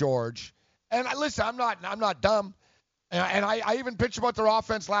difference, George. And listen, I'm not dumb. And I even pitched about their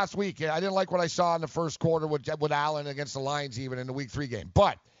offense last week. I didn't like what I saw in the first quarter with Allen against the Lions, even in the Week 3 game.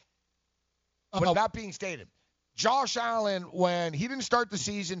 But that being stated, Josh Allen, when he didn't start the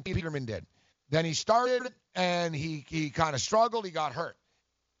season, Peterman did. Then he started, and he kind of struggled. He got hurt.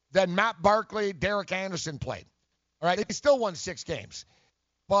 Then Matt Barkley, Derek Anderson played. All right, they still won 6 games.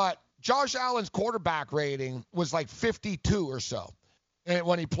 But Josh Allen's quarterback rating was like 52 or so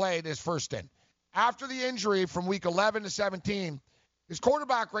when he played his first stint. After the injury from week 11 to 17, his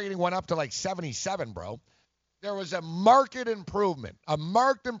quarterback rating went up to like 77, bro. There was a marked improvement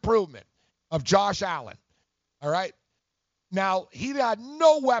of Josh Allen. All right? Now, he had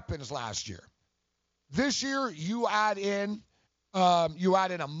no weapons last year. This year, you add in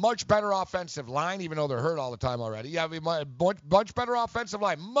a much better offensive line, even though they're hurt all the time already. You have a much better offensive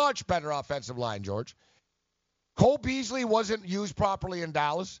line, George. Cole Beasley wasn't used properly in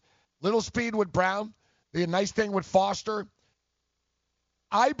Dallas. Little speed with Brown. The nice thing with Foster.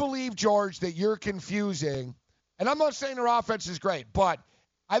 I believe, George, that you're confusing, and I'm not saying their offense is great, but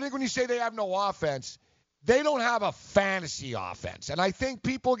I think when you say they have no offense, they don't have a fantasy offense. And I think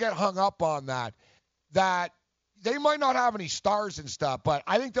people get hung up on that they might not have any stars and stuff, but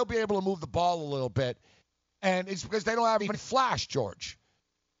I think they'll be able to move the ball a little bit. And it's because they don't have any flash, George.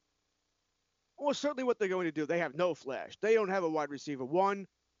 Well, certainly what they're going to do. They have no flash. They don't have a wide receiver 1.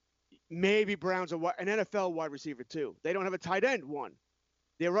 Maybe Brown's an NFL wide receiver 2. They don't have a tight end 1.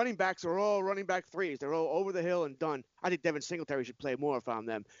 Their running backs are all running back threes. They're all over the hill and done. I think Devin Singletary should play more if I'm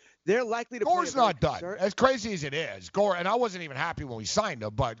them. They're likely to Gore's play. not done. As crazy as it is, Gore, and I wasn't even happy when we signed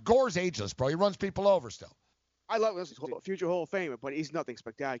him, but Gore's ageless, bro. He runs people over still. I love him. He's a future Hall of Famer, but he's nothing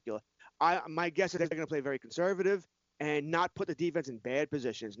spectacular. My guess is they're going to play very conservative and not put the defense in bad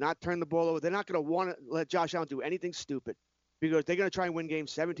positions, not turn the ball over. They're not going to want to let Josh Allen do anything stupid because they're going to try and win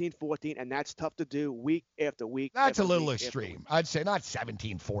games 17-14, and that's tough to do week after week. That's a little extreme. I'd say not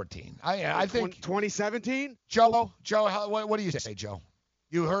 17-14. I think 2017. Joe, what do you say, Joe?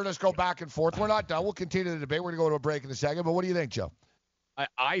 You heard us go back and forth. We're not done. We'll continue the debate. We're going to go to a break in a second. But what do you think, Joe?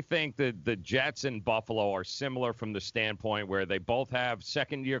 I think that the Jets and Buffalo are similar from the standpoint where they both have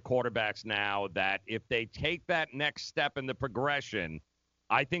second-year quarterbacks now that if they take that next step in the progression,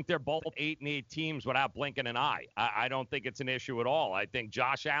 I think they're both 8-8 teams without blinking an eye. I don't think it's an issue at all. I think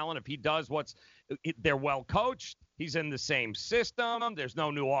Josh Allen, if he does they're well coached. He's in the same system. There's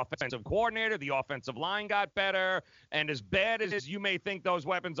no new offensive coordinator. The offensive line got better. And as bad as you may think those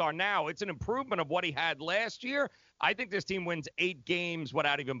weapons are now, it's an improvement of what he had last year. I think this team wins 8 games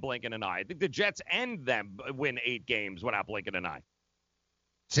without even blinking an eye. I think the Jets and them win 8 games without blinking an eye.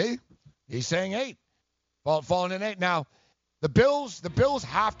 See? He's saying 8. Falling in 8. Now, the Bills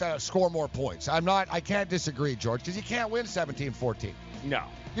have to score more points. I can't disagree, George, because you can't win 17-14. No.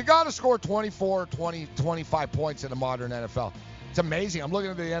 You got to score 24, 20, 25 points in the modern NFL. It's amazing. I'm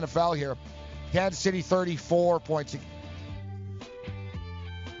looking at the NFL here. Kansas City 34 points.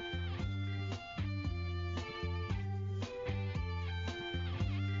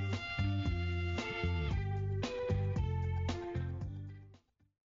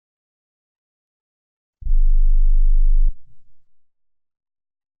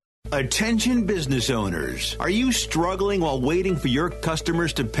 Attention business owners. Are you struggling while waiting for your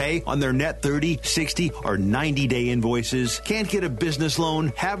customers to pay on their net 30, 60, or 90-day invoices? Can't get a business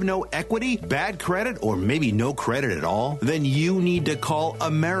loan? Have no equity? Bad credit? Or maybe no credit at all? Then you need to call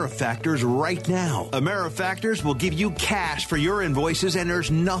AmeriFactors right now. AmeriFactors will give you cash for your invoices and there's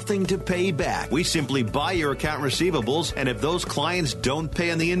nothing to pay back. We simply buy your account receivables, and if those clients don't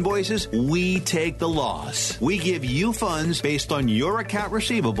pay on the invoices, we take the loss. We give you funds based on your account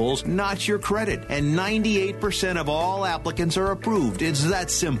receivables, not your credit. And 98% of all applicants are approved. It's that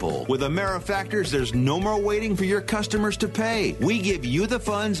simple. With AmeriFactors, there's no more waiting for your customers to pay. We give you the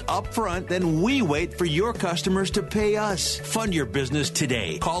funds up front, then we wait for your customers to pay us. Fund your business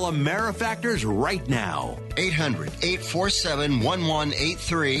today. Call AmeriFactors right now.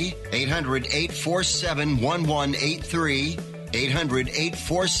 800-847-1183. 800-847-1183.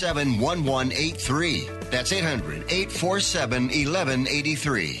 800-847-1183. That's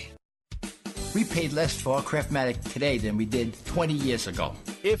 800-847-1183. We paid less for our Craftmatic today than we did 20 years ago.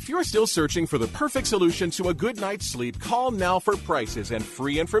 If you're still searching for the perfect solution to a good night's sleep, call now for prices and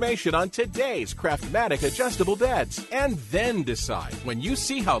free information on today's Craftmatic adjustable beds. And then decide when you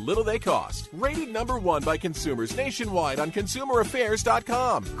see how little they cost. Rated #1 by consumers nationwide on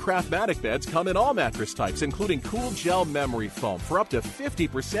ConsumerAffairs.com. Craftmatic beds come in all mattress types, including cool gel memory foam for up to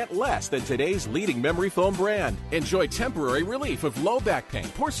 50% less than today's leading memory foam brand. Enjoy temporary relief of low back pain,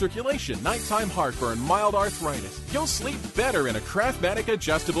 poor circulation, nighttime heartburn, mild arthritis. You'll sleep better in a Craftmatic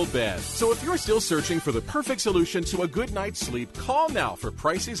adjustable bed. So if you're still searching for the perfect solution to a good night's sleep, call now for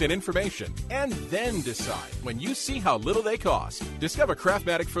prices and information. And then decide when you see how little they cost. Discover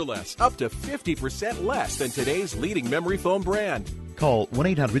Craftmatic for less, up to 50% less than today's leading memory foam brand. Call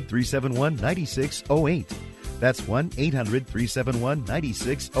 1-800-371-9608. That's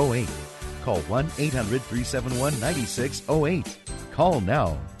 1-800-371-9608. Call 1-800-371-9608. Call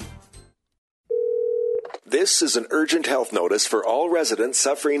now. This is an urgent health notice for all residents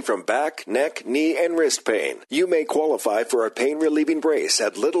suffering from back, neck, knee, and wrist pain. You may qualify for a pain-relieving brace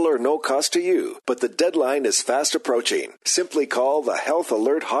at little or no cost to you, but the deadline is fast approaching. Simply call the Health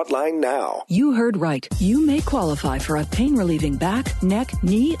Alert Hotline now. You heard right. You may qualify for a pain-relieving back, neck,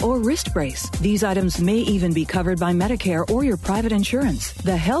 knee, or wrist brace. These items may even be covered by Medicare or your private insurance.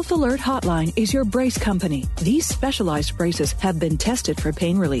 The Health Alert Hotline is your brace company. These specialized braces have been tested for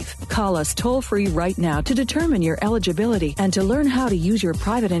pain relief. Call us toll-free right now to determine your eligibility and to learn how to use your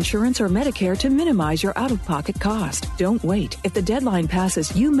private insurance or Medicare to minimize your out-of-pocket cost. Don't wait. If the deadline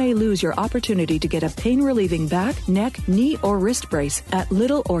passes, you may lose your opportunity to get a pain-relieving back, neck, knee, or wrist brace at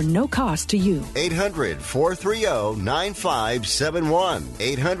little or no cost to you. 800-430-9571.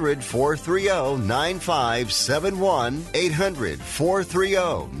 800-430-9571.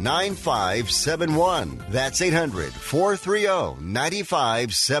 800-430-9571. That's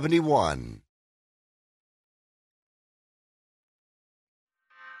 800-430-9571.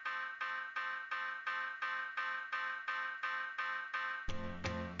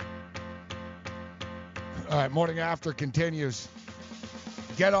 All right, morning after continues.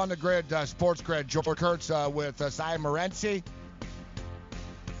 Get on the grid, Sports Grid. George Kurtz with Simon Morency.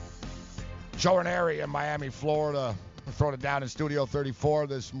 Joe Ranieri in Miami, Florida. We're throwing it down in Studio 34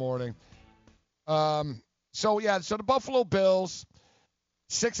 this morning. So the Buffalo Bills,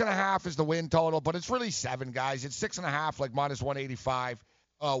 6.5 is the win total, but it's really 7, guys. It's 6.5, like minus 185,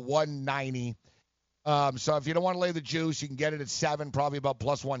 190. So if you don't want to lay the juice, you can get it at 7, probably about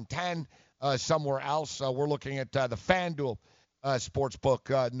plus 110 somewhere else. We're looking at the FanDuel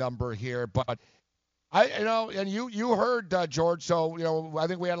sportsbook number here, but and you heard George. So I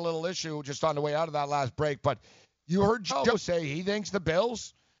think we had a little issue just on the way out of that last break, but you heard Joe say he thinks the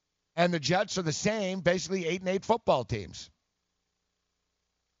Bills and the Jets are the same, basically 8-8 football teams.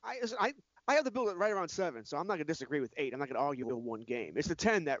 I have the Bills right around 7, so I'm not going to disagree with 8. I'm not going to argue with one game. It's the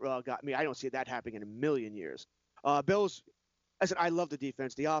 10 that got me. I don't see that happening in a million years. Bills, I said I love the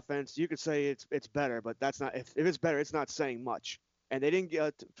defense. The offense, you could say it's better, but that's not. If it's better, it's not saying much. And they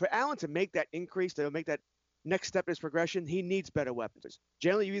didn't for Allen to make that increase, to make that next step in his progression, he needs better weapons.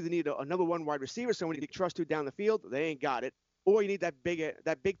 Generally, you either need a number 1 wide receiver, someone you can trust to down the field. They ain't got it. Or you need that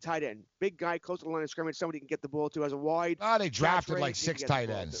big tight end, big guy close to the line of scrimmage, somebody you can get the ball to as a wide. They drafted like 6 tight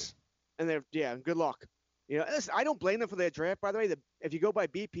ends. And good luck. Listen, I don't blame them for their draft, by the way. If you go by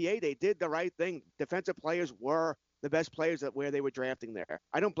BPA, they did the right thing. Defensive players were the best players where they were drafting there.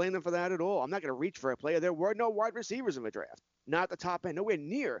 I don't blame them for that at all. I'm not going to reach for a player. There were no wide receivers in the draft. Not at the top end. Nowhere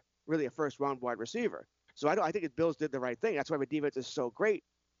near really a first-round wide receiver. So I think the Bills did the right thing. That's why the defense is so great.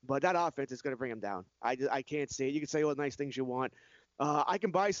 But that offense is going to bring them down. I can't see it. You can say all the nice things you want. I can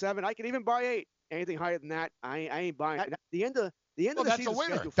buy 7. I can even buy 8. Anything higher than that, I ain't buying. At the end of the that's season a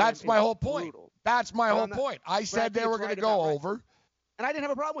winner. schedule That's my whole brutal. point. That's my whole point. I said they were going to go over. And I didn't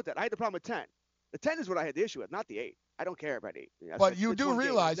have a problem with that. I had the problem with 10. The 10 is what I had the issue with, not the 8. I don't care about 8. But you do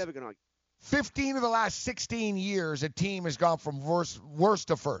realize 15 of the last 16 years, a team has gone from worst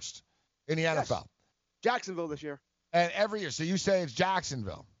to first in the NFL. Jacksonville this year. And every year. So you say it's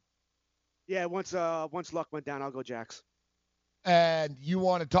Jacksonville. Yeah, once Luck went down, I'll go Jacks. And you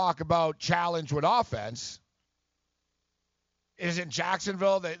want to talk about challenge with offense. Isn't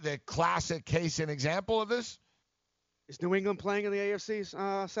Jacksonville the classic case and example of this? Is New England playing in the AFC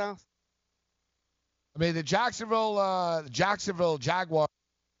South? I mean, the Jacksonville Jaguars.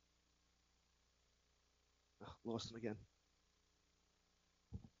 Lost him again.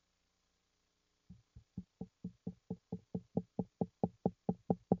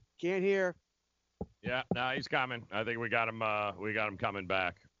 Can't hear. Yeah, no, he's coming. I think we got him. We got him coming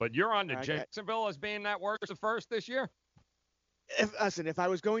back. But you're on to Jacksonville as being that worst at first this year. If I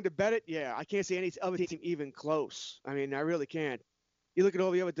was going to bet it, yeah, I can't see any other team even close. I mean, I really can't. You look at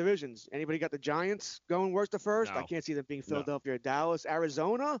all the other divisions. Anybody got the Giants going worst to first? No. I can't see them being Philadelphia or Dallas.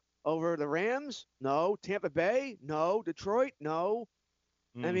 Arizona over the Rams? No. Tampa Bay? No. Detroit? No.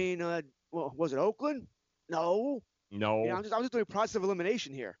 I mean, was it Oakland? No. No. Yeah, I'm just doing process of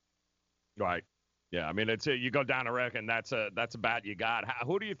elimination here. Right. Yeah, I mean, it's you go down a reckon. That's a bat you got.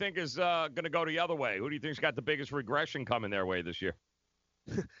 Who do you think is going to go the other way? Who do you think's got the biggest regression coming their way this year?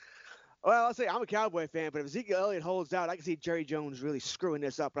 Well, I'll say I'm a Cowboy fan, but if Ezekiel Elliott holds out, I can see Jerry Jones really screwing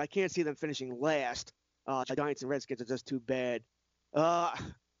this up. But I can't see them finishing last. The Giants and Redskins are just too bad. I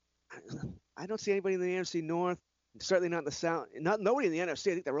don't see anybody in the NFC North. Certainly not in the South. Nobody in the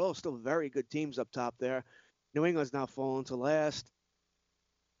NFC. I think they're all still very good teams up top there. New England's now fallen to last.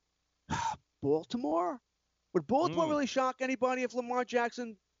 Baltimore? Would Baltimore really shock anybody if Lamar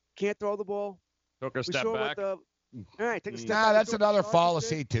Jackson can't throw the ball? Took a step back. All right, take a step back. That's another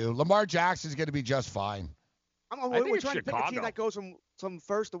fallacy, too. Lamar Jackson's going to be just fine. We're trying to pick a team that goes from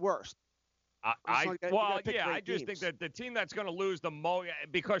first to worst. I just think that the team that's going to lose the most,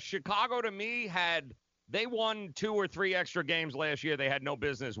 because Chicago, to me, they won 2 or 3 extra games last year they had no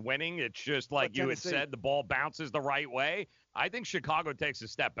business winning. It's just like you had said, the ball bounces the right way. I think Chicago takes a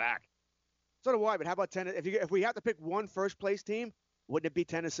step back. So do I, but how about Tennessee? If we have to pick one first-place team, wouldn't it be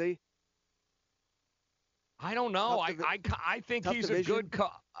Tennessee? I don't know. I think he's division. A good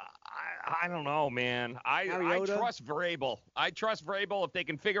I don't know, man. I trust Vrabel. I trust Vrabel if they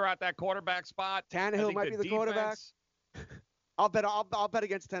can figure out that quarterback spot. Tannehill might be the quarterback. I'll bet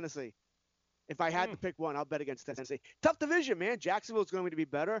against Tennessee. If I had to pick one, I'll bet against Tennessee. Tough division, man. Jacksonville's going to be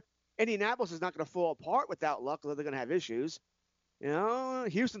better. Indianapolis is not going to fall apart without luck, although they're going to have issues.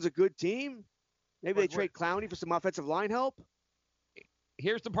 Houston's a good team. Maybe they trade Clowney for some offensive line help.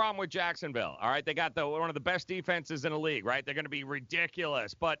 Here's the problem with Jacksonville, all right? They got one of the best defenses in the league, right? They're going to be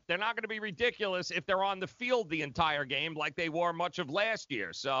ridiculous, but they're not going to be ridiculous if they're on the field the entire game like they were much of last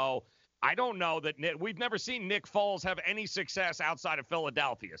year. So I don't know that we've never seen Nick Foles have any success outside of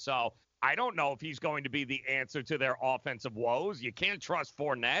Philadelphia. So I don't know if he's going to be the answer to their offensive woes. You can't trust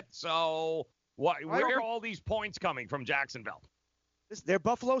Fournette. So where are all these points coming from Jacksonville? They're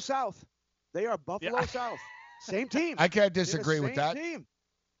Buffalo South. They are Buffalo South. Same team. I can't disagree with that. Team.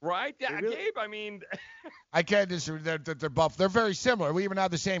 Right? Yeah, really, Gabe, I mean. I can't disagree. They're Buff. They're very similar. We even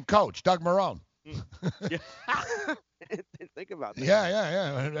have the same coach, Doug Marrone. Think about that.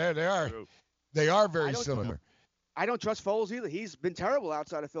 Yeah. They are. True. They are very similar. I don't trust Foles either. He's been terrible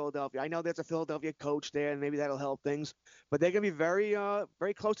outside of Philadelphia. I know there's a Philadelphia coach there, and maybe that'll help things. But they're gonna be very,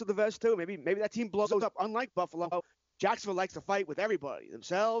 very close to the vest too. Maybe that team blows up. Unlike Buffalo, Jacksonville likes to fight with everybody,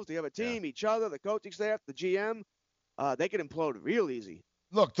 themselves, the other team, each other, the coaching staff, the GM. They can implode real easy.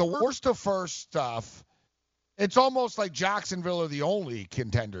 Look, the worst to first stuff. It's almost like Jacksonville are the only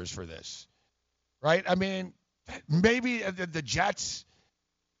contenders for this, right? I mean, maybe the Jets.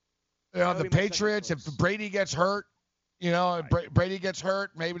 The Patriots, if Brady gets hurt, Brady gets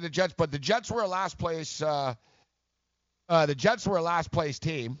hurt, maybe the Jets. But the Jets were a last place. The Jets were a last place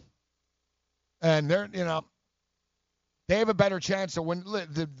team, and they have a better chance of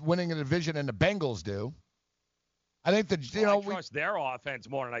winning the division than the Bengals do. I think I trust their offense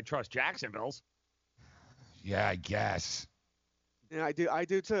more than I trust Jacksonville's. Yeah, I guess. Yeah, I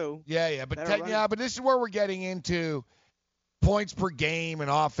do too. Yeah, but but this is where we're getting into points per game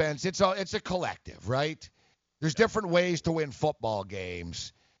and offense. It's a collective, right? There's different ways to win football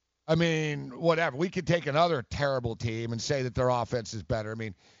games. I mean, whatever. We could take another terrible team and say that their offense is better. I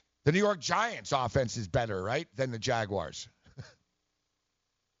mean, the New York Giants' offense is better, right, than the Jaguars.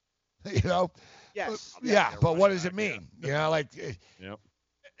 Yes. Yeah, but what does it mean?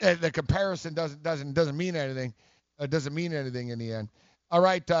 The comparison doesn't mean anything. It doesn't mean anything in the end. All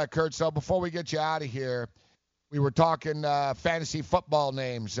right, Kurt. So before we get you out of here, we were talking fantasy football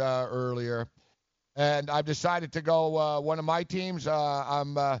names earlier, and I've decided to go one of my teams.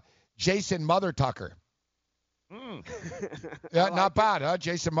 I'm Jason Mother Tucker. Yeah, not bad, huh?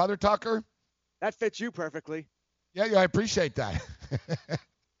 Jason Mother Tucker. That fits you perfectly. Yeah, I appreciate that.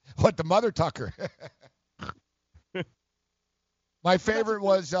 What, the Mother Tucker? My favorite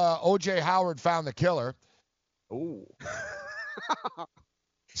was O.J. Howard Found the Killer. Ooh.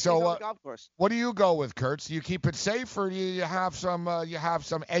 So, what do you go with, Kurt? Do you keep it safe, or do you have some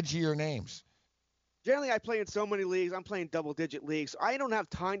edgier names? Generally, I play in so many leagues. I'm playing double-digit leagues. I don't have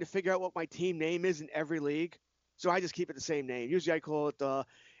time to figure out what my team name is in every league, so I just keep it the same name. Usually, I call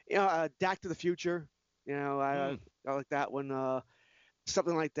it, Dak to the Future. I like that one.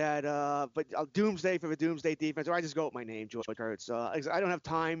 Something like that. But Doomsday for the Doomsday defense, or I just go with my name, George Kurtz. I don't have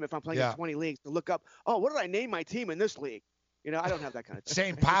time if I'm playing in 20 leagues to look up, what did I name my team in this league? I don't have that kind of thing.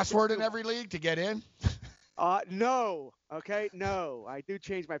 Same password in every league to get in? No. Okay, no. I do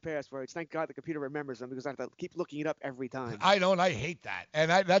change my passwords. Thank God the computer remembers them because I have to keep looking it up every time. I know, and I hate that.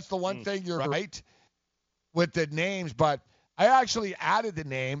 And that's the one thing you're right with the names, but I actually added the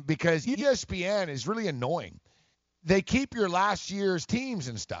name because ESPN is really annoying. They keep your last year's teams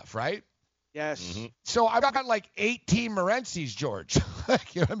and stuff, right? Yes. Mm-hmm. So I've got like 18 Morency's, George.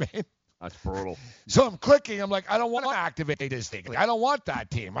 You know what I mean? That's brutal. So I'm clicking. I'm like, I don't want to activate this thing. I don't want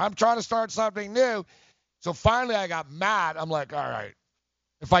that team. I'm trying to start something new. So finally I got mad. I'm like, all right,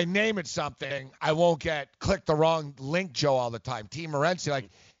 if I name it something, I won't click the wrong link, Joe, all the time. Team Morency, like,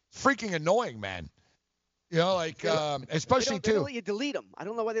 freaking annoying, man. Especially they don't let you delete them. I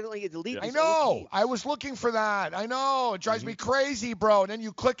don't know why they don't let you delete them. I know. I was looking for that. I know. It drives me crazy, bro. And then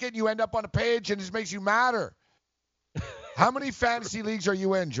you click it, and you end up on a page, and it just makes you madder. How many fantasy leagues are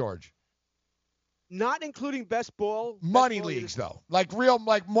you in, George? Not including best ball. Money leagues, though. Like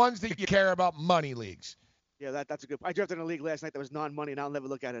ones that you care about, money leagues. Yeah, that's a good. I drafted in a league last night that was non-money, and I'll never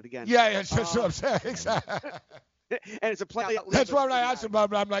look at it again. Yeah, that's what I'm saying. Exactly. And it's a play. That's what I asked about.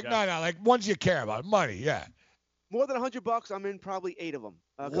 But I'm like, no, like ones you care about, money. Yeah. More than $100, I'm in probably 8 of them.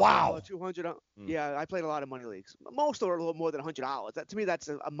 Wow. 200. Yeah, I played a lot of money leagues. Most are a little more than $100. To me, that's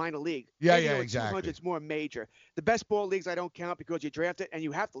a minor league. Yeah, exactly. 200's more major. The best ball leagues I don't count because you draft it and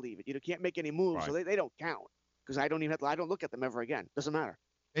you have to leave it. You can't make any moves, so they don't count because I don't look at them ever again. Doesn't matter.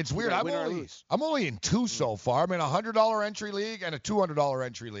 It's weird. I'm only in 2 so far. I'm in a $100 entry league and a $200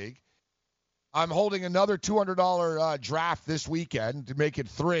 entry league. I'm holding another $200 draft this weekend to make it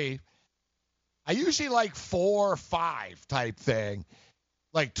 3. I usually like 4 or 5 type thing.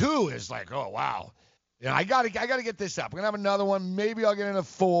 Like 2 is like, oh wow, I gotta get this up. I'm gonna have another one. Maybe I'll get into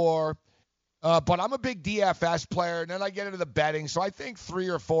 4. But I'm a big DFS player, and then I get into the betting. So I think 3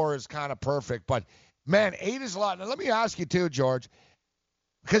 or 4 is kind of perfect. But man, 8 is a lot. Now let me ask you too, George,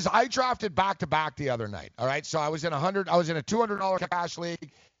 because I drafted back to back the other night. All right, so I was in a $200 cash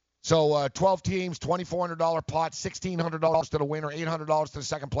league. So 12 teams, $2,400 pot, $1,600 to the winner, $800 to the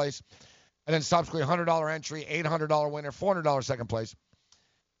second place, and then subsequently $100 entry, $800 winner, $400 second place.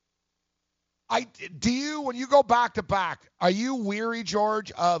 When you go back to back, are you weary,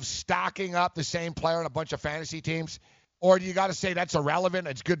 George, of stacking up the same player on a bunch of fantasy teams? Or do you got to say that's irrelevant,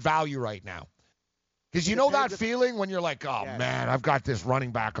 it's good value right now? Because you know that feeling when you're like, oh, man, I've got this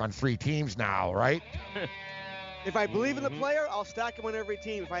running back on 3 teams now, right? If I believe in the player, I'll stack him on every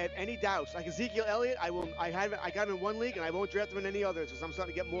team. If I have any doubts, like Ezekiel Elliott, I got him in one league, and I won't draft him in any others because I'm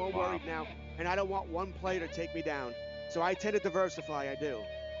starting to get more worried now, and I don't want one player to take me down. So I tend to diversify, I do.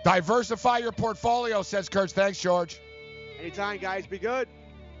 Diversify your portfolio, says Kurtz. Thanks, George. Anytime, guys. Be good.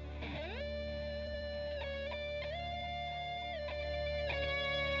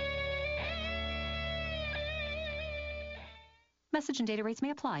 Message and data rates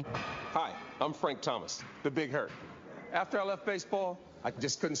may apply. Hi, I'm Frank Thomas, the Big Hurt. After I left baseball, I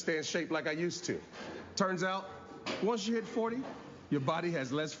just couldn't stay in shape like I used to. Turns out, once you hit 40, your body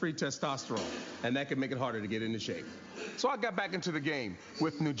has less free testosterone, and that can make it harder to get into shape. So I got back into the game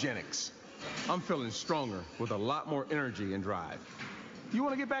with Nugenics. I'm feeling stronger with a lot more energy and drive. You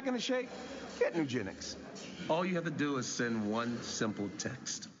want to get back into shape? Get Nugenics. All you have to do is send one simple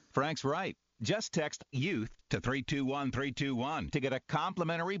text. Frank's right. Just text YOUTH to 321-321 to get a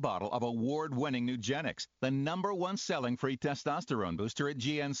complimentary bottle of award-winning Nugenics, the #1 selling free testosterone booster at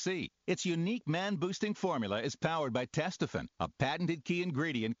GNC. Its unique man-boosting formula is powered by Testofen, a patented key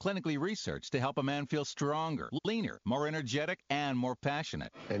ingredient clinically researched to help a man feel stronger, leaner, more energetic, and more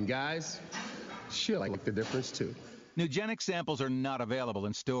passionate. And guys, she'll like the difference too. Nugenics samples are not available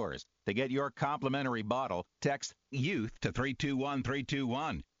in stores. To get your complimentary bottle, text YOUTH to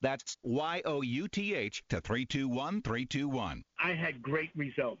 321-321. That's YOUTH to 321-321. I had great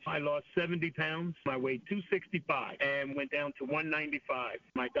results. I lost 70 pounds. I weighed 265 and went down to 195.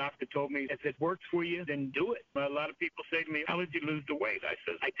 My doctor told me, if it works for you, then do it. A lot of people say to me, how did you lose the weight? I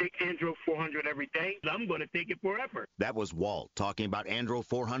said, I take Andro 400 every day. I'm going to take it forever. That was Walt talking about Andro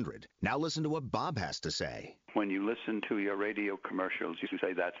 400. Now listen to what Bob has to say. When you listen to your radio commercials, you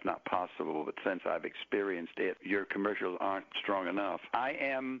say that's not possible, but since I've experienced it, your commercials aren't strong enough. I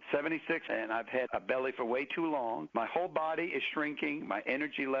am 76, and I've had a belly for way too long. My whole body is shrinking. My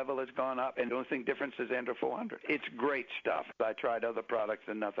energy level has gone up, and the only thing difference is Andro 400. It's great stuff. I tried other products,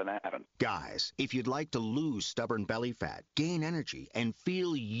 and nothing happened. Guys, if you'd like to lose stubborn belly fat, gain energy, and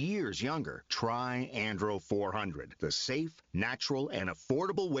feel years younger, try Andro 400, the safe, natural, and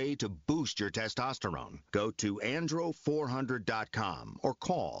affordable way to boost your testosterone. Go to andro400.com or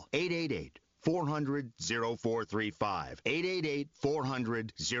call 888-400-0435.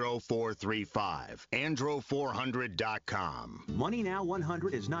 888-400-0435. Andro400.com. Money Now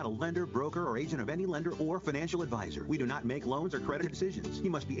 100 is not a lender, broker, or agent of any lender or financial advisor. We do not make loans or credit decisions.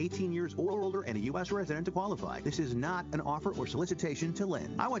 You must be 18 years or older and a U.S. resident to qualify. This is not an offer or solicitation to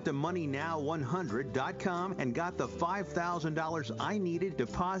lend. I went to MoneyNow100.com and got the $5,000 I needed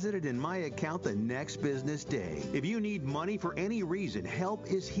deposited in my account the next business day. If you need money for any reason, help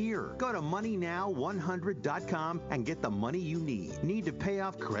is here. Go to MoneyNow100.com and get the money you need. Need to pay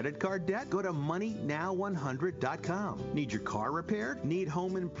off credit card debt? Go to MoneyNow100.com. Need your car repaired? Need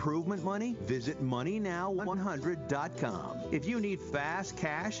home improvement money? Visit MoneyNow100.com. If you need fast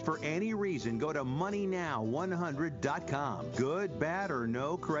cash for any reason, go to MoneyNow100.com. Good, bad, or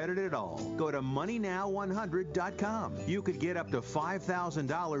no credit at all. Go to MoneyNow100.com. You could get up to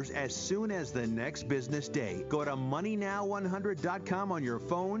 $5,000 as soon as the next business day. Go to MoneyNow100.com on your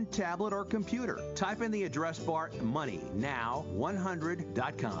phone, tablet, or computer. Type in the address bar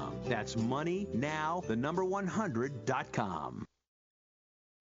MoneyNow100.com. That's MoneyNow100.com.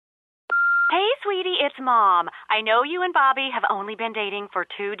 Hey, sweetie, it's Mom. I know you and Bobby have only been dating for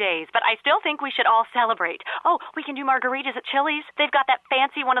 2 days, but I still think we should all celebrate. Oh, we can do margaritas at Chili's. They've got that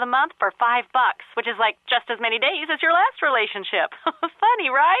fancy one of the month for $5, which is like just as many days as your last relationship. Funny,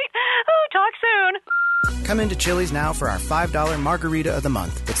 right? Oh, talk soon. Come into Chili's now for our $5 margarita of the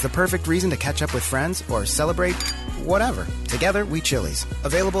month. It's the perfect reason to catch up with friends or celebrate whatever. Together, we Chili's.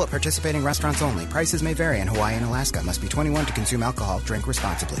 Available at participating restaurants only. Prices may vary in Hawaii and Alaska. Must be 21 to consume alcohol. Drink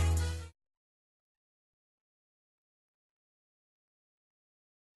responsibly.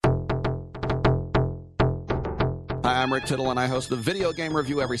 Hi, I'm Rick Tittle, and I host the Video Game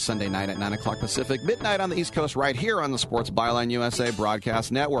Review every Sunday night at 9 o'clock Pacific, midnight on the East Coast, right here on the Sports Byline USA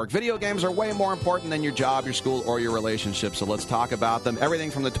Broadcast Network. Video games are way more important than your job, your school, or your relationship, so let's talk about them.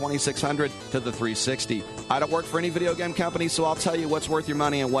 Everything from the 2600 to the 360. I don't work for any video game company, so I'll tell you what's worth your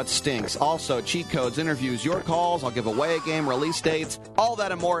money and what stinks. Also, cheat codes, interviews, your calls. I'll give away a game, release dates, all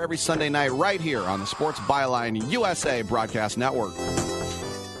that and more every Sunday night right here on the Sports Byline USA Broadcast Network.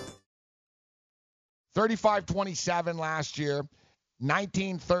 35-27 last year,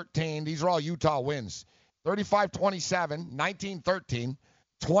 19-13. These are all Utah wins. 35-27, 19-13,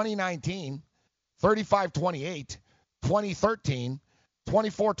 2019, 35-28, 2013,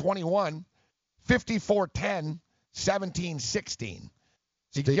 24-21, 54-10, 17-16.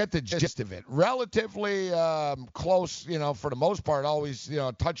 So you get the gist of it. Relatively close, for the most part, always,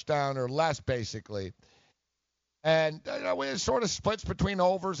 touchdown or less, basically. And it sort of splits between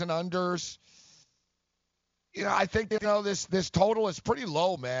overs and unders. I think, this total is pretty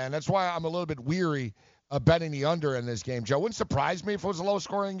low, man. That's why I'm a little bit weary of betting the under in this game, Joe. It wouldn't surprise me if it was a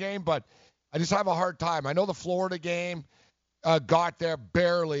low-scoring game, but I just have a hard time. I know the Florida game got there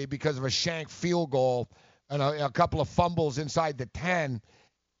barely because of a shank field goal and a couple of fumbles inside the 10.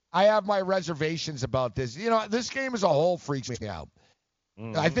 I have my reservations about this. This game as a whole freaks me out.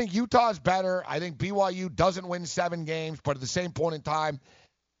 Mm-hmm. I think Utah's better. I think BYU doesn't win 7 games, but at the same point in time,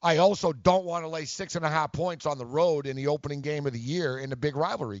 I also don't want to lay 6.5 points on the road in the opening game of the year in a big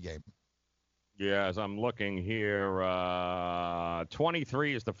rivalry game. Yeah, as I'm looking here,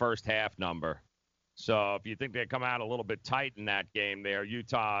 23 is the first half number. So if you think they come out a little bit tight in that game there,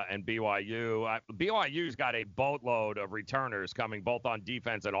 Utah and BYU, BYU's got a boatload of returners coming both on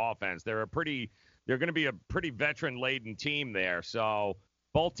defense and offense. They're going to be a pretty veteran-laden team there. So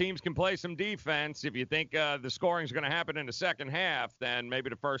both teams can play some defense. If you think the scoring is going to happen in the second half, then maybe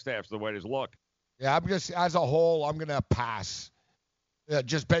the first half's the way to look. Yeah, as a whole, I'm going to pass.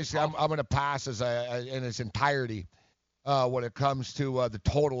 Just basically, I'm going to pass in its entirety when it comes to the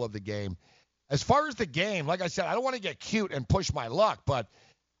total of the game. As far as the game, like I said, I don't want to get cute and push my luck, but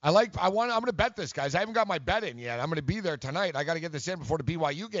I'm going to bet this, guys. I haven't got my bet in yet. I'm going to be there tonight. I got to get this in before the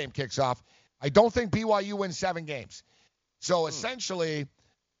BYU game kicks off. I don't think BYU wins 7 games. So essentially,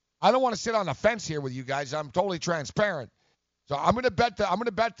 I don't want to sit on the fence here with you guys. I'm totally transparent. So I'm going to bet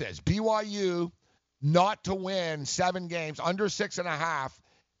this. BYU not to win 7 games, under 6.5,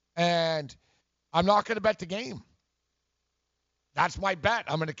 and I'm not going to bet the game. That's my bet.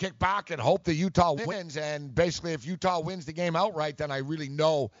 I'm going to kick back and hope that Utah wins. And basically, if Utah wins the game outright, then I really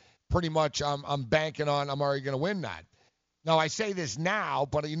know pretty much I'm banking on I'm already going to win that. Now, I say this now,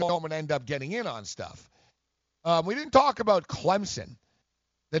 but I'm going to end up getting in on stuff. We didn't talk about Clemson,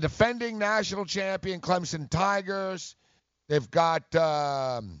 the defending national champion Clemson Tigers. They've got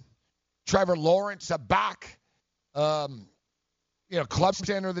Trevor Lawrence back. Clemson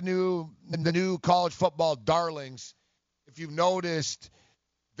are the new college football darlings. If you've noticed,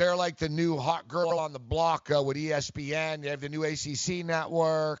 they're like the new hot girl on the block with ESPN. They have the new ACC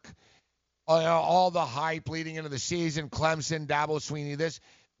network. All the hype leading into the season. Clemson, Dabo Swinney, this,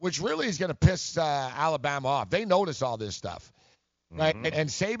 which really is going to piss Alabama off. They notice all this stuff, right? Mm-hmm. And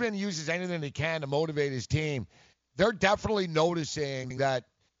Saban uses anything he can to motivate his team. They're definitely noticing that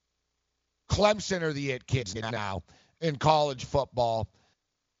Clemson are the it kids now in college football.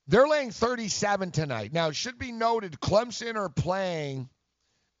 They're laying 37 tonight. Now, it should be noted, Clemson are playing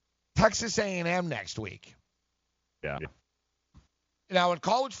Texas A&M next week. Yeah. Now, in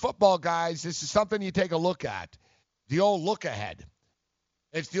college football, guys, this is something you take a look at. The old look ahead.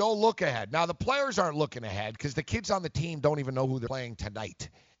 It's the old look ahead. Now, the players aren't looking ahead because the kids on the team don't even know who they're playing tonight,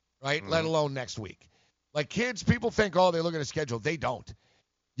 right? Mm-hmm. Let alone next week. Like kids, people think, they look at a schedule. They don't.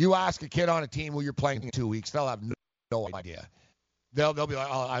 You ask a kid on a team who you're playing in 2 weeks, they'll have no idea. They'll be like,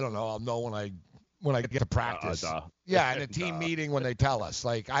 I don't know. I'll know when I get to practice. Yeah, in a team meeting when they tell us.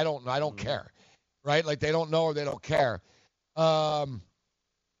 Like I don't care, right? Like they don't know or they don't care.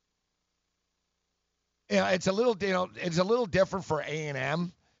 It's a little different for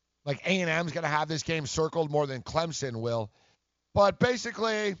A&M. Like A&M's going to have this game circled more than Clemson will. But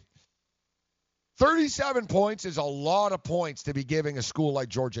basically, 37 points is a lot of points to be giving a school like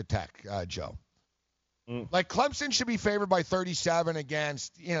Georgia Tech, Joe. Like Clemson should be favored by 37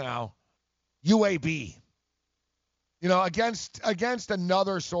 against, UAB. Against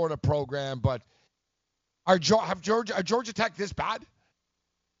another sort of program. But are Georgia Tech this bad?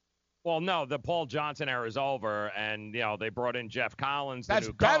 Well, no, the Paul Johnson era is over, and they brought in Jeff Collins, the That's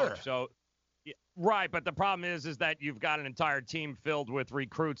new better. coach. So, right, but the problem is that you've got an entire team filled with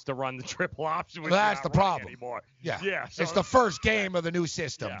recruits to run the triple option. Well, that's the problem anymore. Yeah. So it's the first game of the new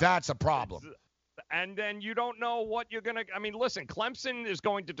system. Yeah. That's a problem. And then you don't know what you're going to – I mean, listen, Clemson is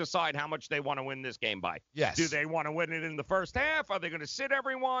going to decide how much they want to win this game by. Yes. Do they want to win it in the first half? Are they going to sit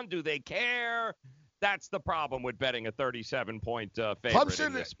everyone? Do they care? That's the problem with betting a 37-point favorite Clemson,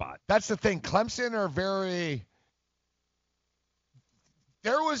 in this spot. That's the thing. Clemson are very –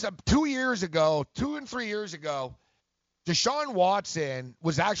 there was 2 and 3 years ago, Deshaun Watson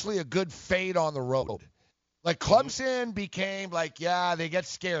was actually a good fade on the road. Like Clemson became like, yeah, they get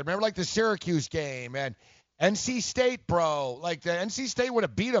scared. Remember like the Syracuse game and NC State, bro. Like the NC State would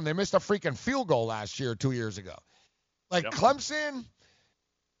have beat them. They missed a freaking field goal last year, 2 years ago. Like Clemson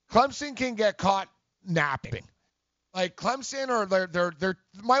can get caught napping. Like Clemson or they're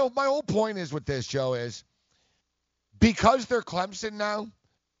my whole point is with this, Joe, is because they're Clemson now,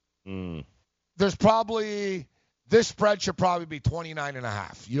 there's probably this spread should probably be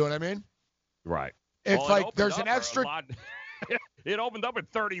 29.5. You know what I mean? Right. It's like there's an extra. It opened up at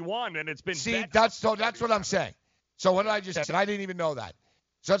 31, and it's been. See, that's what I'm saying. So what did I just say? I didn't even know that.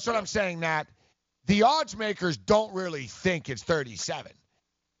 So that's what I'm saying. That the odds makers don't really think it's 37.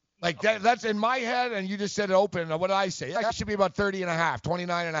 Like that's in my head, and you just said it open. What did I say? It should be about 30.5,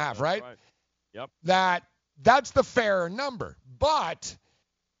 29.5, right? Yep. That's the fair number. But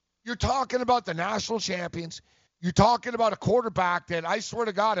you're talking about the national champions. You're talking about a quarterback that I swear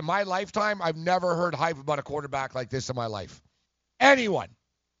to God, in my lifetime, I've never heard hype about a quarterback like this in my life. Anyone.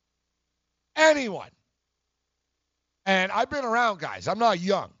 And I've been around, guys. I'm not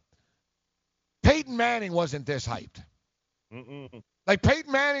young. Peyton Manning wasn't this hyped. Like,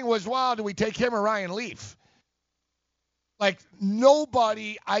 Peyton Manning was, wow, do we take him or Ryan Leaf? Like,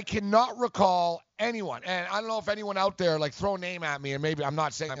 nobody, I cannot recall anyone. And I don't know if anyone out there, like, throw a name at me, and maybe I'm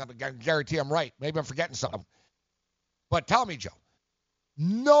not saying, I guarantee I'm right. Maybe I'm forgetting something. But tell me, Joe,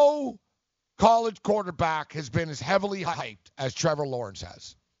 no college quarterback has been as heavily hyped as Trevor Lawrence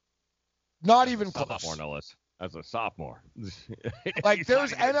has. Not even close. Sophomore, no less. As a sophomore. Like,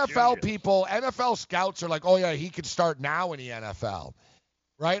 there's NFL people, NFL scouts are like, oh, yeah, he could start now in the NFL.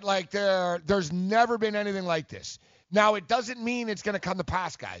 Right? Like, there's never been anything like this. Now, it doesn't mean it's going to come to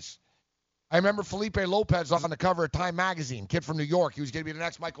pass, guys. I remember Felipe Lopez on the cover of Time Magazine, kid from New York. He was going to be the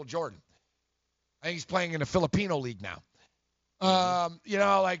next Michael Jordan. I think he's playing in the Filipino league now. You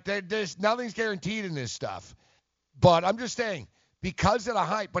know, like, there's nothing's guaranteed in this stuff. But I'm just saying, because of the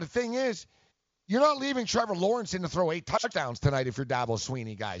hype. But the thing is, you're not leaving Trevor Lawrence in to throw 8 touchdowns tonight if you're Dabo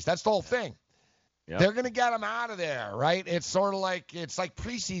Swinney, guys. That's the whole thing. Yep. They're going to get him out of there, right? It's sort of like, it's like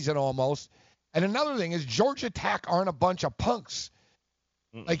preseason almost. And another thing is Georgia Tech aren't a bunch of punks.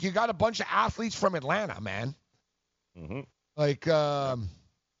 Like, you got a bunch of athletes from Atlanta, man. Like, I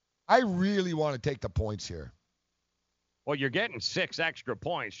really want to take the points here. Well, you're getting 6 extra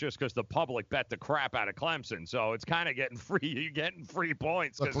points just because the public bet the crap out of Clemson. So it's kind of getting free. You're getting free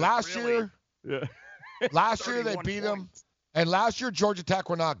points. Look, last year they beat them. And last year, Georgia Tech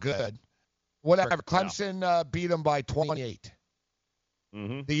were not good. Whatever. Clemson beat them by 28.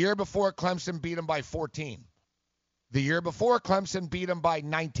 The year before, Clemson beat them by 14. The year before, Clemson beat them by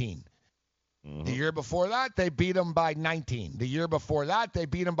 19. The year before that, they beat them by 19. The year before that, they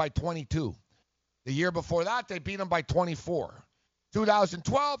beat them by 22. The year before that, they beat them by 24.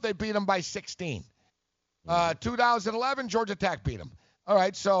 2012, they beat them by 16. 2011, Georgia Tech beat them. All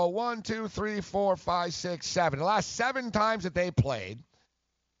right, so 1, 2, 3, 4, 5, 6, 7. The last 7 times that they played,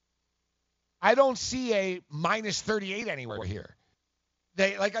 I don't see a minus 38 anywhere here.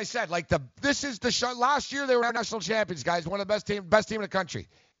 They, like I said, like this is the show. Last year they were national champions, guys. One of the best team in the country.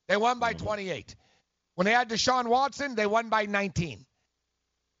 They won by 28. When they had Deshaun Watson, they won by 19.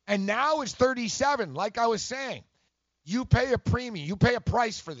 And now it's 37. Like I was saying, you pay a premium. You pay a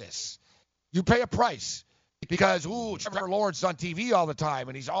price for this. You pay a price because, Trevor Lawrence is on TV all the time.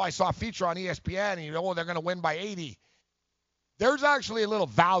 And I saw a feature on ESPN. And, they're going to win by 80. There's actually a little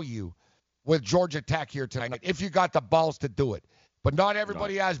value with Georgia Tech here tonight if you got the balls to do it. But not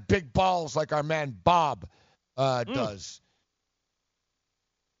everybody has big balls like our man Bob does.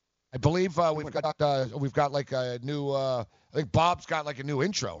 I believe we've got like a new. I think Bob's got like a new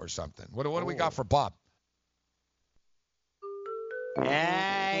intro or something. What do we got for Bob?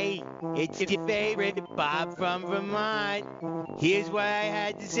 Hey, it's your favorite Bob from Vermont. Here's what I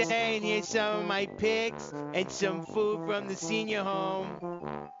had to say, and here's some of my picks and some food from the senior home.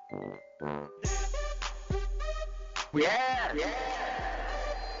 Yeah.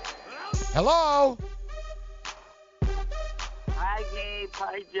 Hello. Hi, Gabe.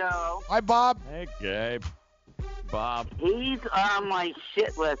 Hi, Joe. Hi, Bob. Hey, Gabe. Bob. He's on my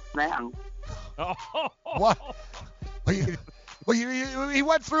shit list now. What? Well, he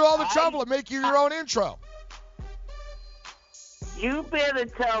went through all the trouble to make you your own intro. You better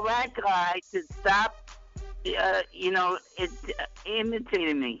tell that guy to stop,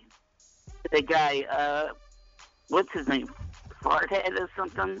 imitating me. The guy, what's his name? Farthead or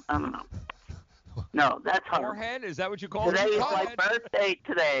something? I don't know. No, that's hard. Forehead? Is that what you call him? Today is my birthday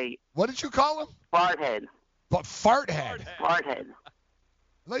today. What did you call him? Farthead. But Farthead. Farthead.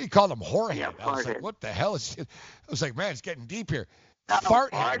 I thought you called him Whorehead. Yeah, I was like, what the hell is it? I was like, man, it's getting deep here.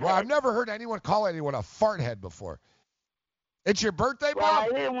 Fart head. Well, I've never heard anyone call anyone a fart head before. It's your birthday, Well, Bob?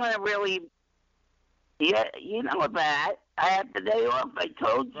 I didn't want to really. Yeah, you know that. I have the day off. I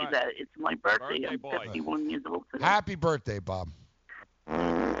told you that. It's my birthday. I'm 51 years old today. Happy birthday, Bob.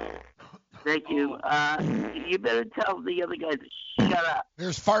 Thank you. You better tell the other guys to shut up.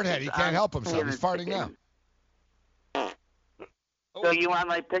 There's Farthead. He can't help himself. He's farting now. So you want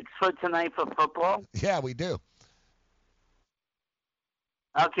my picks for tonight for football? Yeah, we do.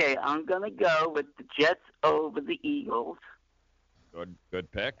 Okay, I'm going to go with the Jets over the Eagles.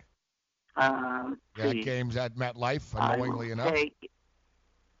 Good pick. That game's at MetLife, annoyingly enough.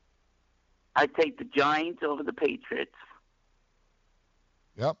 I take the Giants over the Patriots.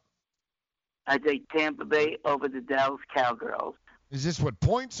 Yep. I take Tampa Bay over the Dallas Cowgirls. Is this what,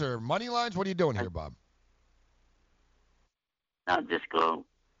 points or money lines? What are you doing here, Bob? I'll just go.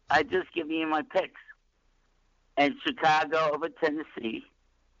 I just give you my picks. And Chicago over Tennessee.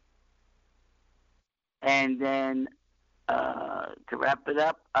 And then to wrap it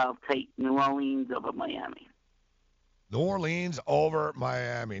up, I'll take New Orleans over Miami. New Orleans over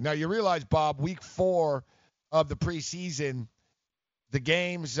Miami. Now, you realize, Bob, week 4 of the preseason, the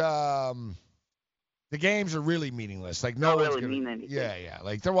games are really meaningless. Like, no one's really gonna, mean anything. Yeah.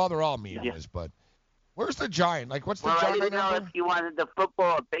 Like, they're all meaningless, but where's the Giant? Like, what's the Well, I Giant didn't know number? if you wanted the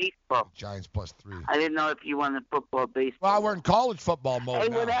football or baseball. Giants +3. I didn't know if you wanted football or baseball. Well, we're in college football mode Hey,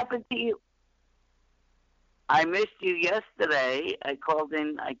 now. what happened to you? I missed you yesterday. I called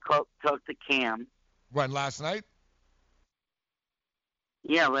in. Talked to Cam. When, last night?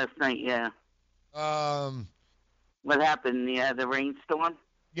 Yeah, last night, yeah. What happened? The rainstorm?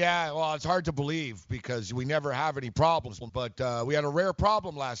 Yeah, well, it's hard to believe because we never have any problems. But we had a rare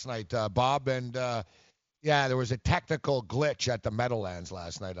problem last night, Bob. And, there was a technical glitch at the Meadowlands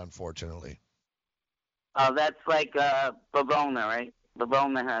last night, unfortunately. Oh, that's like Bavona, right?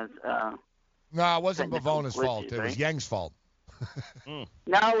 Bavona has... No, it wasn't Bavona's glitches, fault. It was right? Yang's fault. No,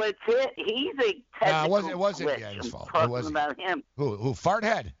 it's it. He's a technical it wasn't glitch. Yang's fault. I'm It talking wasn't. about him. Who?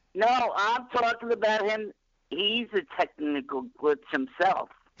 Farthead? No, I'm talking about him. He's a technical glitch himself.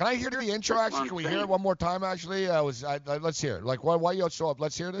 Can I hear the intro, That's actually? what Can we I'm hear it saying. one more time, actually? Let's hear it. Like, why you show up?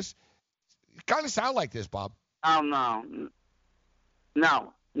 Let's hear this. You kind of sound like this, Bob. Oh, no.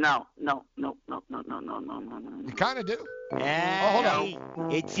 No. You kind of do. Hey,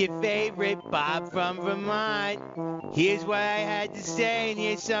 it's your favorite Bob from Vermont. Here's what I had to say, and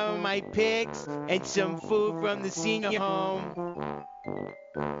here's some of my picks and some food from the senior home.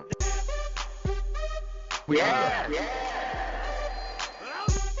 Yeah.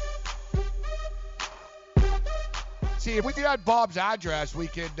 See, if we had Bob's address, we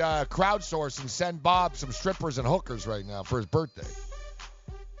could crowdsource and send Bob some strippers and hookers right now for his birthday.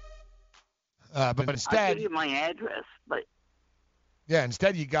 But I'll instead, give you my address, but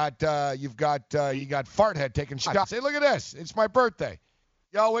instead you got Farthead taking shots. Say, look at this. It's my birthday.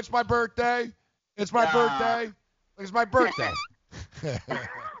 Yo, it's my birthday. It's my birthday. It's my birthday.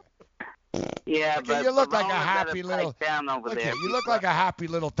 yeah, but you look like a Bavona happy better little. pipe down over Look there. at you look like a happy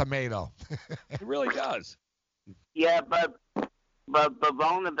little tomato. It really does. Yeah, but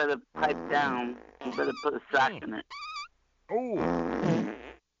Bavona better pipe down. You better put a sock in it. Oh.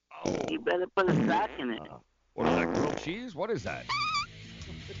 You better put a sock in it. What is that, grilled cheese? What is that?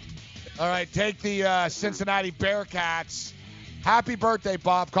 All right, take the Cincinnati Bearcats. Happy birthday,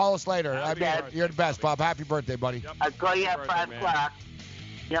 Bob. Call us later. You're the best, Bob. Happy birthday, buddy. Yep. I'll call you at 5 o'clock.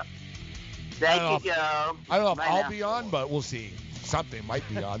 Yep. Thank you, Joe. I don't know if Bye I'll now. be on, but we'll see. Something might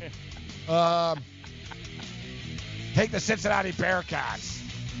be on. Take the Cincinnati Bearcats.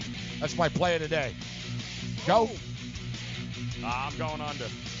 That's my play of the day. Joe? I'm going under.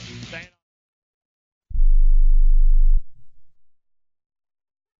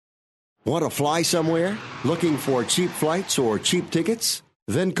 Want to fly somewhere? Looking for cheap flights or cheap tickets?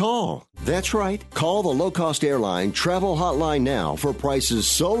 Then call. That's right. Call the low-cost airline travel hotline now for prices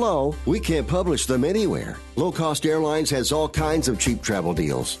so low we can't publish them anywhere. Low Cost Airlines has all kinds of cheap travel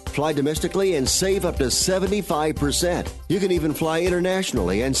deals. Fly domestically and save up to 75%. You can even fly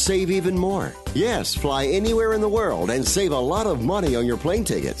internationally and save even more. Yes, fly anywhere in the world and save a lot of money on your plane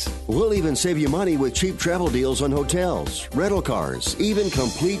tickets. We'll even save you money with cheap travel deals on hotels, rental cars, even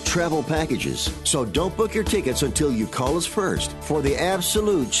complete travel packages. So don't book your tickets until you call us first for the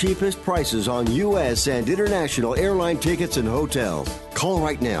absolute cheapest prices on U.S. and international airline tickets and hotels. Call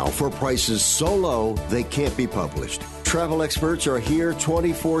right now for prices so low they can't be published. travel experts are here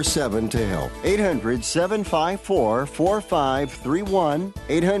 24/7 to help. 800-754-4531.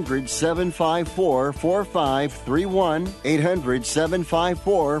 800-754-4531.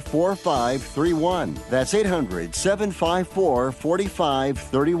 800-754-4531. That's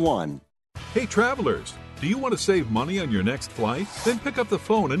 800-754-4531. Hey, travelers, do you want to save money on your next flight? Then pick up the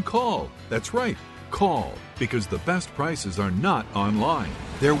phone and call. That's right, call, because the best prices are not online.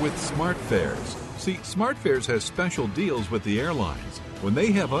 They're with SmartFares. See, SmartFares has special deals with the airlines. When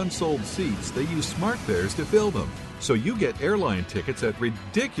they have unsold seats, they use SmartFares to fill them. So you get airline tickets at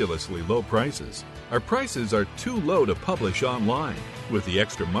ridiculously low prices. Our prices are too low to publish online. With the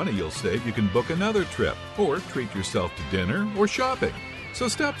extra money you'll save, you can book another trip or treat yourself to dinner or shopping. So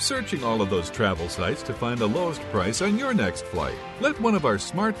stop searching all of those travel sites to find the lowest price on your next flight. Let one of our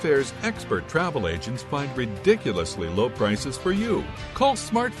SmartFares expert travel agents find ridiculously low prices for you. Call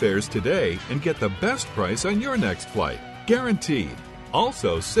SmartFares today and get the best price on your next flight. Guaranteed.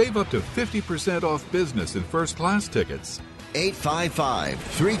 Also, save up to 50% off business and first class tickets.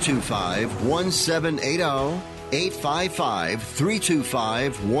 855-325-1780.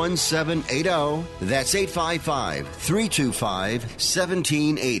 855-325-1780. That's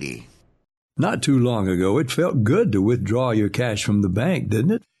 855-325-1780. Not too long ago, it felt good to withdraw your cash from the bank,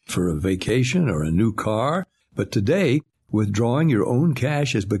 didn't it? For a vacation or a new car. But today, withdrawing your own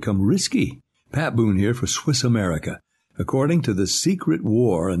cash has become risky. Pat Boone here for Swiss America. According to The Secret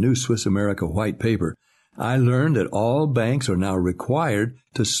War, a new Swiss America white paper, I learned that all banks are now required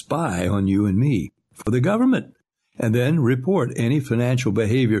to spy on you and me for the government, and then report any financial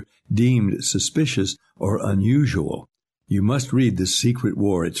behavior deemed suspicious or unusual. You must read The Secret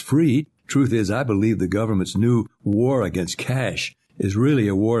War. It's free. Truth is, I believe the government's new war against cash is really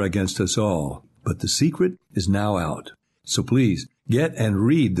a war against us all. But The Secret is now out. So please, get and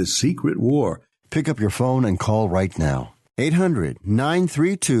read The Secret War. Pick up your phone and call right now.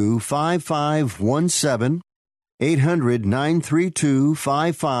 800-932-5517.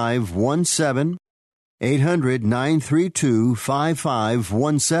 800-932-5517.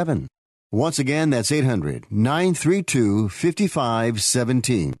 800-932-5517. Once again, that's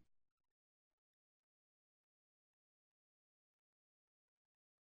 800-932-5517.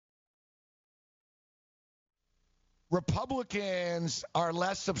 Republicans are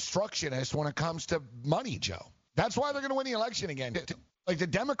less obstructionist when it comes to money, Joe. That's why they're going to win the election again. Like, the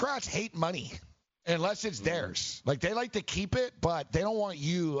Democrats hate money unless it's theirs. Like, they like to keep it, but they don't want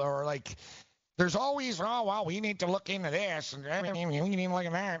you, or like, there's always, oh, well, we need to look into this, and we need to look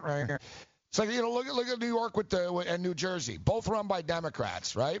at that right here. It's like, you know, look at New York and New Jersey, both run by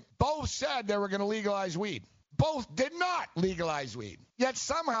Democrats, right? Both said they were going to legalize weed. Both did not legalize weed. Yet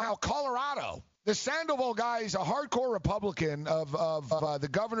somehow Colorado, the Sandoval guy is a hardcore Republican of the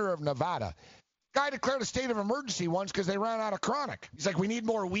governor of Nevada. Guy declared a state of emergency once because they ran out of chronic. He's like, we need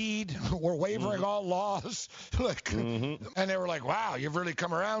more weed. We're waiving all laws. And they were like, wow, you've really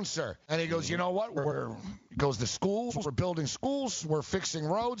come around, sir. And he goes, you know what? He goes to schools. We're building schools. We're fixing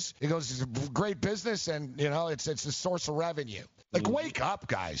roads. He goes, it's a great business, and, you know, it's a source of revenue. Like, wake up,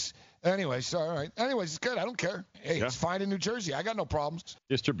 guys. Anyways, all right. Anyways, it's good. I don't care. Hey, It's fine in New Jersey. I got no problems.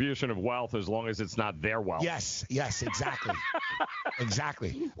 Distribution of wealth as long as it's not their wealth. Yes, exactly.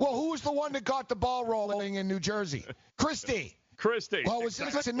 Exactly. Well, who was the one that got the ball rolling in New Jersey? Christie. Well, listen,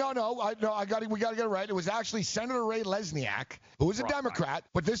 we got to get it right. It was actually Senator Ray Lesniak, who was a Democrat,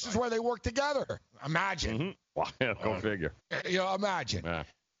 but this is where they work together. Imagine. Well, go figure. You know, imagine.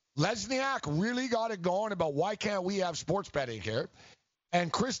 Lesniak really got it going about why can't we have sports betting here. And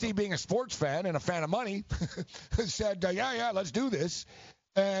Christie, being a sports fan and a fan of money, said, yeah, let's do this.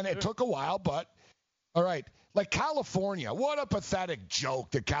 And it took a while, but all right. Like California, what a pathetic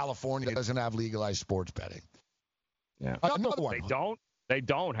joke that California doesn't have legalized sports betting. Yeah. Another one. They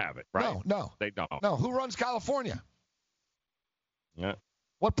don't have it, right? No. They don't. No, who runs California? Yeah.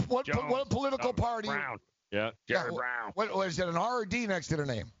 What political party? Brown. Yeah, Jared Brown. What is it, an R or D next to the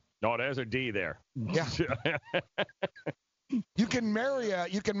name? No, there's a D there. Yeah. You can marry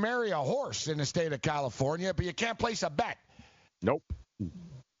a horse in the state of California, but you can't place a bet. Nope.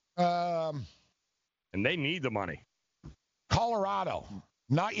 And they need the money. Colorado,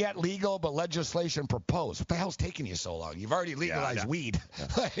 not yet legal, but legislation proposed. What the hell's taking you so long? You've already legalized weed.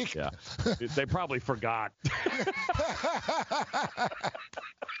 Yeah. They probably forgot.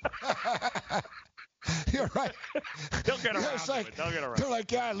 You're right. They'll get around to it. They'll get around. They're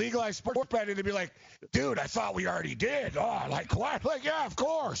like, yeah, legalize sports betting. They'd be like, dude, I thought we already did. Oh, like what? Like, yeah, of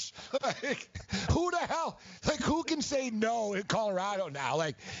course. Like, who the hell? Like, who can say no in Colorado now?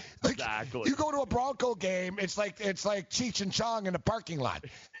 Like exactly. You go to a Bronco game, it's like Cheech and Chong in the parking lot.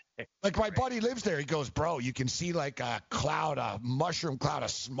 Like my buddy lives there. He goes, bro, you can see like a mushroom cloud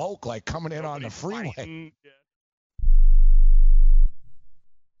of smoke like coming in on the freeway. Yeah.